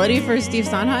straightforward melody for Steve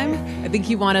Sondheim. I think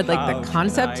he wanted like the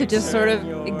concept to just sort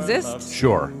of exist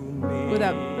Sure.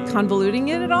 without convoluting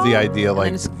it at all. The idea,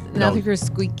 like, nothing for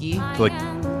squeaky. Like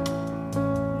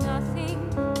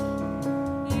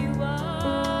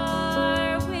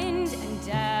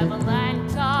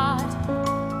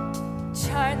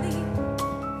Charlie,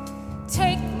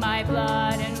 take my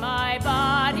blood and my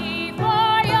body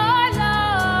for your love.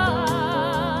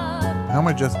 how am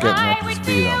I just getting up to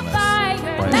speed on this?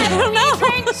 Right I don't know.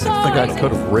 I think I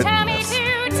could have written this.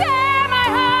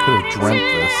 Could have dreamt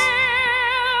this.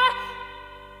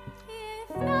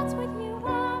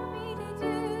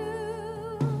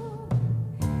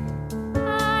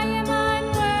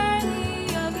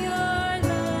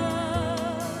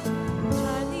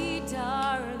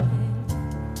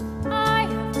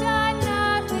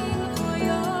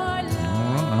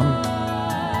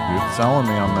 You're selling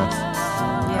me on this.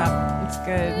 Yeah, it's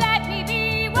good. Let me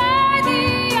be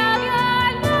worthy of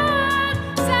your love,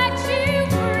 set you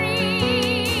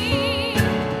free.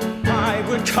 I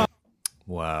would come.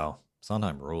 Wow.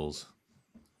 Sondheim rules.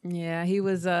 Yeah, he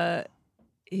was the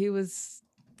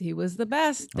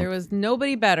best. There was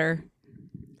nobody better.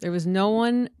 There was no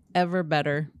one ever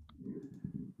better.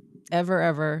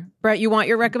 Ever. Brett, you want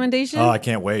your recommendation? Oh, I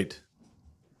can't wait.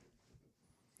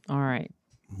 All right.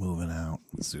 Moving out.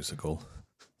 Seussical.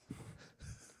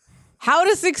 How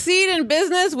to succeed in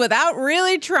business without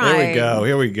really trying.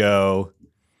 Here we go.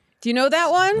 Do you know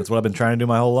that one? That's what I've been trying to do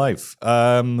my whole life.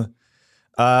 I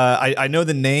know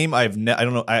the name. I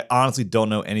don't know. I honestly don't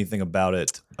know anything about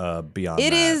it beyond It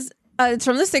that. is. It's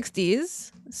from the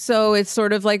 60s. So it's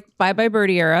sort of like Bye Bye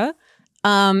Birdie era.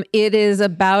 It is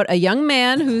about a young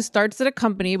man who starts at a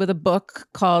company with a book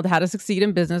called How to Succeed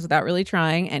in Business Without Really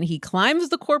Trying. And he climbs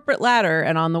the corporate ladder.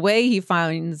 And on the way, he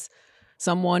finds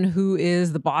someone who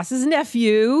is the boss's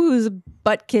nephew, who's a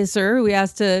butt kisser, who he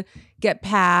has to get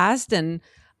past. And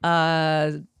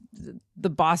the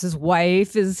boss's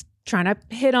wife is trying to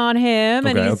hit on him.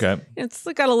 And it's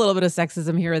got a little bit of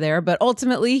sexism here or there. But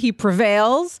ultimately, he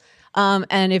prevails.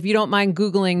 And if you don't mind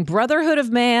Googling Brotherhood of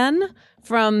Man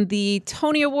from the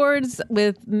Tony Awards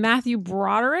with Matthew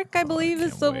Broderick, I believe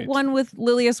is the one with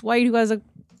Lillias White, who has a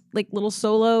little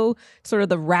solo, sort of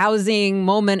the rousing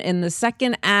moment in the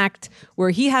second act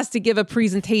where he has to give a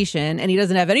presentation and he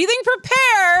doesn't have anything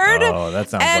prepared. Oh, that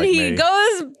sounds and like he me.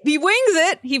 he wings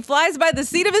it. He flies by the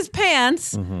seat of his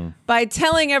pants by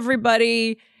telling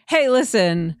everybody, hey,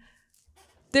 listen,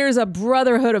 there's a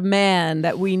brotherhood of man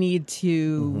that we need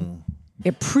to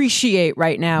appreciate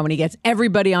right now, when he gets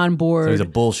everybody on board. So he's a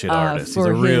bullshit artist. He's for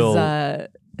a real.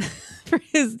 for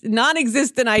his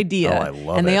non-existent idea. Oh, I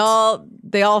love and it.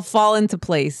 they all fall into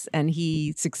place, and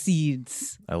he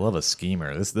succeeds. I love a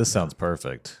schemer. This sounds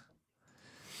perfect.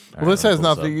 Well, this has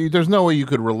nothing. There's no way you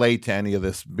could relate to any of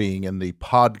this being in the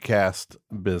podcast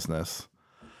business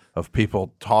of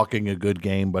people talking a good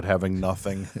game but having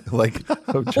nothing, like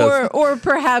just or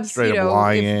perhaps straight up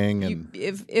lying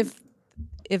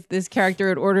if this character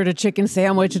had ordered a chicken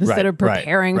sandwich instead of right,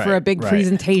 preparing for a big right.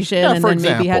 presentation, Yeah, and for then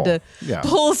maybe had to example. Yeah.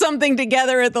 pull something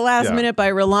together at the last Yeah. minute by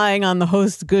relying on the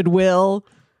host's goodwill.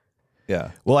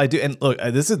 Yeah. Well, I do, and look,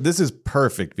 this is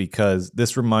perfect because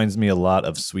this reminds me a lot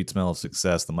of Sweet Smell of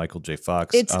Success, the Michael J.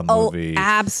 Fox movie.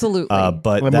 Absolutely. But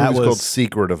that that movie's was called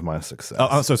Secret of My Success. Oh,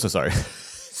 I'm so sorry.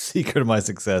 Secret of My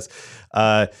Success.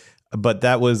 But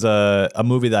that was a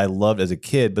movie that I loved as a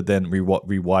kid, but then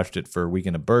rewatched it for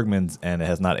Weekend at Bergman's, and it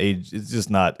has not aged. It's just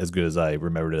not as good as I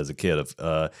remembered it as a kid.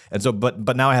 And so,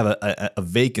 but now I have a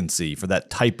vacancy for that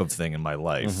type of thing in my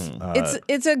life.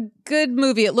 It's a good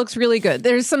movie. It looks really good.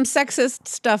 There's some sexist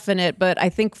stuff in it, but I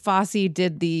think Fosse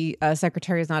did the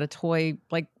Secretary is Not a Toy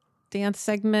like dance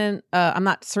segment. I'm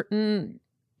not certain.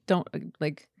 Don't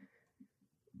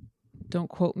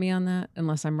quote me on that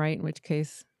unless I'm right, in which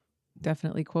case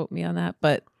definitely quote me on that.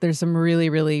 But there's some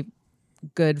really, really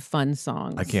good fun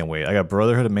songs. I can't wait. I got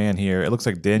Brotherhood of Man here. It looks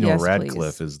like Daniel Yes,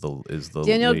 Radcliffe please. is the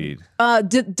Daniel, lead.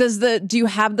 do you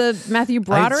have the Matthew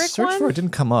Broderick I searched one? for it. It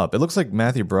didn't come up. It looks like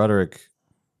Matthew Broderick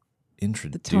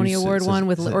introduced The Tony Award it. one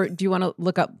with, or do you want to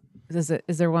look up? Is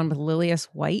there one with Lilias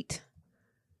White,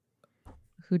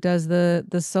 who does the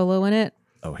solo in it?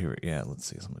 Oh, here. Yeah, let's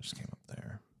see. Someone just came up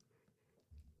there.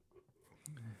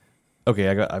 Okay,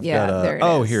 I've got. There it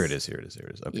oh, is. Here it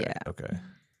is. Okay. Yeah. Okay.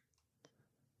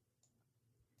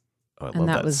 Oh, I love And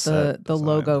that was set the design.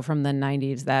 logo from the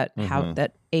 90s, that Mhm.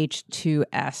 that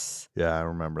H2S Yeah, I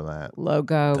remember that.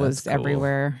 logo That's was cool.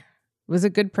 everywhere. It was a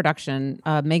good production.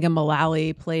 Megan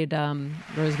Mullally played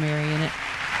Rosemary in it.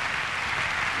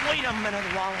 Wait a minute,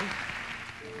 Wally.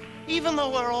 Even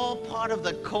though we're all part of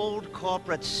the cold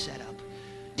corporate setup,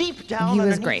 deep down He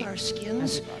was underneath great. our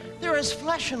skins, there is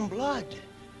flesh and blood.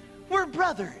 We're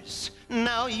brothers.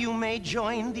 Now you may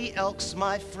join the Elks,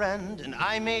 my friend, and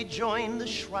I may join the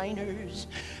Shriners,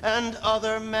 and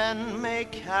other men may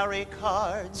carry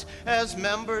cards as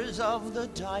members of the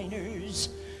Diners.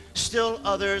 Still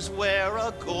others wear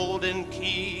a golden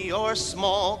key or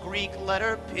small Greek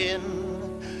letter pin.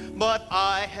 But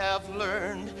I have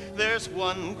learned there's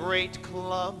one great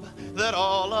club that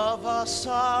all of us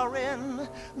are in.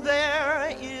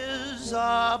 There is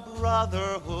a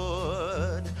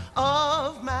brotherhood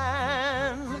of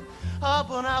man, a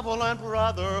benevolent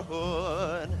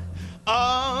brotherhood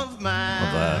of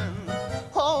man.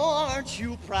 Oh, aren't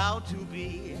you proud to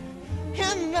be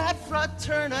in that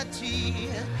fraternity,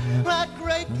 that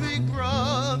great big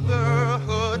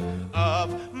brotherhood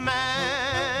of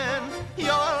man? Your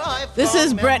life This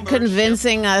is Brett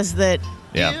convincing us that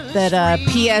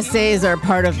PSAs are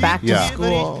part of back to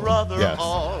school. Yes.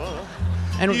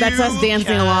 And that's us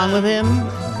dancing along with him.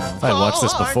 If I had watched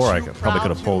this before, I probably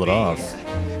could have pulled it off.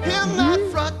 In that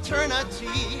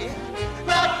fraternity,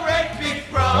 that great big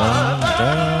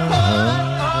brotherhood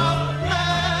of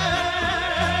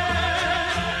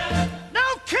man. No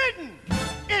kidding!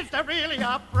 Is there really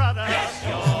a brother? Yes,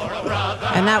 you're a brother.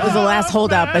 And that was the last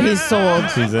holdout, but he's sold.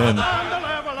 He's in.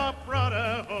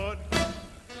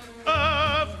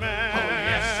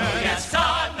 Yes,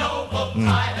 our noble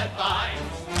tie that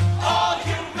binds all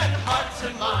human hearts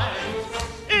and minds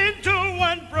into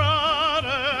one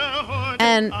brotherhood.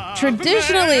 And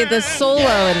traditionally, the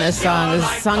solo in this song is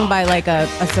sung by like a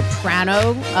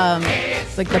soprano.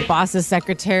 It's like the boss's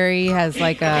secretary has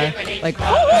like a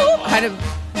kind of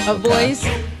a voice.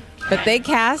 But they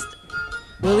cast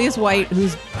Lilias White,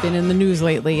 who's been in the news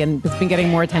lately and has been getting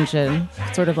more attention.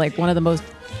 Sort of like one of the most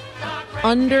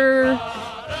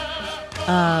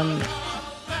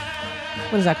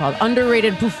what is that called?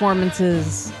 Underrated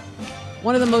performances.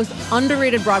 One of the most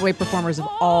underrated Broadway performers of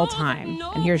all time.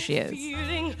 And here she is.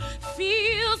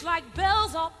 Feels like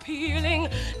bells are pealing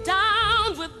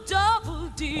down with double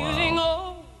dealing.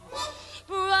 Wow. Oh,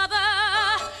 brother,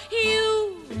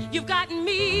 you've got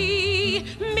me,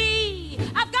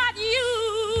 I've got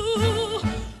you.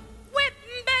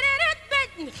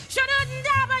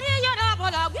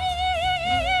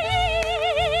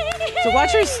 So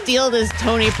watch her steal this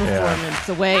Tony performance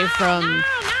away from.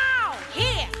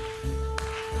 Here.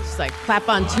 Just like clap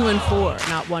on 2 and 4,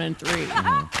 not 1 and 3.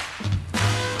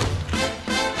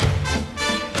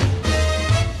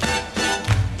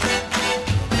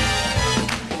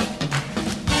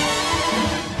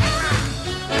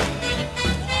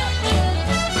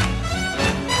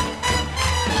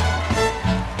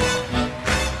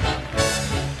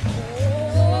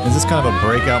 Is this kind of a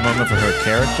breakout moment for her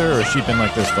character, or has she been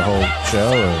like this the whole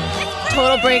show? Or?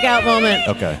 Total breakout moment.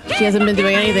 Okay. She hasn't been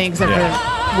doing anything except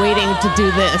for waiting to do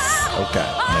this. Okay.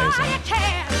 Amazing.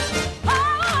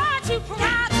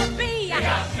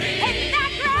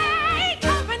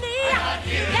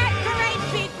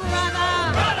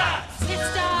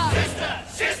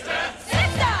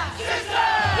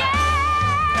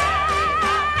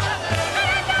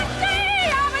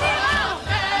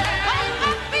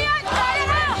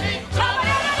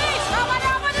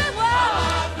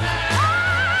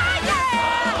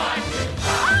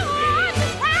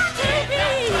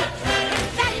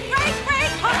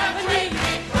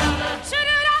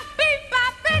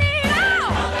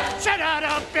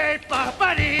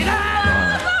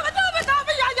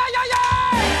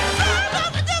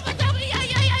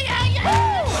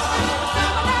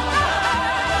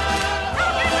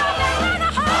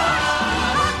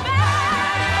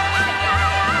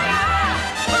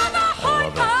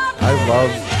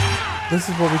 This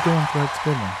is what we do on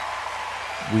Threatsgiving.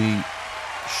 We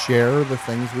share the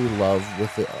things we love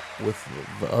with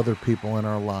the other people in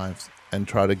our lives and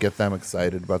try to get them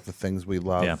excited about the things we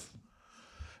love. Yeah.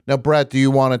 Now, Brett, do you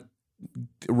want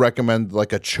to recommend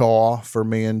like a chaw for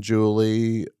me and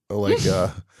Julie, or like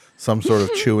some sort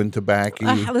of chewing tobacco?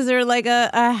 Is there like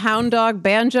a hound dog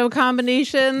banjo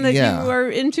combination that Yeah. you are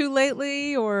into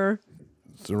lately, or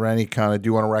Is there any kind of? Do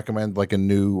you want to recommend like a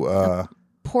new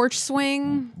porch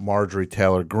swing? Marjorie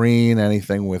Taylor Greene?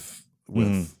 Anything with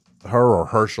her or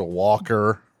Herschel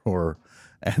Walker or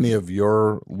any of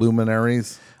your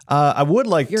luminaries? I would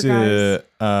like to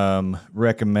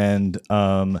recommend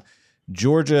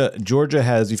Georgia. Georgia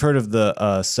has, you've heard of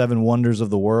the 7 wonders of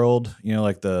the world, you know,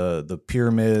 like the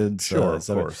pyramids. Sure, of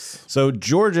course. So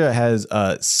Georgia has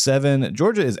 7.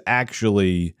 Georgia is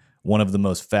actually one of the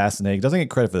most fascinating, doesn't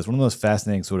get credit for this, one of the most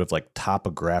fascinating sort of like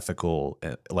topographical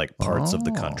like parts of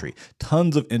the country.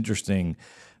 Tons of interesting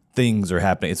things are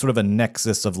happening. It's sort of a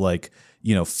nexus of like,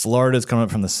 you know, Florida's coming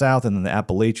up from the south and then the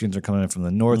Appalachians are coming in from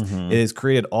the north. It has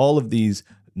created all of these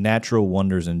natural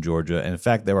wonders in Georgia. And in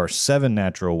fact, there are 7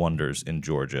 natural wonders in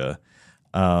Georgia.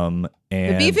 And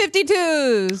The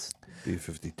B-52s.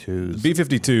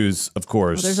 B-52s, of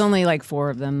course. Well, there's only like 4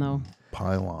 of them, though.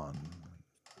 Pylon.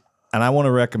 And I want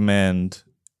to recommend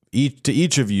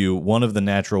each of you one of the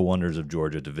natural wonders of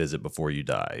Georgia to visit before you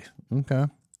die. Okay.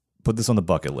 Put this on the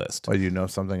bucket list. Oh, you know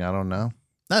something I don't know?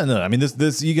 No. I mean,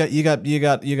 this you got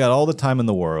all the time in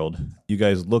the world. You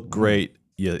guys look great.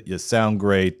 You sound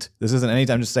great. This isn't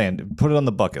anytime. I'm just saying, put it on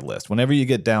the bucket list. Whenever you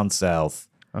get down south.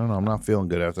 I don't know. I'm not feeling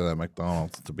good after that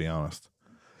McDonald's, to be honest.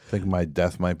 I think my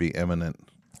death might be imminent.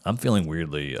 I'm feeling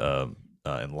weirdly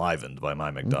enlivened by my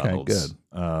McDonald's. Okay,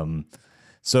 good.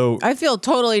 So I feel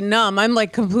totally numb. I'm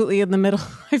like completely in the middle.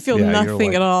 I feel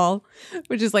nothing at all,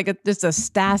 which is like just a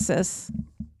stasis.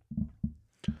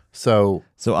 So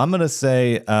I'm gonna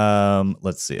say,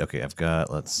 let's see. Okay,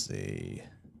 let's see.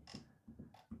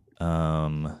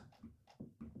 That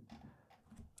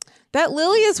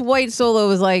Lilius White solo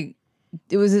was like,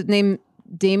 it was his name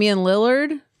Damian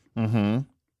Lillard. Mm-hmm.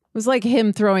 It was like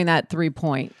him throwing that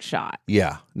 3-point shot.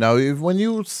 Yeah. Now, when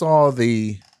you saw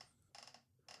the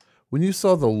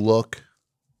look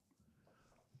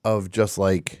of just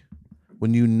like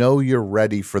when you know you're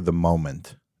ready for the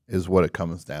moment is what it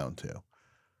comes down to.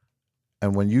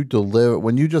 And when you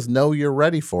just know you're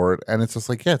ready for it, and it's just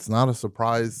like, yeah, it's not a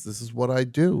surprise. This is what I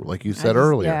do, like you said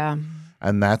earlier. Yeah.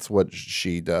 And that's what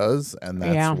she does, and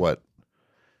that's what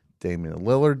Damian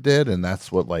Lillard did, and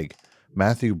that's what like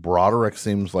Matthew Broderick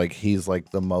seems like he's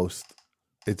like the most.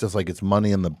 It's just like it's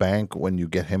money in the bank when you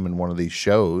get him in one of these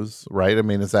shows, right? I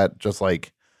mean, is that just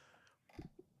like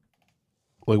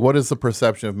what is the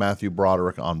perception of Matthew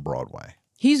Broderick on Broadway?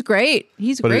 He's great.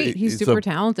 He's great. He's super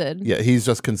talented. Yeah, he's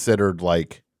just considered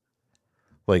like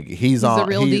he's on the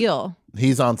real deal.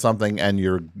 He's on something, and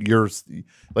you're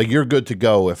good to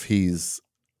go if he's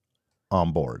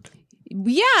on board.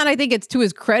 Yeah, and I think it's to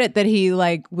his credit that he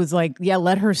was like, yeah,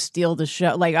 let her steal the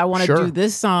show. Like, I want to do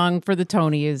this song for the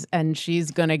Tonys, and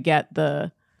she's gonna get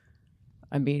the.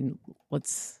 I mean,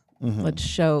 let's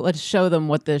show them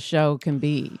what this show can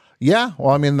be. Yeah, well,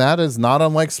 I mean, that is not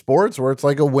unlike sports where it's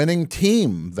like a winning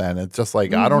team. Then it's just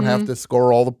like I don't have to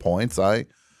score all the points.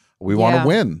 We want to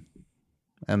win,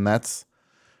 and that's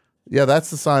the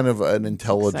sign of an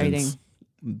intelligence.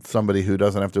 Somebody who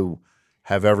doesn't have to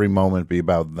have every moment be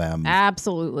about them.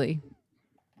 Absolutely.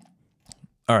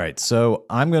 All right, so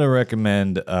I'm going to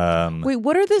recommend. Wait,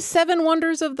 what are the 7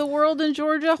 wonders of the world in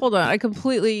Georgia? Hold on, I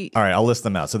completely. All right, I'll list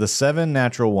them out. So the 7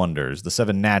 natural wonders,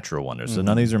 so none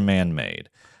of these are man-made.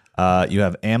 You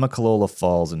have Amicalola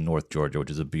Falls in North Georgia, which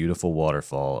is a beautiful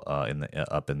waterfall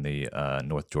up in the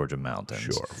North Georgia mountains.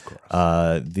 Sure, of course.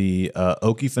 The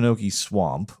Okefenokee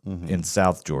Swamp in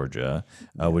South Georgia,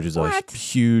 which is a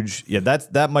huge. Yeah,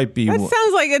 that might be. That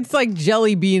sounds like it's like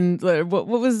jelly bean. What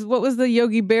was the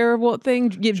Yogi Bear thing?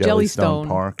 Jellystone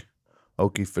Park,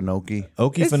 Okefenokee.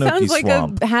 Okefenokee It sounds like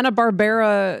Swamp. a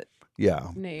Hanna-Barbera. Yeah.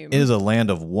 Name. It is a land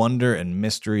of wonder and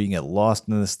mystery. You can get lost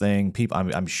in this thing. People,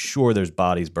 I'm sure there's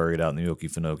bodies buried out in the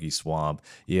Okefenokee Swamp.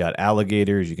 You got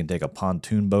alligators. You can take a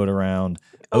pontoon boat around.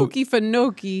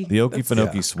 Okefenokee. The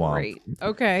Okefenokee Swamp. Great.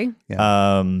 Okay.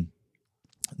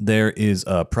 There is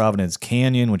Providence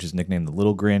Canyon, which is nicknamed the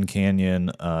Little Grand Canyon.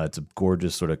 It's a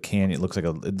gorgeous sort of canyon. It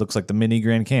looks like the mini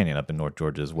Grand Canyon up in North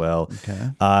Georgia as well.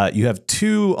 Okay. You have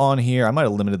 2 on here. I might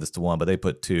have limited this to 1, but they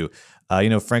put 2.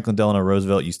 Franklin Delano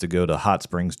Roosevelt used to go to Hot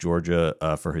Springs, Georgia,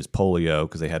 for his polio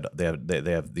because they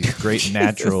have these great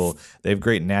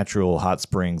natural hot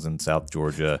springs in South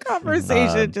Georgia.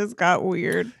 Conversation just got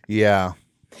weird. Yeah.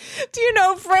 Do you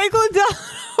know Franklin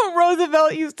Delano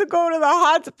Roosevelt used to go to the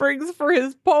hot springs for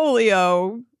his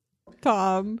polio?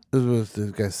 Tom, This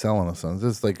guy's selling us on.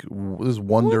 This is like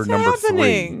wonder what's number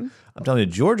happening? 3. I'm telling you,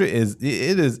 Georgia is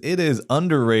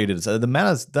underrated. So the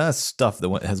amount of stuff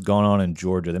that has gone on in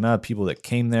Georgia, the amount of people that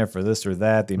came there for this or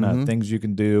that, the amount of things you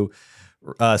can do.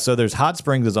 So there's Hot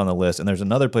Springs is on the list, and there's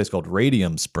another place called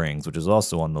Radium Springs, which is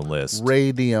also on the list.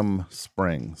 Radium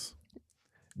Springs,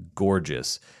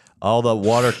 gorgeous. All the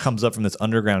water comes up from this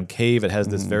underground cave. It has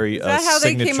this very Is that how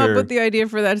signature... they came up with the idea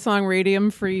for that song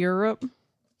 "Radium for Europe"?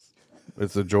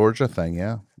 It's a Georgia thing,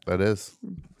 yeah. That is.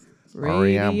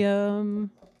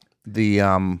 Radium.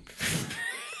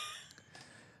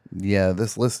 Yeah,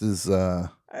 this list is I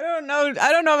don't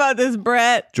know about this,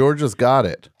 Brett. Georgia's got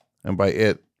it. And by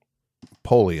it,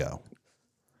 polio.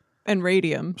 And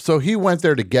radium. So he went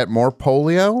there to get more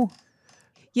polio?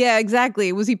 Yeah,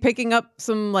 exactly. Was he picking up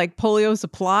some like polio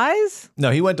supplies?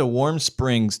 No, he went to Warm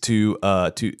Springs to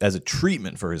as a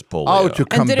treatment for his polio. Oh, to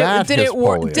combat his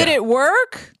polio. Did it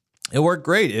work? It worked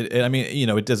great.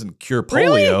 It doesn't cure polio,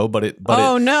 Really? but it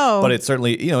it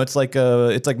certainly, it's like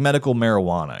medical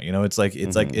marijuana.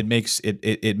 It makes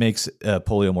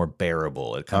polio more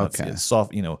bearable. It kind of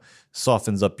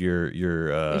softens up your.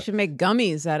 They should make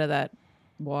gummies out of that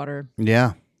water.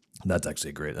 Yeah, that's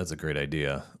actually great. That's a great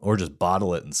idea. Or just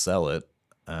bottle it and sell it.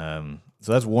 So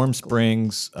that's Warm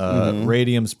Springs,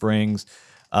 Radium Springs.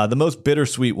 The most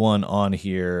bittersweet one on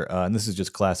here, and this is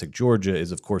just classic Georgia,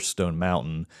 is of course Stone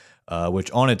Mountain,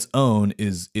 which on its own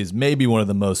is maybe one of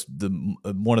the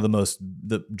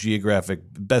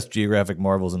best geographic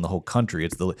marvels in the whole country.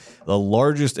 It's the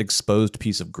largest exposed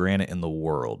piece of granite in the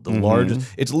world. The largest.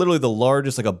 It's literally the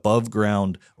largest above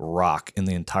ground rock in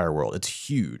the entire world. It's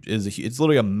huge. It's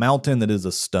literally a mountain that is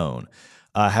a stone.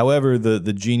 However,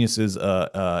 the geniuses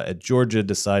at Georgia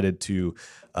decided to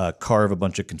carve a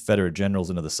bunch of Confederate generals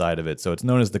into the side of it, so it's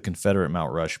known as the Confederate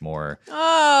Mount Rushmore.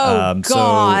 Oh God! So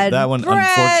that one, Brett.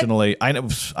 unfortunately, I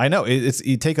know. It's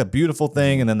you take a beautiful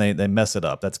thing and then they mess it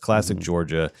up. That's classic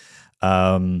Georgia.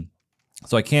 So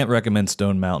I can't recommend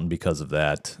Stone Mountain because of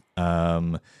that.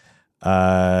 And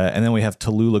then we have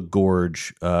Tallulah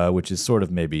Gorge, which is sort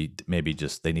of maybe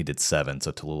just they needed 7,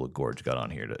 so Tallulah Gorge got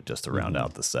on here to round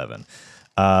out the 7.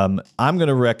 I'm going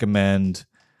to recommend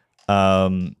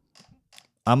the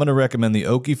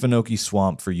Okefenokee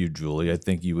Swamp for you, Julie. I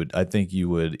think you would.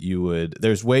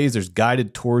 There's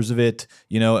guided tours of it,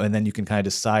 and then you can kind of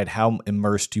decide how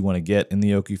immersed you want to get in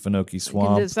the Okefenokee Swamp.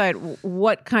 You can decide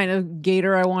what kind of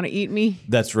gator I want to eat me.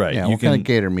 That's right. Yeah, what kind of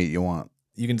gator meat you want.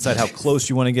 You can decide how close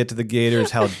you want to get to the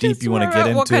gators, how deep you want to get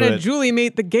into it. What kind of Julie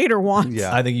meat the gator wants.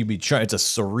 Yeah, I think you'd be. It's a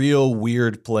surreal,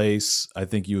 weird place. I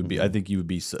think you would be. I think you would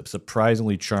be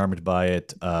surprisingly charmed by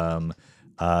it.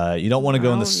 You don't want to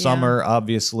go in the summer,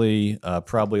 obviously.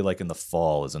 Probably like in the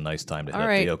fall is a nice time to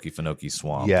hit up the Okefenokee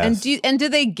Swamp. Yes. And do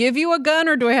they give you a gun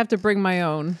or do I have to bring my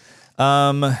own?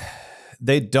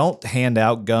 They don't hand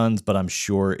out guns, but I'm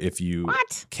sure if you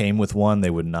came with one, they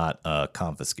would not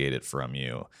confiscate it from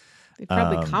you. They'd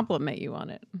probably compliment you on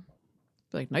it.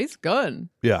 Like, nice gun.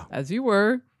 Yeah. As you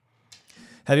were.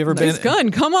 Have you ever nice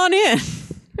gun. Come on in.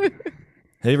 Have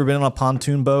you ever been on a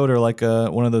pontoon boat or like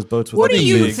one of those boats with what like do a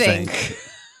you big think?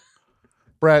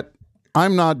 Brett,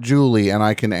 I'm not Julie, and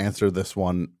I can answer this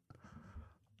one.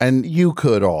 And you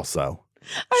could also.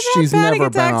 She's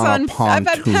never been on a pontoon I've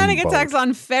had panic boat. attacks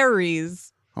on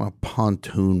ferries. On a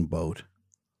pontoon boat.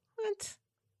 What?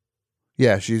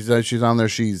 Yeah, she's on there.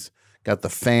 She's got the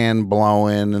fan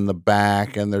blowing in the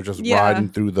back, and they're just riding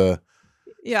through the.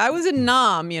 Yeah, I was in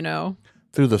Nam,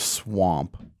 through the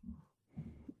swamp.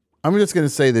 I'm just going to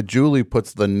say that Julie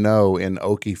puts the no in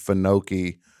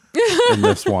Okefenokee in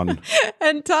this one.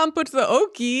 And Tom puts the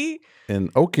Okie. In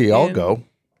Okie, I'll go.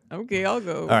 Okay, I'll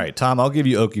go. All right, Tom, I'll give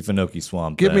you Okefenokee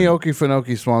Swamp. Give me then.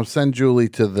 Okefenokee Swamp. Send Julie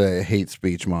to the hate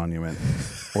speech monument.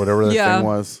 Whatever that thing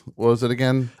was. What was it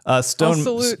again? Stone. I'll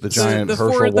salute the giant the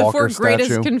Herschel four Walker greatest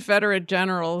statue. Confederate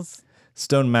generals.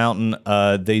 Stone Mountain.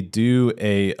 They do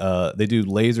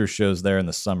laser shows there in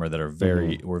the summer that are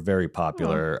were very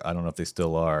popular. I don't know if they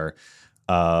still are.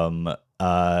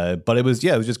 But it was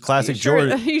just classic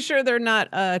George. Are you sure they're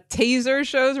not taser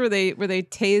shows where they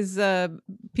tase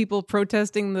people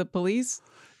protesting the police?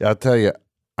 Yeah, I'll tell you,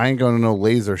 I ain't going to no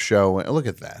laser show. Look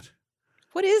at that.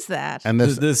 What is that? And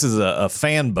this is a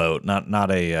fan boat,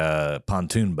 not a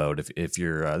pontoon boat. If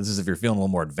you're if you're feeling a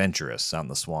little more adventurous out in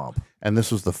the swamp. And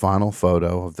this was the final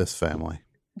photo of this family.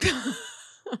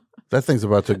 That thing's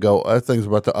about to go. That thing's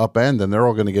about to upend, and they're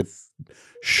all going to get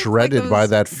shredded by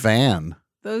that fan.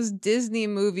 Those Disney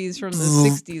movies from the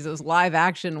 60s, those live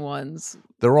action ones.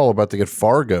 They're all about to get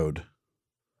Fargoed.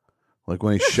 Like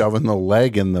when he's shoving the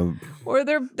leg in the wood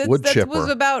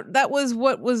chipper. That was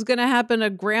what was going to happen to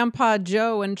Grandpa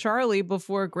Joe and Charlie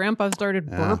before Grandpa started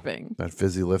burping. That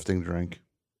fizzy lifting drink.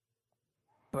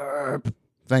 Burp.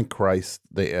 Thank Christ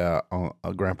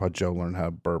Grandpa Joe learned how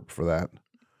to burp for that.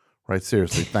 Right,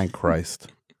 seriously, thank Christ.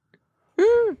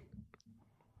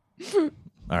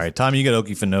 All right, Tom, you get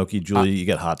Okefenokee. Julie, you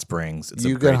get Hot Springs. It's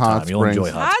you a great get Hot time. You'll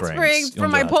enjoy Hot Springs. Hot Springs You'll for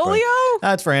my enjoy Hot Springs. polio?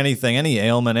 That's for anything, any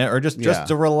ailment, or just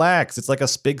to relax. It's like a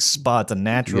big spa. It's a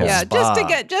natural Yeah,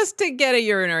 spa. just to get a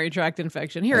urinary tract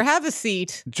infection. Here, have a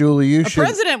seat. Julie, you should. The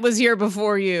president was here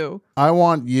before you. I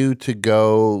want you to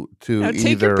go to Now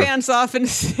take your pants off and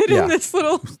sit in this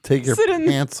little. Take your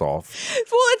pants off.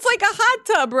 Well, it's like a hot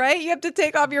tub, right? You have to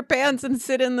take off your pants and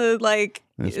sit in the like.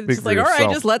 It's like, all right,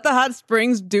 just let the hot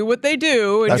springs do what they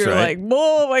do, and That's you're right. like,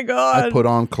 oh my god. I put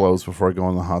on clothes before I go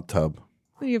in the hot tub.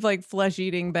 You have like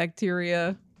flesh-eating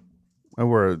bacteria. I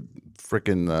wear a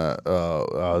freaking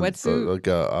wetsuit,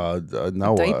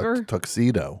 a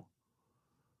tuxedo.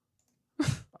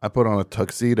 I put on a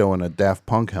tuxedo and a Daft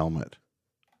Punk helmet.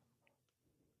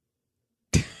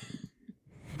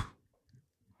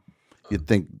 You'd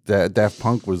think that Daft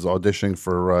Punk was auditioning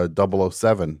for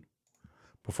 007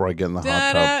 before I get in the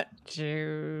hot tub.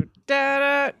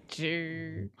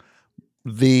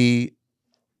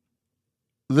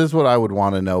 This is what I would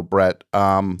want to know, Brett.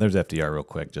 There's FDR real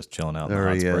quick, just chilling out in the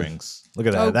Hot Springs. Look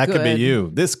at that. Oh, that could be good. you.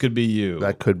 This could be you.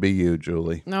 That could be you,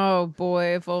 Julie. Oh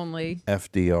boy, if only.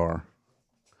 FDR.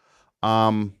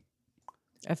 FDS.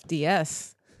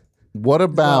 What I'll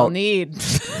about need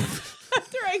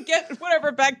after I get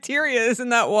whatever bacteria is in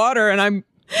that water, and I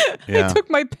Yeah. took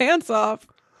my pants off.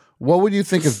 What would you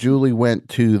think if Julie went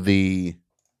to the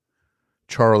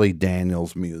Charlie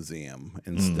Daniels Museum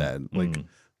instead? Like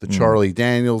the Charlie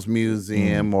Daniels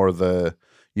Museum, or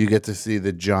you get to see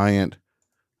the giant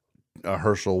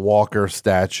Herschel Walker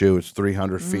statue. It's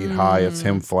 300 feet high. It's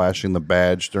him flashing the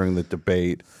badge during the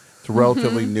debate. It's a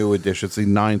relatively new addition. It's the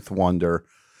 9th wonder.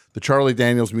 The Charlie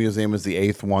Daniels Museum is the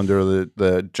 8th wonder.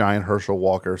 The giant Herschel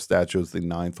Walker statue is the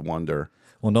 9th wonder.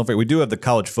 Well, don't forget, we do have the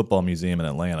College Football Museum in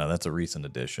Atlanta. That's a recent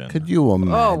addition. Could you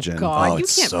imagine? Oh God, you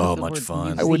it's can't so put the much word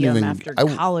fun. I wouldn't museum even- after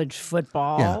college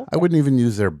football. Yeah, I wouldn't even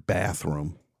use their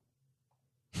bathroom.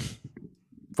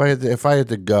 If I had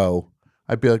to go,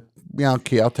 I'd be like, yeah,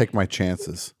 okay, I'll take my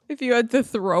chances. If you had to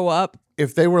throw up,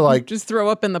 If they were like, just throw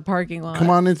up in the parking lot.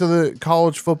 come on into the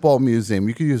College Football Museum,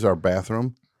 you could use our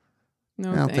bathroom.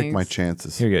 No, Yeah, I'll take my thanks.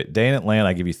 chances. Here you go. Day in Atlanta,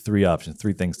 I give you 3 options,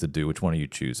 3 things to do. Which one are you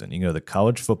choosing? You can go to the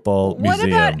College Football What Museum.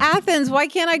 about Athens? Why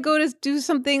can't I go to do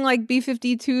something like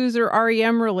B-52s or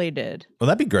REM related? Well,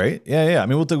 that'd be great. Yeah. I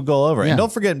mean, we'll go all over. Yeah.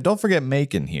 And don't forget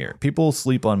Macon here. People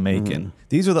sleep on Macon.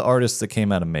 These are the artists that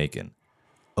came out of Macon: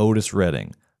 Otis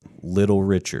Redding, Little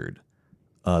Richard,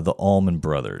 the Allman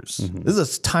Brothers. This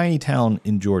is a tiny town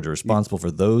in Georgia responsible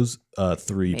for those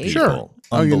 3 people. Sure.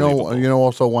 Oh, you know,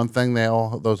 also one thing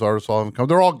those artists all haven't come.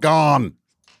 They're all gone. I'm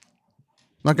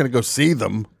not going to go see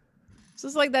them. Is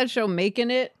this like that show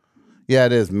Making It? Yeah,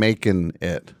 it is Making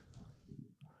It.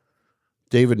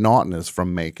 David Naughton is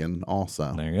from Macon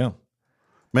also. There you go.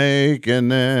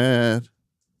 Making it.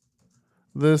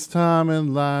 This time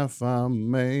in life,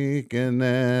 I'm making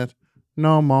it.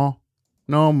 No more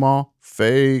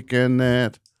faking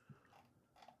it.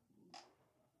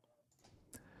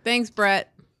 Thanks,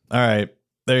 Brett. All right.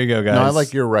 There you go, guys. No, I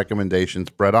like your recommendations,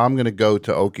 Brett. I'm going to go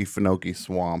to Okefenokee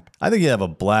Swamp. I think you have a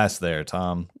blast there,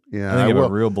 Tom. Yeah, I think you will.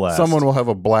 have a real blast. Someone will have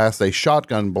a blast, a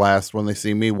shotgun blast, when they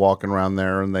see me walking around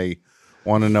there and they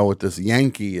want to know what this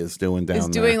Yankee is doing down Is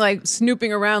there. doing like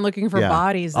snooping around looking for Yeah.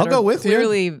 bodies. I'll that go are with you.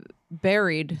 clearly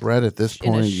buried. Brett, at this in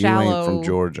a point, shallow... you ain't from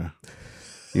Georgia.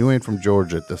 You ain't from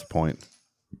Georgia at this point.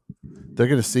 They're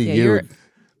going to see Yeah, you. you're-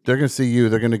 They're going to see you.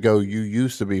 They're going to go, you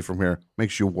used to be from here.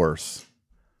 Makes you worse.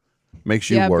 Makes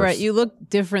you Yeah, worse. Brett, you look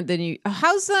different than you.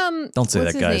 How's Don't say what's that,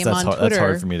 his guys. name That's on hard, that's hard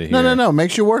Twitter? for me to hear. No.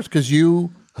 Makes you worse because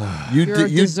you You're a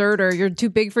deserter. You're too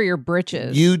big for your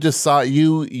britches. You decide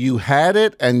you had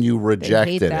it and you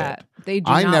rejected that. it. They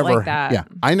do not like that. Yeah,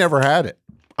 I never had it.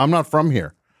 I'm not from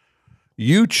here.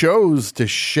 You chose to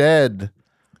shed.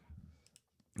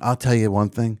 I'll tell you one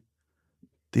thing.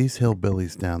 These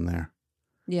hillbillies down there,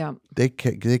 Yeah. they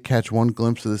catch one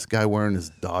glimpse of this guy wearing his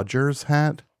Dodgers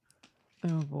hat.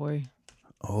 Oh boy.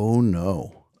 Oh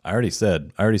no. I already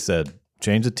said.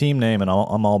 Change the team name, and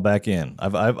I'm all back in.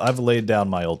 I've laid down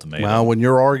my ultimatum. Well, when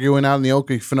you're arguing out in the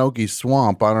Okefenokee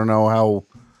swamp, I don't know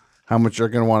how much you're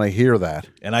going to want to hear that.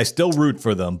 And I still root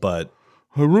for them, but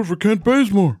I root for Kent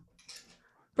Bazemore.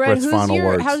 Brett, Brett's final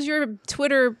words. how's your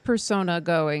Twitter persona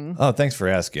going? oh, thanks for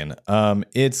asking.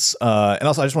 It's and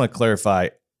also I just want to clarify.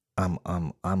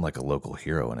 I'm like a local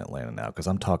hero in Atlanta now because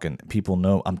I'm talking. People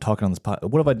know I'm talking on this podcast.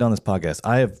 What have I done on this podcast?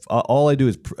 I have all I do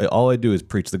is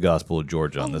preach the gospel of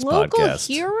Georgia on this local podcast.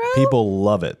 hero? People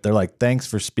love it. They're like, thanks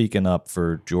for speaking up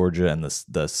for Georgia and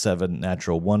the 7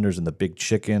 natural wonders and the big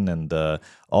chicken and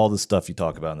all the stuff you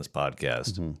talk about in this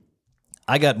podcast. Mm-hmm.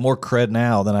 I got more cred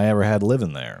now than I ever had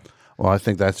living there. Well, I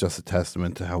think that's just a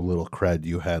testament to how little cred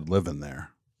you had living there.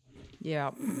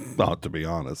 Yeah. Not to be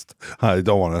honest. I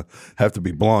don't want to have to be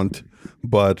blunt,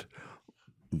 but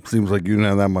it seems like you didn't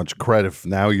have that much cred if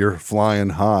now you're flying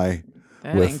high.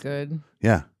 That ain't good.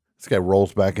 Yeah. This guy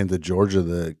rolls back into Georgia,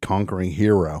 the conquering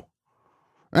hero.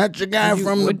 That's the guy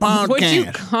from the podcast. What'd you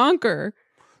conquer?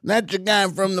 That's the guy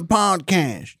from the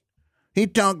podcast. He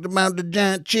talked about the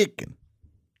giant chicken.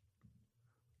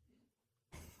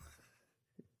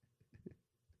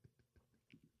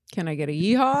 Can I get a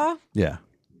yeehaw? Yeah.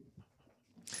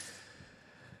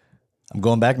 I'm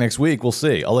going back next week. We'll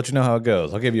see. I'll let you know how it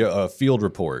goes. I'll give you a field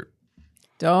report.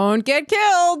 Don't get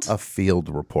killed. A field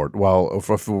report. Well,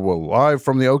 live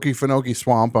from the Okefenokee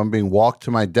swamp, I'm being walked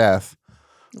to my death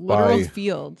Literal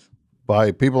field.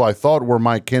 by people I thought were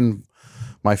my kin.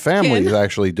 My family is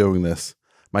actually doing this.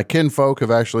 My kinfolk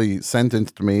have actually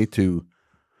sentenced me to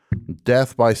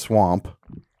death by swamp.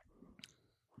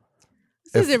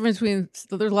 There's a difference between.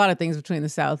 There's a lot of things between the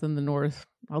South and the North.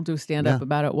 I'll do stand up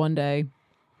about it one day.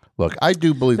 Look, I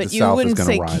do believe But the you South is wouldn't going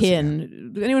to say rise.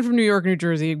 kin. Anyone from New York, New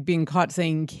Jersey, being caught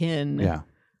saying kin,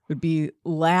 would be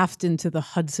laughed into the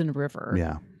Hudson River.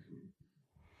 Yeah.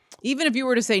 Even if you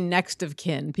were to say next of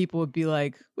kin, people would be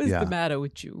like, "What's the matter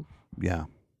with you?" Yeah.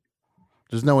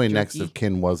 There's no way Jerky. Next of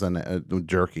Kin wasn't a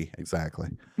jerky.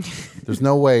 Exactly. There's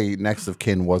no way Next of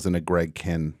Kin wasn't a Greg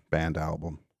Kin band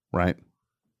album, right?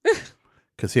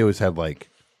 Because he always had like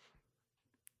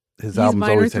his albums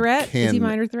Minor always Threat. had Kin. Is he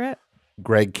Minor Threat?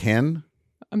 Greg Kin.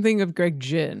 I'm thinking of Greg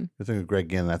Ginn. I think of Greg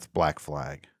Kin. That's Black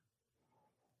Flag.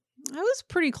 I was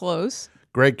pretty close.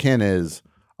 Greg Kin is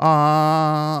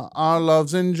our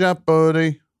love's in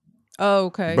jeopardy. Oh,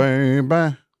 okay.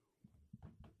 Baby.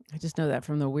 I just know that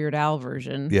from the Weird Al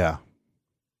version. Yeah.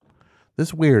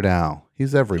 This Weird Al,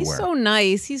 he's everywhere. He's so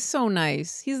nice. He's so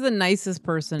nice. He's the nicest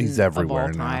person He's everywhere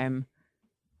of all now. time.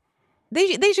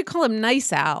 They should call him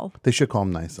Nice Al. They should call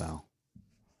him Nice Al.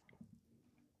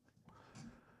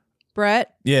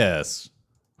 Brett, Yes.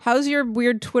 how's your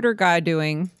weird Twitter guy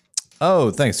doing?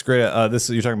 Oh, thanks. Great. This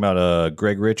you're talking about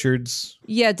Greg Richards?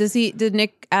 Yeah, did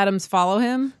Nick Adams follow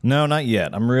him? No, not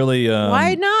yet. I'm really.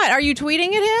 Why not? Are you tweeting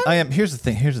at him? I am. Here's the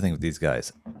thing with these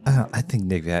guys. I think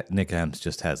Nick Adams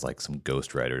just has like some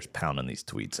ghostwriters pounding these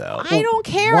tweets out. I don't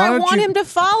care. why I don't want you- him to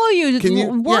follow you. Can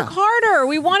you- Work harder.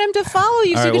 We want him to follow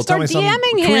you so All you right, can well, tell start me something.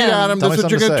 DMing him. Tweet at him. Tell me That's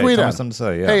what you're something going to to tweet say. Tell me at. something to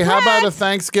say, yeah. Hey, how about a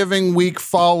Thanksgiving week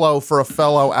follow for a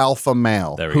fellow alpha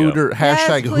male? There we go.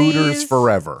 Hashtag please. Hooters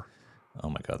forever. Oh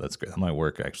my God, that's great. That might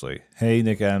work actually. Hey,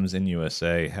 Nick Adams in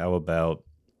USA. How about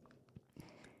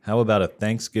a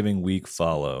Thanksgiving week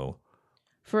follow?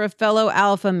 For a fellow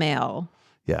alpha male.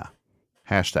 Yeah.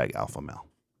 Hashtag alpha male.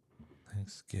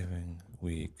 Thanksgiving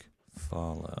week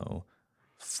follow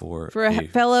for A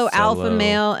fellow alpha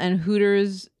male and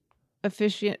Hooters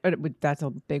officiant. That's a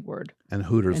big word. And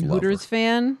Hooters And lover. Hooters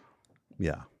fan.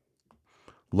 Yeah.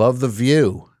 Love the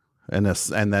view. And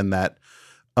then that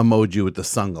emoji with the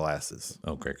sunglasses.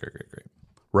 Oh, great.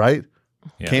 Right?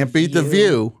 Yeah. Can't beat the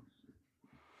view.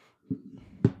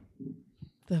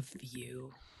 The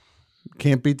view.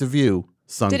 Can't beat the view.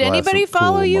 Sunglasses. Did anybody cool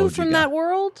follow you emoji from guy. that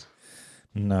world?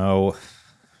 No.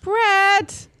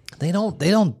 Brett. They don't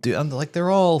do like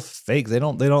they're all fake. They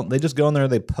just go in there,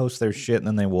 they post their shit and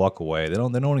then they walk away. They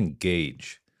don't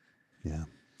engage. Yeah.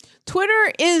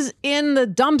 Twitter is in the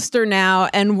dumpster now,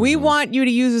 and we want you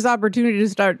to use this opportunity to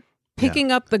start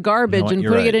picking up the garbage and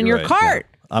putting it in your cart.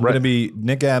 Yeah. I'm going to be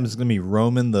Nick Adams is going to be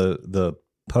roaming the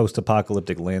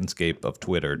post-apocalyptic landscape of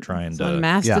Twitter, trying to on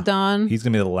Mastodon. He's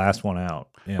going to be the last one out.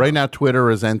 Yeah. Right now, Twitter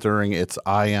is entering its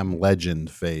I am legend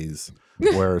phase,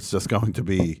 where it's just going to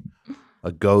be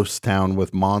a ghost town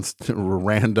with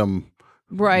random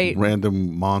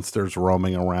monsters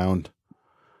roaming around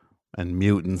and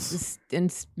mutants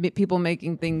and people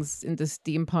making things into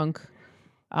steampunk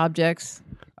objects.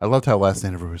 I loved how last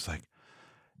night everybody was like,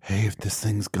 "Hey, if this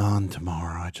thing's gone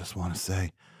tomorrow, I just want to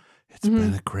say it's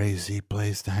been a crazy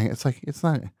place to hang." It's like, it's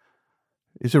not.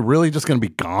 Is it really just going to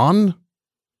be gone?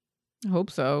 I hope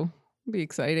so. It'd be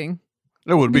exciting.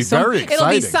 It would be very exciting. It'll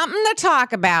be something to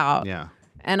talk about. Yeah.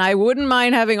 And I wouldn't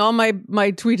mind having all my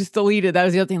tweets deleted. That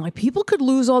was the other thing. Like, people could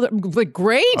lose all their... Like,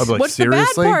 great. Like, what's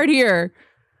seriously? the bad part here?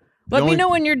 Let me know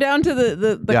when you're down to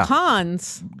the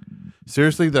cons.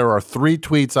 Seriously, there are 3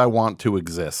 tweets I want to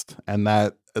exist, and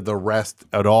that the rest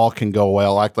at all can go away.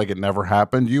 I'll act like it never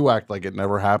happened. You act like it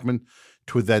never happened.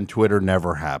 Then Twitter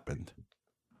never happened.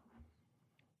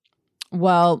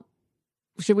 Well,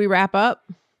 should we wrap up?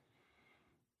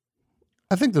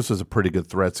 I think this was a pretty good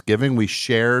Threatsgiving. We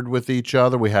shared with each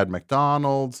other. We had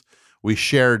McDonald's. We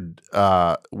shared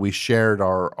our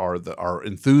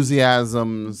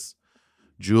enthusiasms.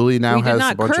 Julie now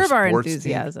has a bunch of sports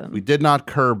enthusiasm. We did not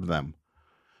curb them.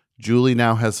 Julie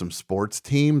now has some sports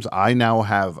teams. I now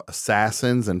have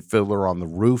Assassins and Fiddler on the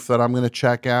Roof that I'm going to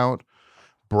check out.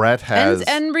 Brett has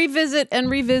and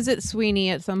revisit Sweeney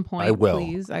at some point. I will.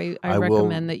 Please. I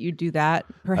recommend that you do that,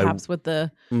 perhaps with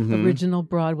the original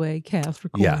Broadway cast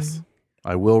recording. Yes,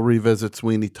 I will revisit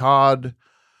Sweeney Todd.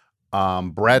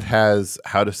 Brett has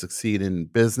How to Succeed in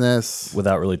Business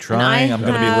Without Really Trying. I'm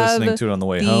going to be listening to it on the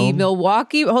way home.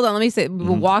 Milwaukee. Hold on, let me say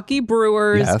Milwaukee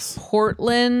Brewers, Yes.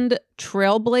 Portland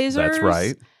Trailblazers. That's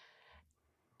right.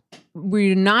 We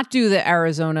did not do the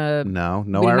Arizona. No,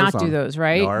 we did Arizona. not do those,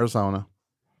 right? No Arizona.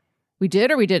 We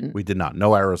did or we didn't? We did not.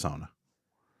 No Arizona.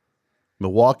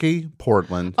 Milwaukee,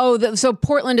 Portland. Oh, so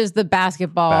Portland is the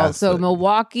basketball. So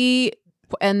Milwaukee,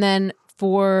 and then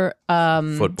for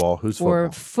football. Who's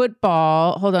for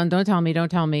football? Hold on, don't tell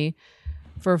me.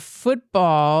 For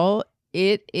football,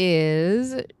 it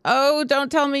is. Oh,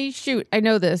 don't tell me. Shoot, I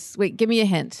know this. Wait, give me a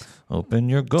hint. Open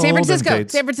your golden San Francisco.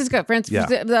 gates. San Francisco. Yeah.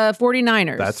 The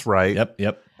 49ers. That's right.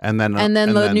 Yep. And then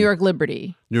the New York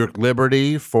Liberty. New York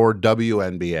Liberty for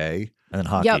WNBA. And then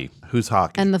hockey. Yep. Who's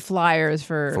hockey? And the Flyers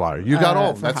for Flyer. You got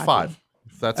all. That's hockey. 5.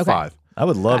 That's Okay. 5. I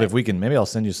would love if we can. Maybe I'll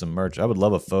send you some merch. I would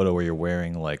love a photo where you're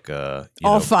wearing like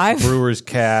all 5 Brewers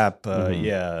cap,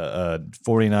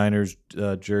 49ers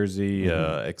jersey,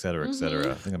 et cetera, et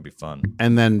cetera. I think that'd be fun.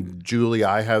 And then Julie,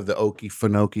 I have the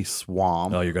Okefenokee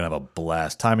Swamp. Oh, you're gonna have a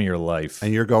blast. Time of your life.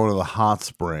 And you're going to the hot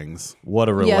springs. What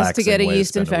a relaxing to get a way yeast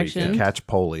spend infection. weekend. Catch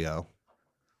polio.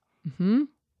 Mm-hmm.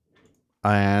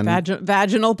 And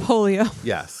vaginal polio.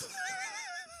 Yes.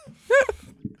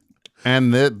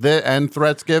 And and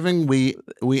Threatsgiving,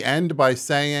 we end by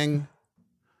saying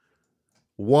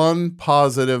one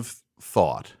positive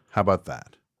thought. How about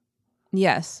that?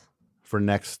 Yes. For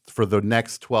the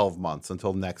next 12 months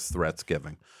until next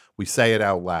Threatsgiving. We say it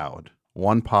out loud.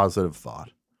 One positive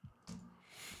thought.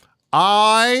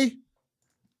 I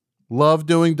love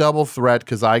doing Double Threat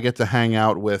because I get to hang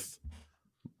out with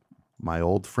my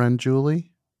old friend Julie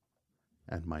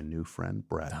and my new friend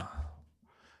Brett.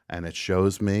 And it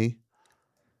shows me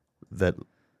that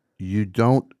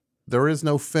there is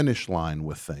no finish line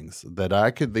with things. That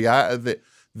I could, the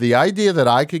idea that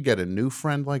I could get a new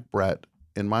friend like Brett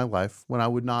in my life when I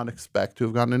would not expect to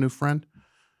have gotten a new friend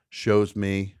shows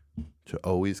me to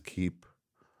always keep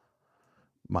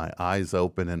my eyes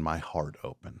open and my heart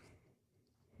open.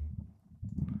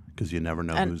 Because you never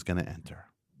know who's going to enter.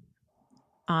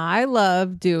 I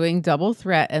love doing Double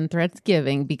Threat and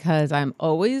Threatsgiving because I'm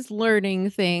always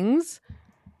learning things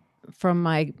from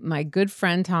my good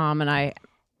friend Tom, and I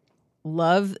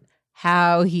love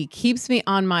how he keeps me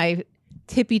on my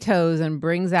tippy toes and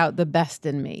brings out the best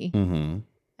in me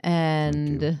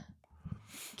and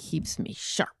keeps me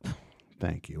sharp.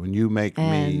 Thank you. And you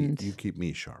keep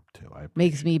me sharp too.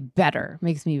 Makes me a better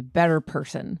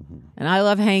person. And I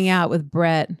love hanging out with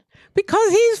Brett because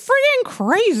he's freaking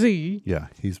crazy. Yeah,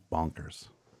 he's bonkers.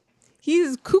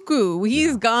 He's cuckoo.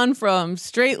 He's gone from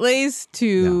straight lace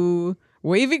to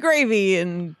wavy gravy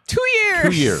in 2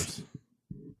 years.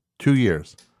 2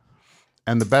 years.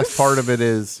 And the best part of it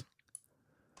is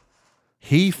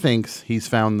he thinks he's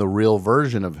found the real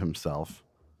version of himself.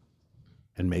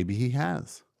 And maybe he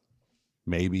has.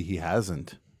 Maybe he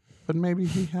hasn't. But maybe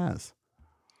he has.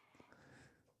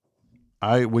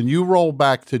 When you roll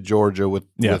back to Georgia with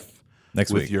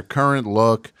next week, your current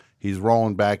look, he's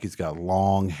rolling back. He's got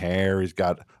long hair. He's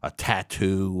got a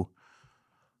tattoo.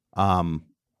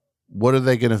 What are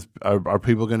they gonna? Are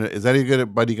people gonna? Is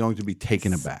anybody going to be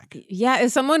taken aback? Yeah,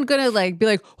 is someone gonna be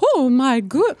like, oh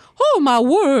my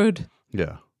word?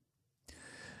 Yeah.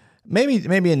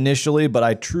 Maybe initially, but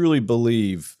I truly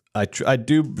believe I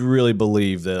do really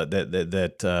believe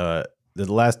that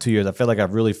the last 2 years I feel like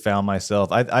I've really found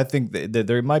myself. I think that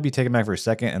they might be taken back for a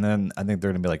second, and then I think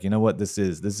they're gonna be like, you know what, this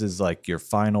is like your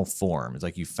final form. It's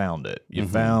like you found it. You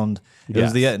found it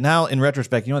was now in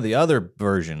retrospect. You know, the other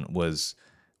version was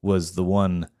the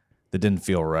one that didn't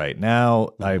feel right. Now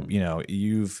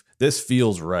this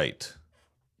feels right.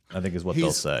 I think is what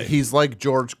they'll say. He's like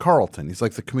George Carlton. He's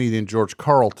like the comedian George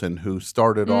Carlton who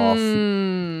started off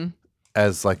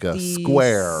as like a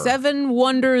square. 7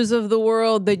 wonders of the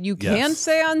world that you can't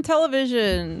say on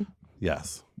television.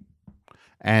 Yes.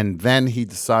 And then he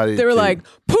decided they were like,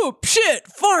 poop, shit,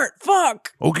 fart,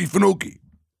 fuck. Okie finokie.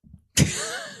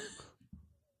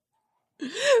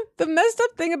 The messed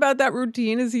up thing about that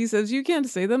routine is he says you can't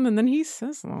say them, and then he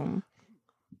says them.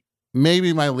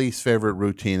 Maybe my least favorite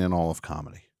routine in all of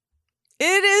comedy.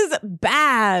 It is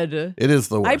bad. It is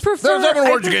the worst. I prefer. There's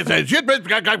 7 words you can't say. Shit, like,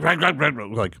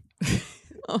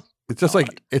 it's just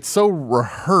like it's so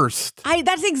rehearsed.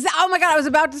 Oh my God, I was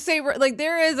about to say, like,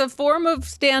 there is a form of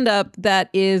stand-up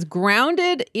that is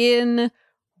grounded in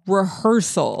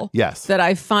rehearsal. Yes. That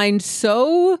I find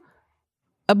so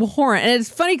abhorrent. And it's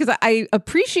funny because I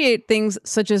appreciate things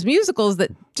such as musicals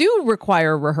that do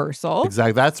require rehearsal.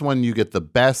 Exactly. That's when you get the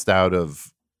best out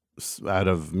of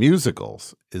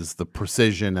musicals is the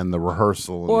precision and the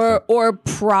rehearsal. Or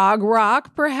prog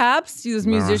rock, perhaps. These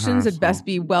musicians had best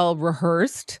be well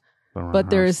rehearsed. But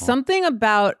there is something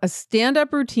about a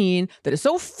stand-up routine that is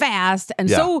so fast and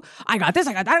so, I got this,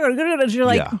 I got that. You're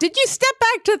like, did you step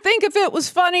back to think if it was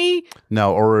funny?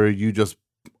 No, or are you just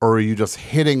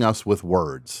hitting us with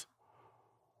words?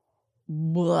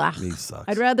 Blah. Me sucks.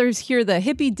 I'd rather hear the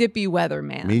hippy dippy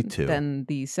weatherman. Me too. Than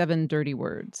the 7 dirty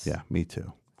words. Yeah, me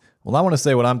too. Well, I want to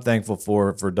say what I'm thankful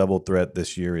for Double Threat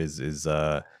this year is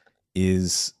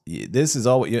this is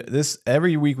all this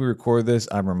every week we record this.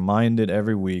 I'm reminded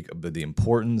every week of the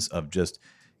importance of just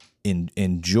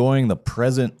enjoying the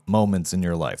present moments in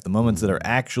your life, the moments that are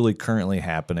actually currently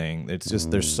happening. It's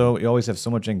just you always have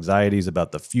so much anxieties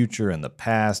about the future and the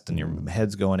past, and your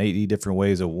head's going 80 different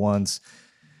ways at once.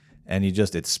 And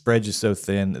it spreads you so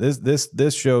thin.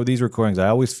 This show, these recordings, I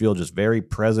always feel just very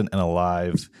present and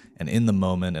alive and in the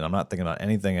moment, and I'm not thinking about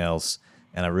anything else.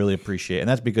 And I really appreciate it. And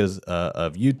that's because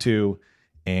of you two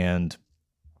and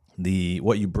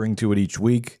what you bring to it each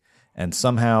week. And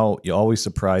somehow you always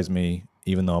surprise me,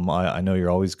 even though I know you're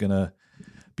always going to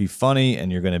be funny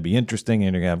and you're going to be interesting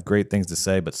and you're going to have great things to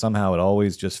say, but somehow it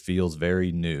always just feels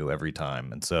very new every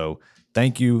time. And so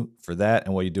thank you for that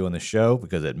and what you do on the show,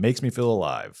 because it makes me feel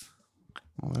alive.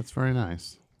 Well, that's very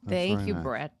nice. Thank you,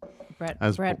 Brett.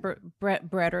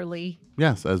 Bretterly.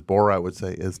 Yes, as Borat would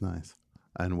say, is nice.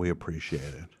 And we appreciate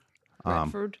it.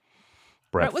 Bradford.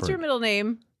 Brett, what's your middle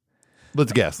name?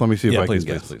 Let's guess. Let me see if I can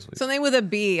guess. Please. Something with a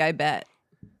B, I bet.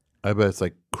 I bet it's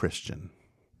like Christian.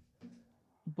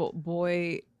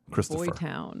 Christopher.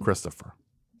 Boytown. Christopher.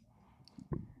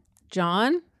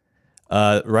 John?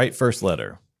 Right first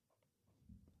letter.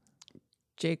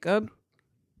 Jacob?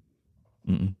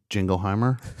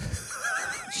 Jingleheimer.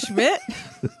 Schmidt?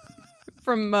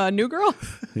 From New Girl?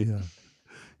 Yeah.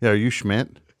 Yeah, are you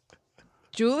Schmidt?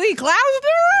 Julie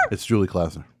Klausner? It's Julie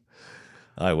Klausner.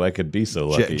 I could be so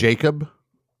lucky. Jacob?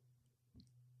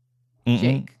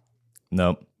 Jake?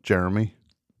 Nope. Jeremy?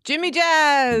 Jimmy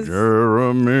Jazz?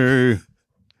 Jeremy.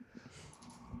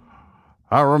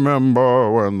 I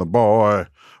remember when the boy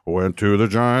went to the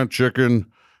giant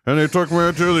chicken and he took me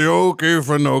to the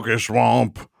Okefenokee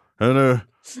swamp and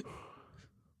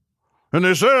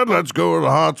they said, let's go to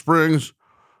the hot springs.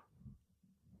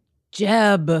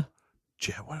 Jeb.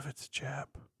 What if it's Jeb?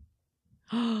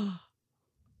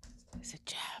 Is it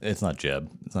Jeb? It's not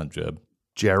Jeb. It's not Jeb.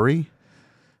 Jerry?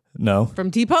 No. From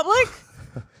T Public?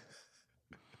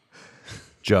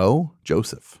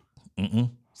 Joseph.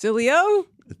 Cilio?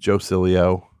 Joe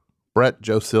Cilio. Brett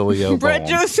Joe Cilio. Brett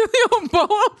Joe Cilio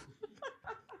Boa?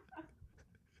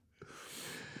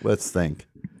 Let's think.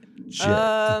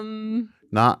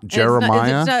 Not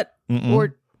Jeremiah.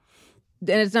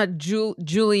 It's not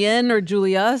Julian or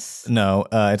Julius. No,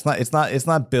 it's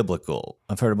not biblical.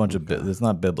 I've heard a bunch of it's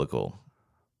not biblical.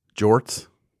 Jorts?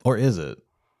 Or is it?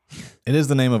 It is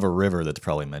the name of a river that's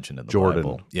probably mentioned in the Jordan.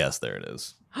 Bible. Yes, there it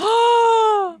is.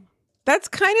 That's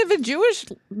kind of a Jewish.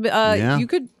 You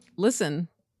could listen.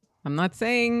 I'm not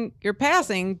saying you're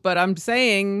passing, but I'm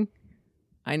saying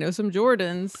I know some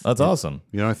Jordans. That's awesome.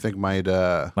 You know, I think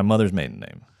my mother's maiden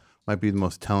name might be the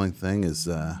most telling thing is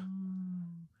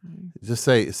just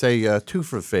say 2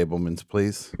 for the Fablemans,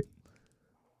 please.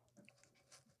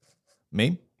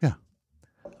 Me? Yeah.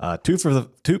 2 for the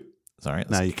 2. Sorry.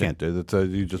 No, you can't do that.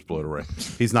 You just blew it away.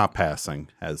 He's not passing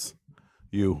as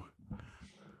you.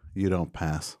 You don't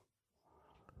pass.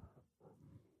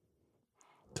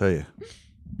 Tell you.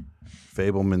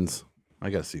 Fablemans.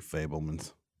 I got to see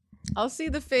Fablemans. I'll see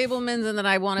the Fablemans, and then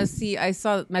I want to see. I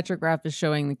saw Metrograph is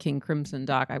showing the King Crimson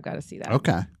doc. I've got to see that.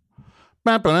 Okay.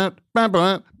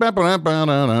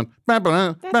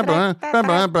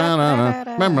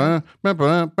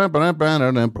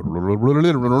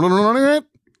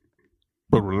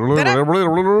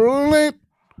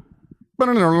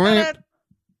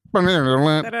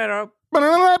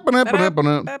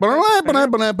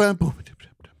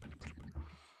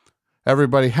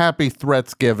 Everybody, happy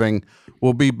Threatsgiving.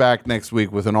 We'll be back next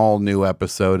week with an all-new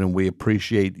episode, and we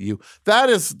appreciate you. That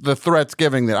is the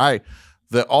Threatsgiving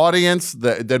the audience,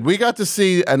 that we got to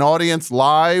see an audience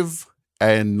live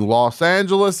in Los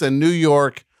Angeles and New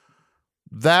York.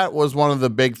 That was one of the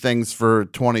big things for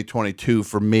 2022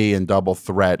 for me in Double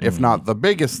Threat. If not the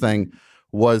biggest thing,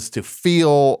 was to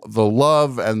feel the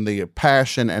love and the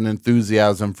passion and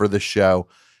enthusiasm for the show.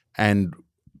 And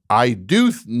I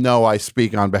do know I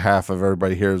speak on behalf of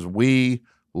everybody here. We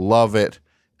love it,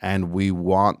 and we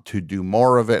want to do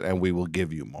more of it, and we will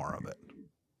give you more of it.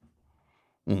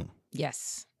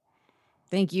 Yes.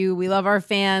 Thank you. We love our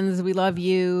fans. We love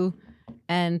you.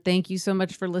 And thank you so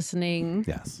much for listening.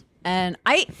 Yes. And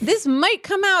this might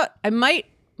come out. We might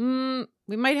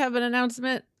have an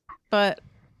announcement, but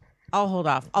I'll hold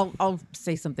off. I'll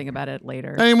say something about it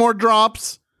later. Any more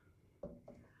drops?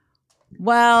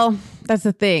 Well, that's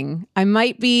the thing. I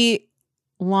might be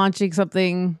launching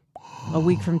something a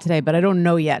week from today, but I don't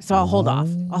know yet. So I'll hold off.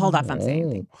 I'll hold off on saying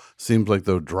anything. Seems like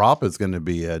the drop is going to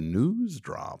be a news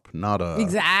drop, not a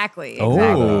exactly.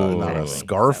 Not a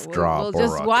scarf drop. We'll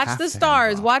just watch the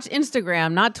stars. Drop. Watch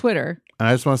Instagram, not Twitter. And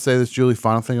I just want to say this, Julie.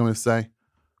 Final thing I'm going to say: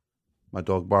 my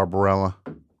dog Barbarella,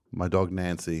 my dog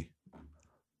Nancy,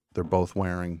 they're both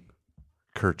wearing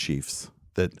kerchiefs.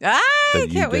 That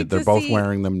you did. They're both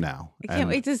wearing them now. I can't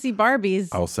wait to see Barbies.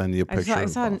 I'll send you a picture. I've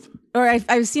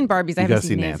seen Barbies. I haven't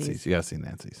seen Nancy's. You gotta see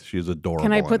Nancy's. She's adorable.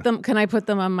 Can I put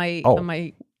them on my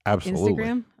absolutely,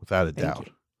 Instagram? Without a doubt.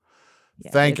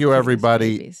 Thank you,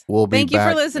 everybody. We'll be back. Thank you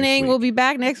for listening. We'll be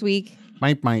back next week.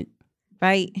 Bye.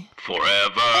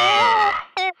 Forever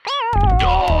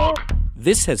Dog.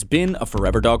 This has been a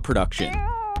Forever Dog production.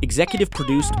 Executive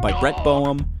produced by Brett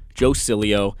Boehm, Joe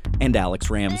Cilio, and Alex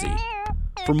Ramsey.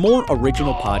 For more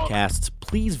original podcasts,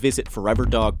 please visit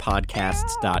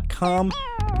foreverdogpodcasts.com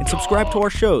and subscribe to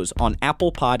our shows on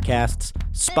Apple Podcasts,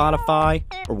 Spotify,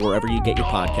 or wherever you get your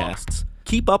podcasts.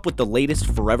 Keep up with the latest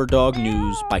Forever Dog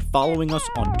news by following us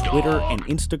on Twitter and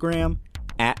Instagram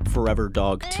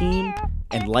 @ForeverDogTeam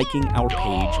and liking our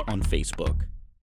page on Facebook.